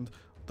 and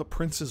the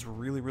prince is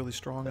really, really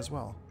strong as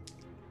well.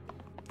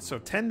 So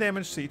 10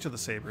 damage to each of the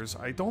sabers.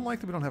 I don't like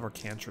that we don't have our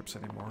cantrips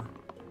anymore.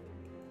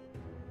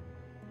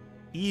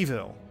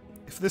 Evil.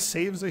 If this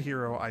saves a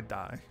hero, I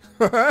die.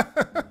 What?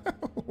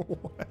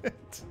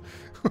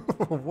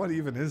 What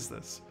even is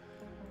this?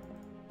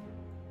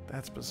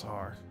 That's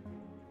bizarre.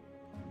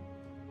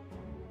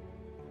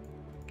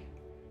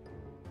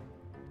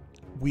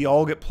 We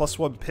all get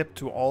 +1 pip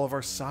to all of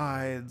our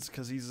sides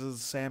because he's a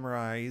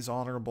samurai. He's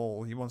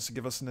honorable. He wants to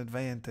give us an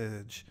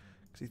advantage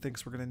because he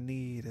thinks we're going to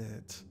need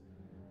it.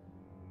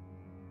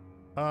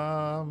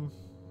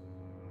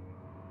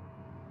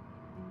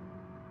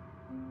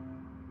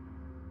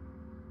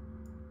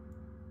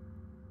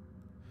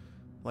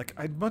 Like,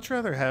 I'd much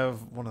rather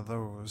have one of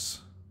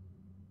those.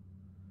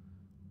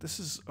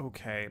 This is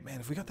okay. Man,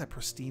 if we got that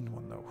pristine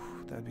one, though,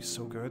 that'd be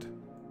so good.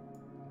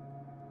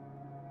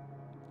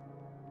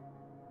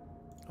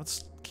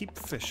 Let's keep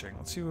fishing.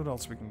 Let's see what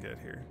else we can get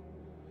here.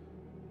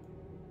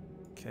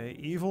 Okay,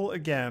 evil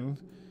again.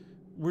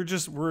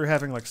 We're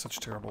having, like, such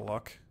terrible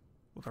luck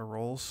with our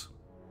rolls.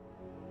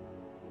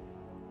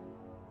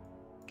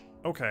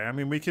 Okay, I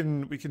mean, we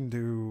can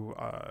do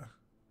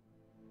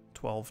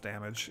 12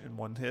 damage in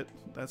 1 hit.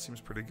 That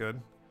seems pretty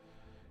good.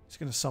 He's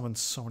gonna summon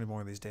so many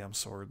more of these damn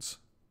swords.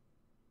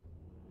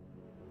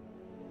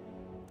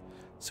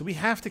 So we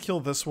have to kill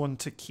this one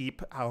to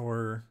keep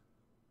our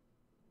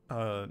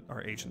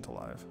agent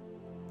alive.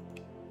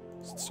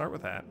 So let's start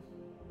with that.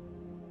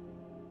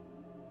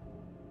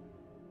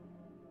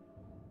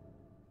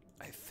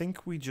 I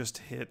think we just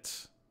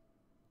hit...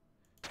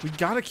 We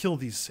gotta kill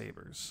these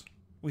sabers.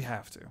 We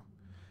have to.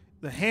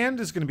 The hand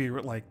is gonna be,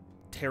 like,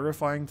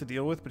 terrifying to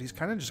deal with, but he's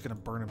kind of just gonna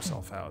burn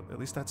himself out. At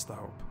least that's the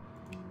hope.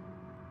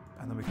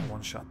 And then we can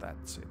one-shot that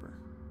saber.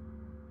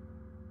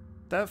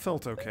 That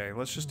felt okay.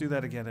 Let's just do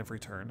that again every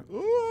turn.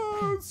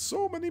 Oh,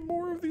 so many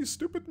more of these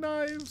stupid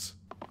knives.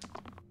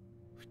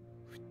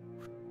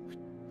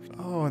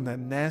 Oh, and that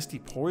nasty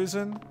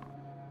poison.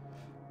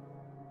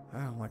 I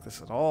don't like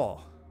this at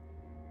all.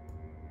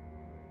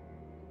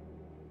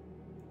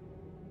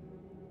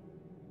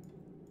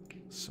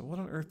 So what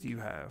on earth do you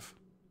have?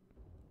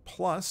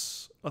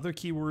 Plus, other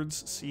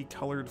keywords see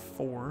colored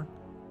 4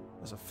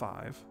 as a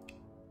 5.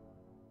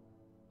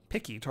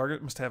 Picky,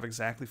 target must have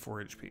exactly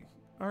 4 HP.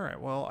 Alright,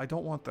 well, I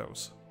don't want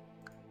those.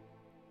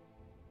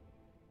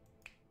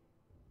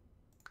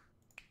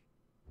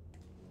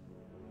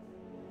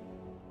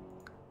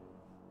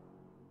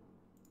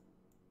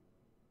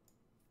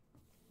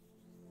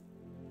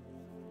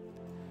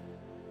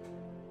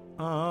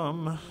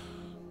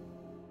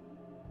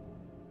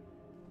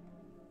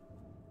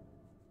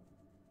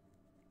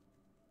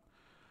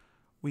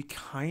 We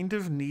kind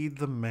of need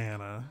the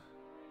mana.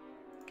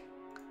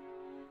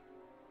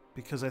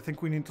 Because I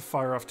think we need to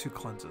fire off 2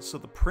 cleanses. So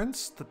the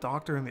Prince, the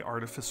Doctor, and the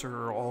Artificer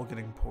are all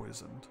getting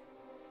poisoned.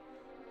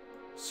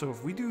 So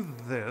if we do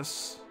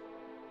this...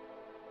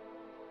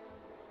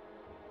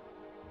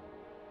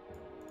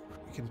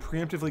 We can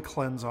preemptively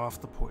cleanse off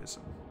the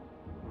poison.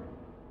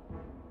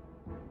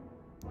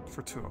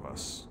 For 2 of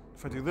us.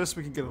 If I do this,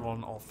 we can get it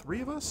on all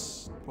 3 of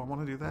us. Do I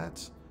want to do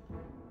that?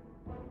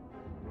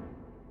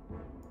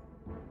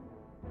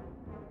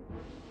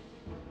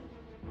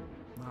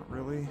 Not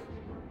really.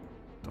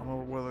 Don't know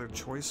what other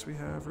choice we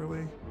have,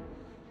 really.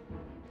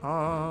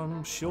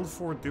 Shield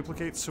 4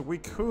 duplicate, so we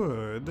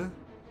could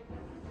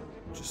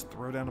just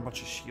throw down a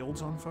bunch of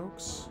shields on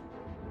folks.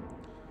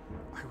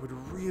 I would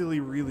really,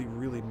 really,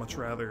 really much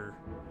rather...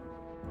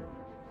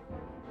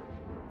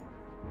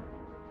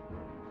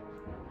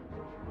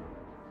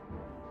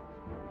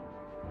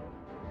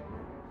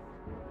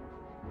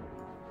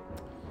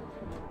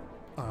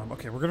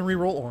 okay, we're gonna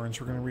re-roll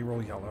orange, we're gonna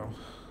re-roll yellow.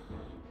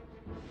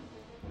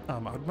 I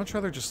would much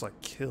rather just, like,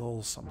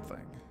 kill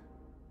something.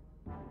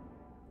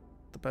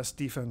 The best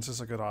defense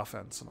is a good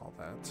offense and all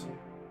that.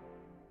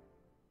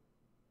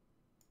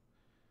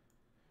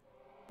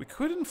 We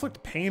could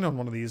inflict pain on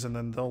one of these and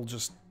then they'll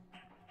just,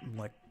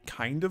 like,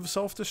 kind of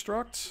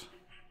self-destruct.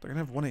 They're gonna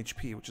have 1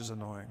 HP, which is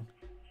annoying.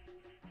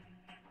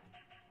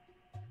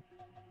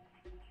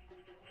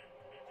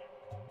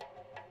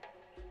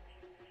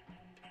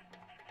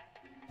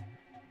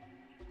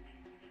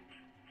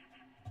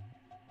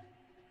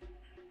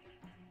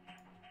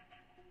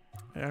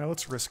 Yeah,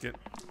 let's risk it.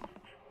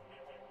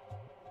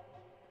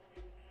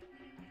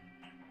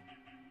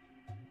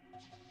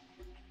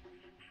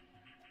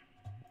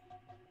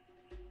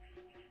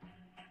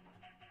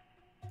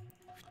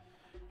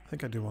 I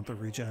think I do want the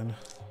regen.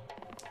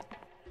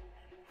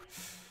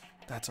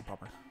 That's a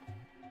bummer.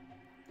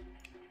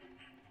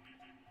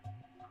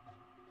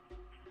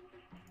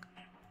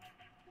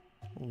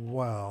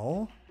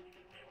 Well...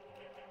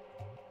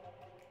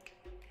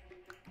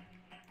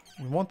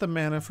 we want the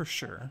mana for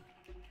sure.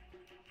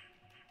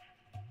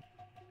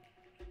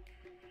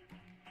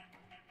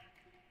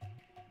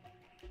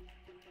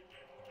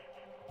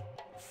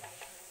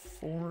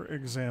 For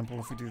example,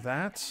 if we do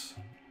that...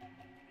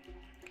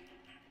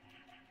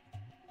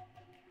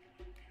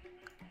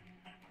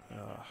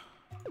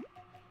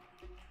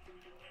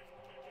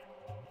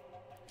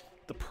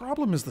 the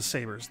problem is the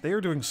sabers. They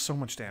are doing so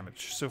much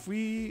damage. So if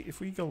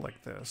we go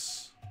like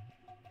this...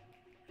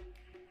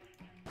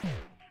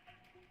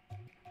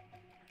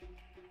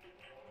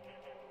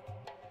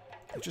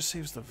 it just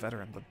saves the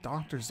veteran. The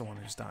doctor's the one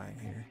who's dying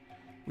here.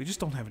 We just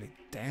don't have any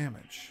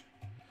damage.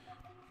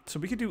 So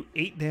we could do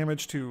 8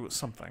 damage to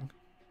something.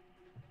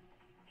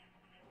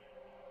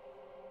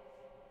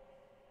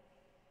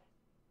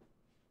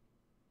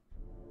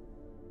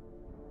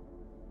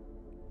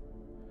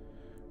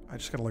 I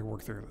just gotta, like,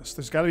 work through this.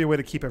 There's gotta be a way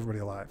to keep everybody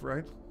alive,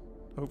 right?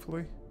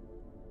 Hopefully.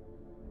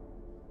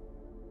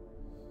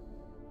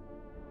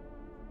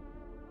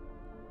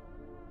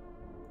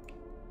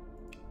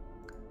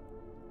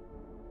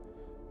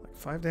 Like,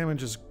 5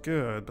 damage is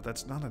good, but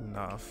that's not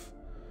enough.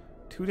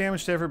 2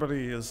 damage to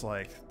everybody is,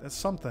 like, that's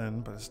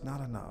something, but it's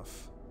not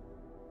enough.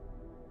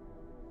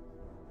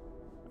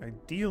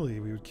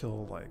 Ideally, we would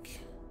kill, like...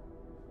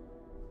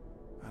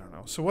 I don't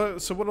know. So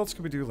what else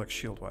could we do, like,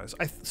 shield-wise?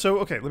 So,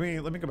 okay, let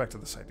me go back to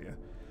this idea.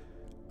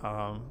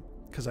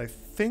 Because I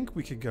think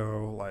we could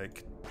go,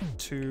 like,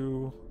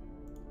 2,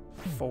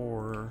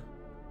 4,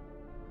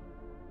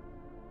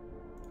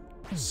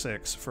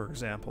 6, for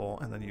example,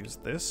 and then use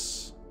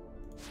this.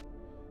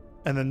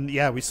 And then,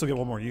 yeah, we still get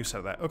 1 more use out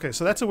of that. Okay,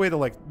 so that's a way to,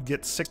 like,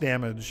 get 6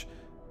 damage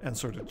and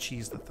sort of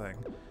cheese the thing.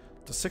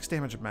 Does 6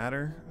 damage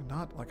matter?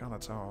 Not, like, on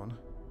its own.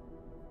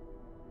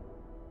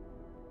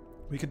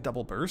 We could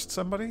double burst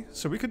somebody?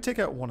 So we could take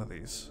out 1 of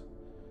these.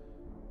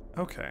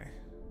 Okay.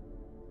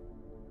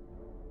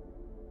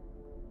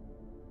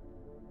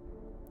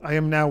 I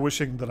am now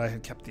wishing that I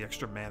had kept the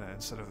extra mana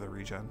instead of the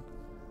regen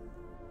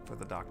for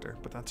the doctor,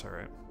 but that's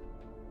alright.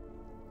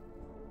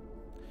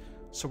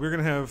 So we're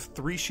going to have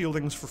 3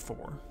 shieldings for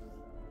 4.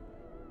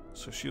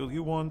 So shield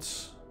you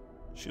once,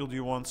 shield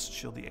you once,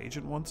 shield the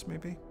agent once,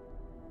 maybe?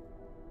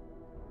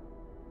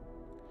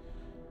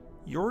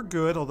 You're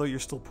good, although you're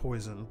still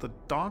poisoned. The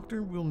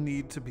doctor will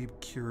need to be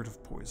cured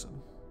of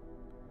poison.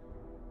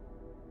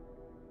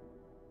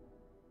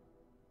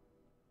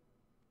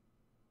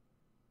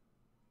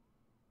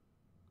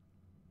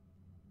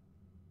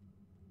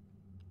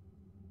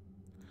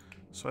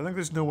 So I think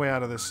there's no way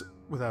out of this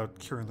without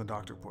curing the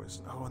doctor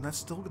poison. Oh, and that's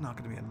still not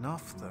going to be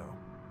enough, though.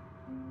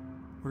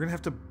 We're going to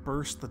have to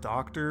burst the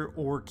doctor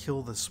or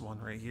kill this one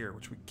right here,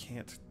 which we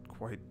can't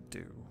quite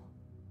do.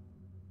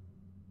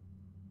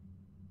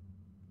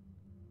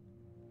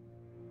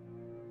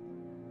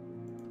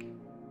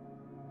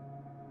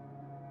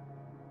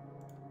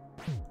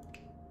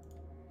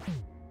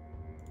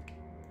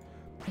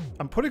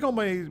 I'm putting all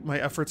my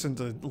efforts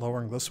into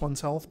lowering this one's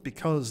health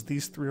because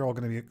these 3 are all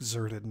going to be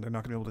exerted and they're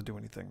not going to be able to do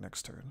anything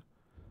next turn.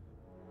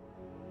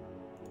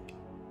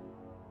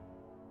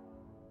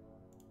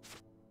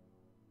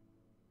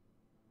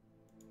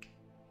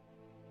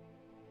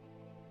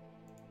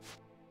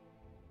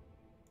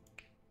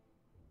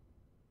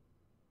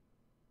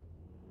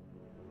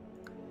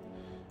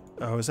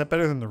 Oh, is that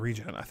better than the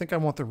regen? I think I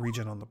want the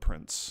regen on the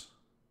prince.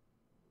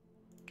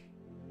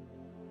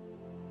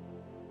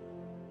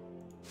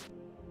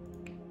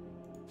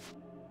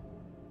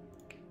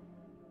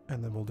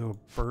 And then we'll do a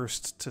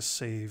burst to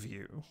save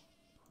you.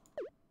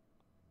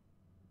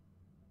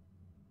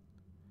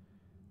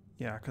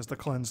 Yeah, because the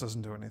cleanse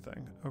doesn't do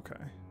anything. Okay.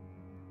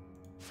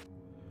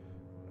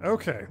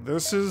 Okay,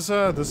 this is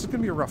gonna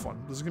be a rough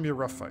one. This is gonna be a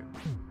rough fight.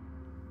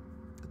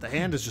 The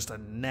hand is just a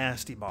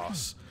nasty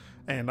boss.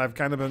 And I've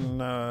kind of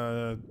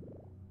been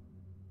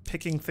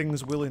picking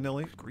things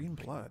willy-nilly. Green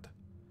blood.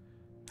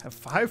 Have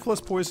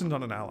 5+ poisoned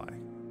on an ally.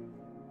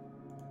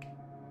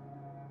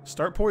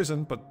 Start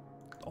poisoned, but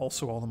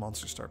also all the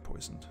monsters start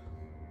poisoned.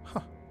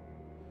 Huh.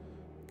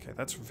 Okay,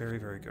 that's very,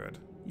 very good.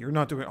 You're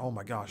not doing... Oh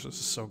my gosh, this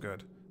is so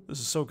good. This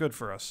is so good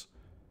for us.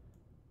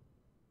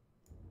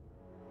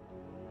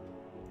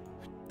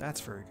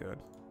 That's very good.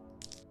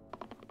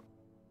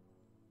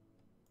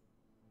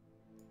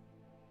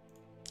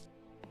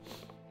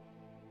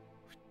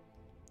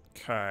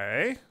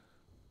 Okay.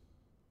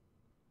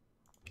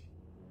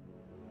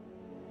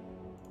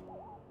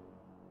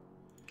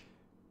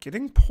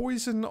 Getting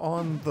poison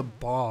on the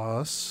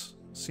boss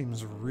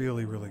seems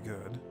really, really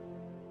good.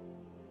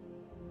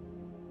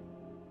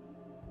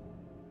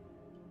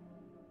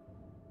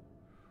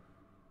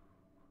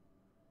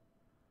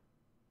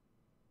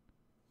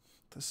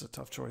 This is a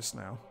tough choice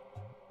now.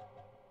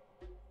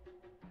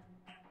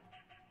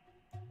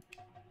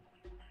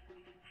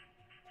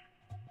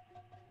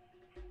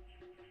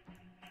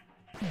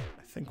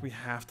 I think we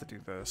have to do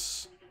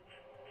this.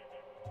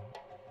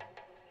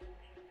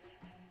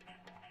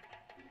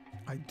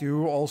 I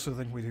do also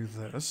think we do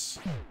this.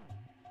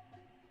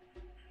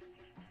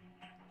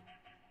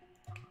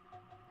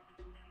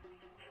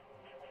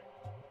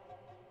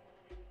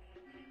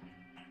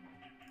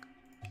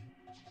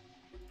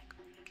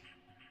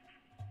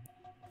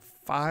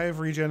 Five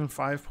regen and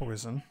 5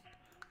 poison.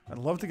 I'd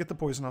love to get the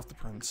poison off the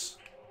prince.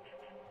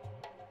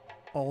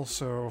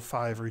 Also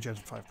 5 regen and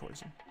 5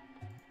 poison.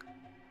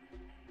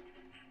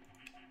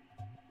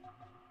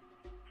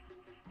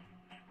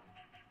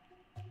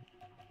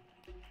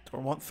 Do I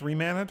want 3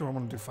 mana? Do I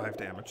want to do 5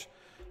 damage?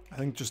 I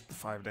think just the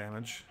 5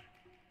 damage.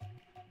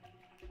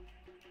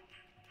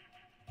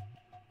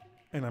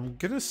 And I'm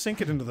gonna sink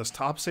it into this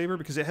top saber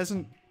because it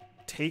hasn't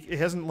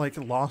like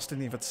lost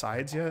any of its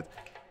sides yet.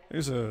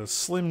 There's a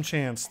slim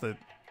chance that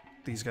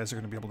these guys are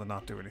gonna be able to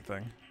not do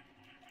anything.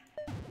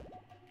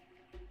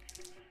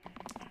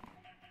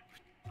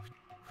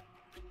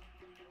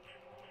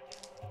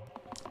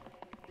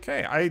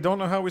 Okay, I don't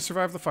know how we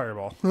survived the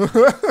fireball.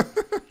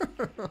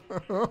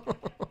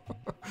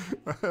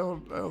 I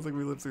don't think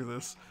we lived through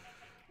this.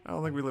 I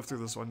don't think we lived through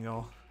this one,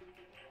 y'all.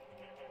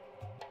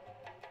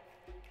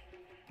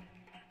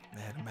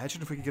 Man,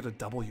 imagine if we could get a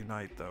double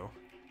unite, though.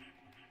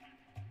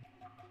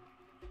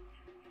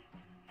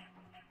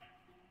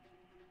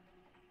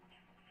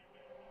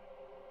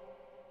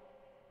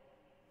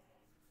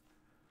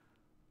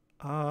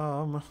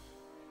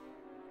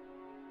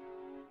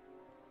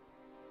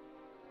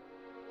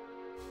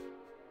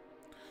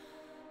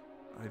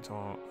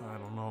 I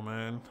don't know,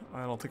 man.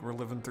 I don't think we're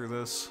living through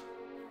this.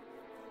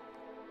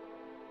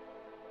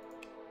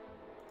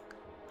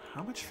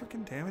 How much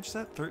freaking damage is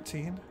that?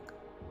 13?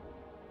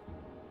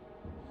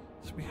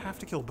 So we have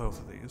to kill both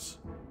of these.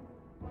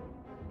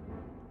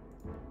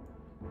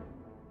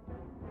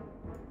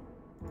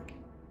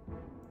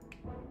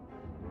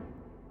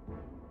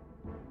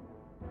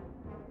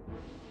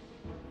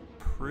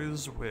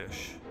 Priz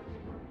Wish.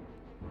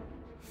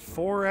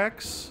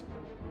 4x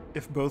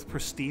if both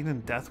Pristine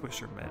and Death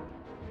Wish are met.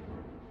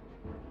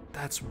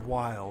 That's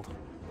wild.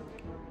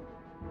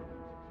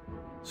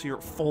 So you're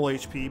at full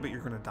HP, but you're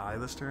gonna die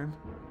this turn?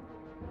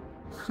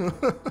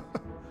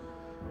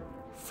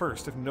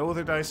 First, if no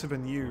other dice have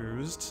been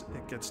used,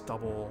 it gets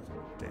double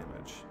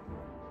damage.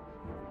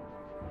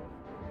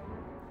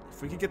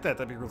 If we could get that,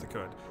 that'd be really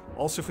good.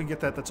 Also, if we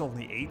get that, that's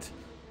only 8.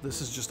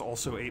 This is just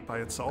also 8 by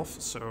itself,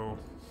 so...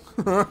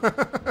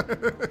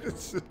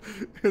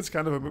 it's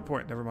kind of a moot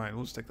point. Never mind,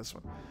 we'll just take this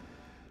one.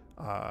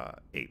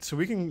 8. So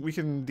we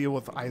can deal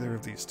with either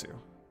of these two.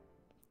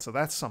 So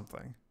that's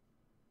something.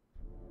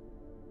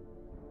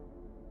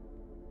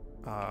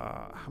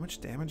 How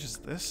much damage is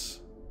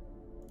this?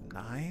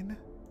 9?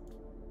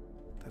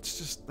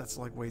 That's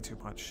like way too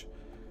much.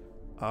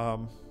 I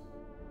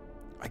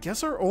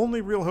guess our only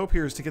real hope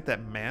here is to get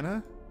that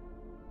mana.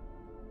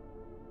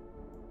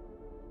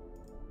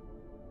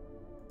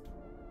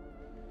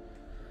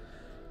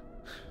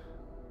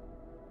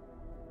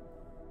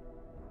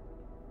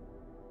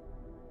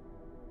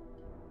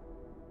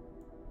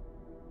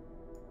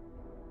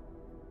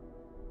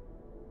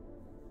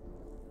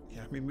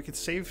 I mean, we could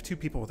save 2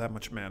 people with that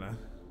much mana.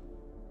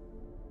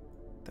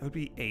 That would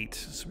be 8,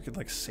 so we could,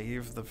 like,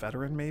 save the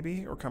veteran,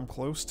 maybe? Or come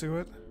close to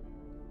it?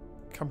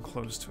 Come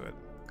close to it.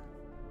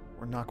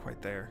 We're not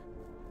quite there.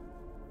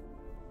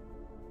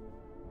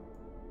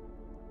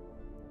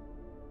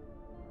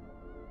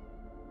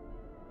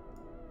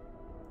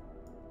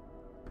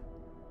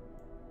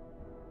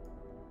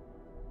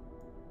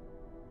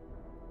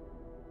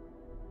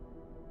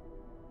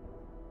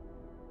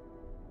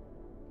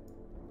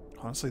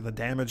 Honestly, the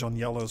damage on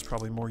yellow is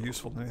probably more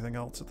useful than anything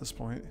else at this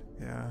point.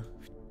 Yeah.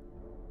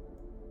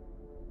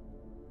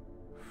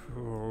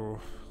 Ooh.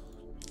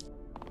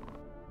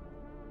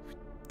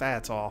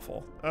 That's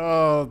awful.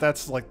 Oh,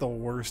 that's like the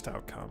worst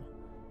outcome.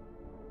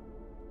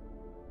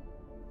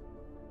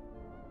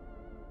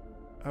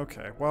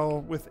 Okay,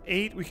 well, with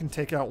 8 we can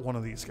take out one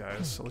of these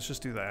guys, so let's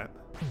just do that.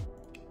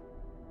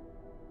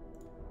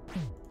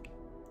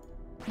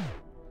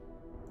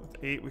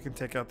 With 8 we can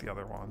take out the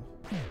other one.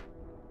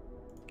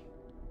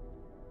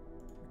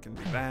 We can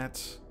do that.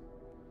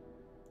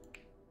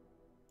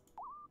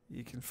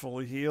 You can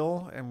fully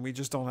heal, and we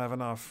just don't have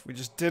enough. We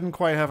just didn't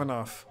quite have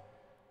enough.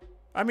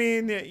 I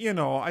mean, you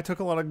know, I took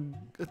a lot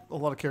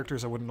of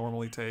characters I wouldn't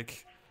normally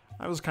take.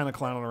 I was kind of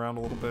clowning around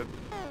a little bit.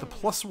 The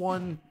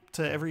 +1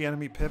 to every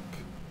enemy pip.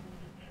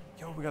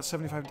 Yo, we got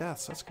 75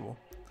 deaths. That's cool.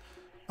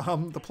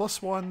 The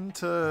 +1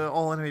 to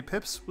all enemy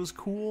pips was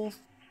cool.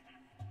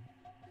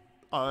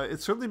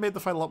 It certainly made the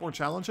fight a lot more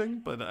challenging,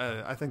 but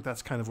I think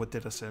that's kind of what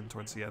did us in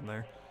towards the end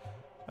there.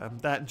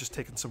 That and just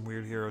taking some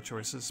weird hero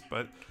choices,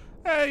 but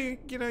hey,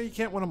 you know, you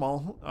can't win them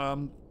all.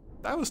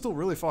 That was still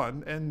really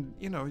fun, and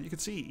you know, you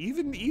could see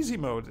even easy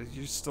mode,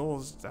 you're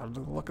still down to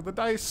the luck of the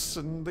dice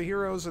and the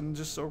heroes, and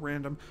just so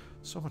random,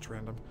 so much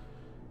random.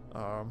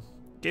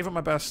 Gave it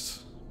my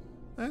best.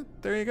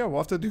 There you go. We'll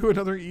have to do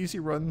another easy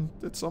run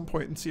at some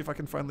point and see if I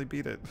can finally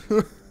beat it.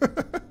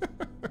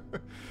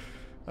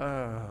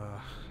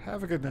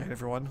 Have a good night,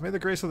 everyone. May the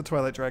grace of the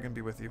Twilight Dragon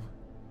be with you.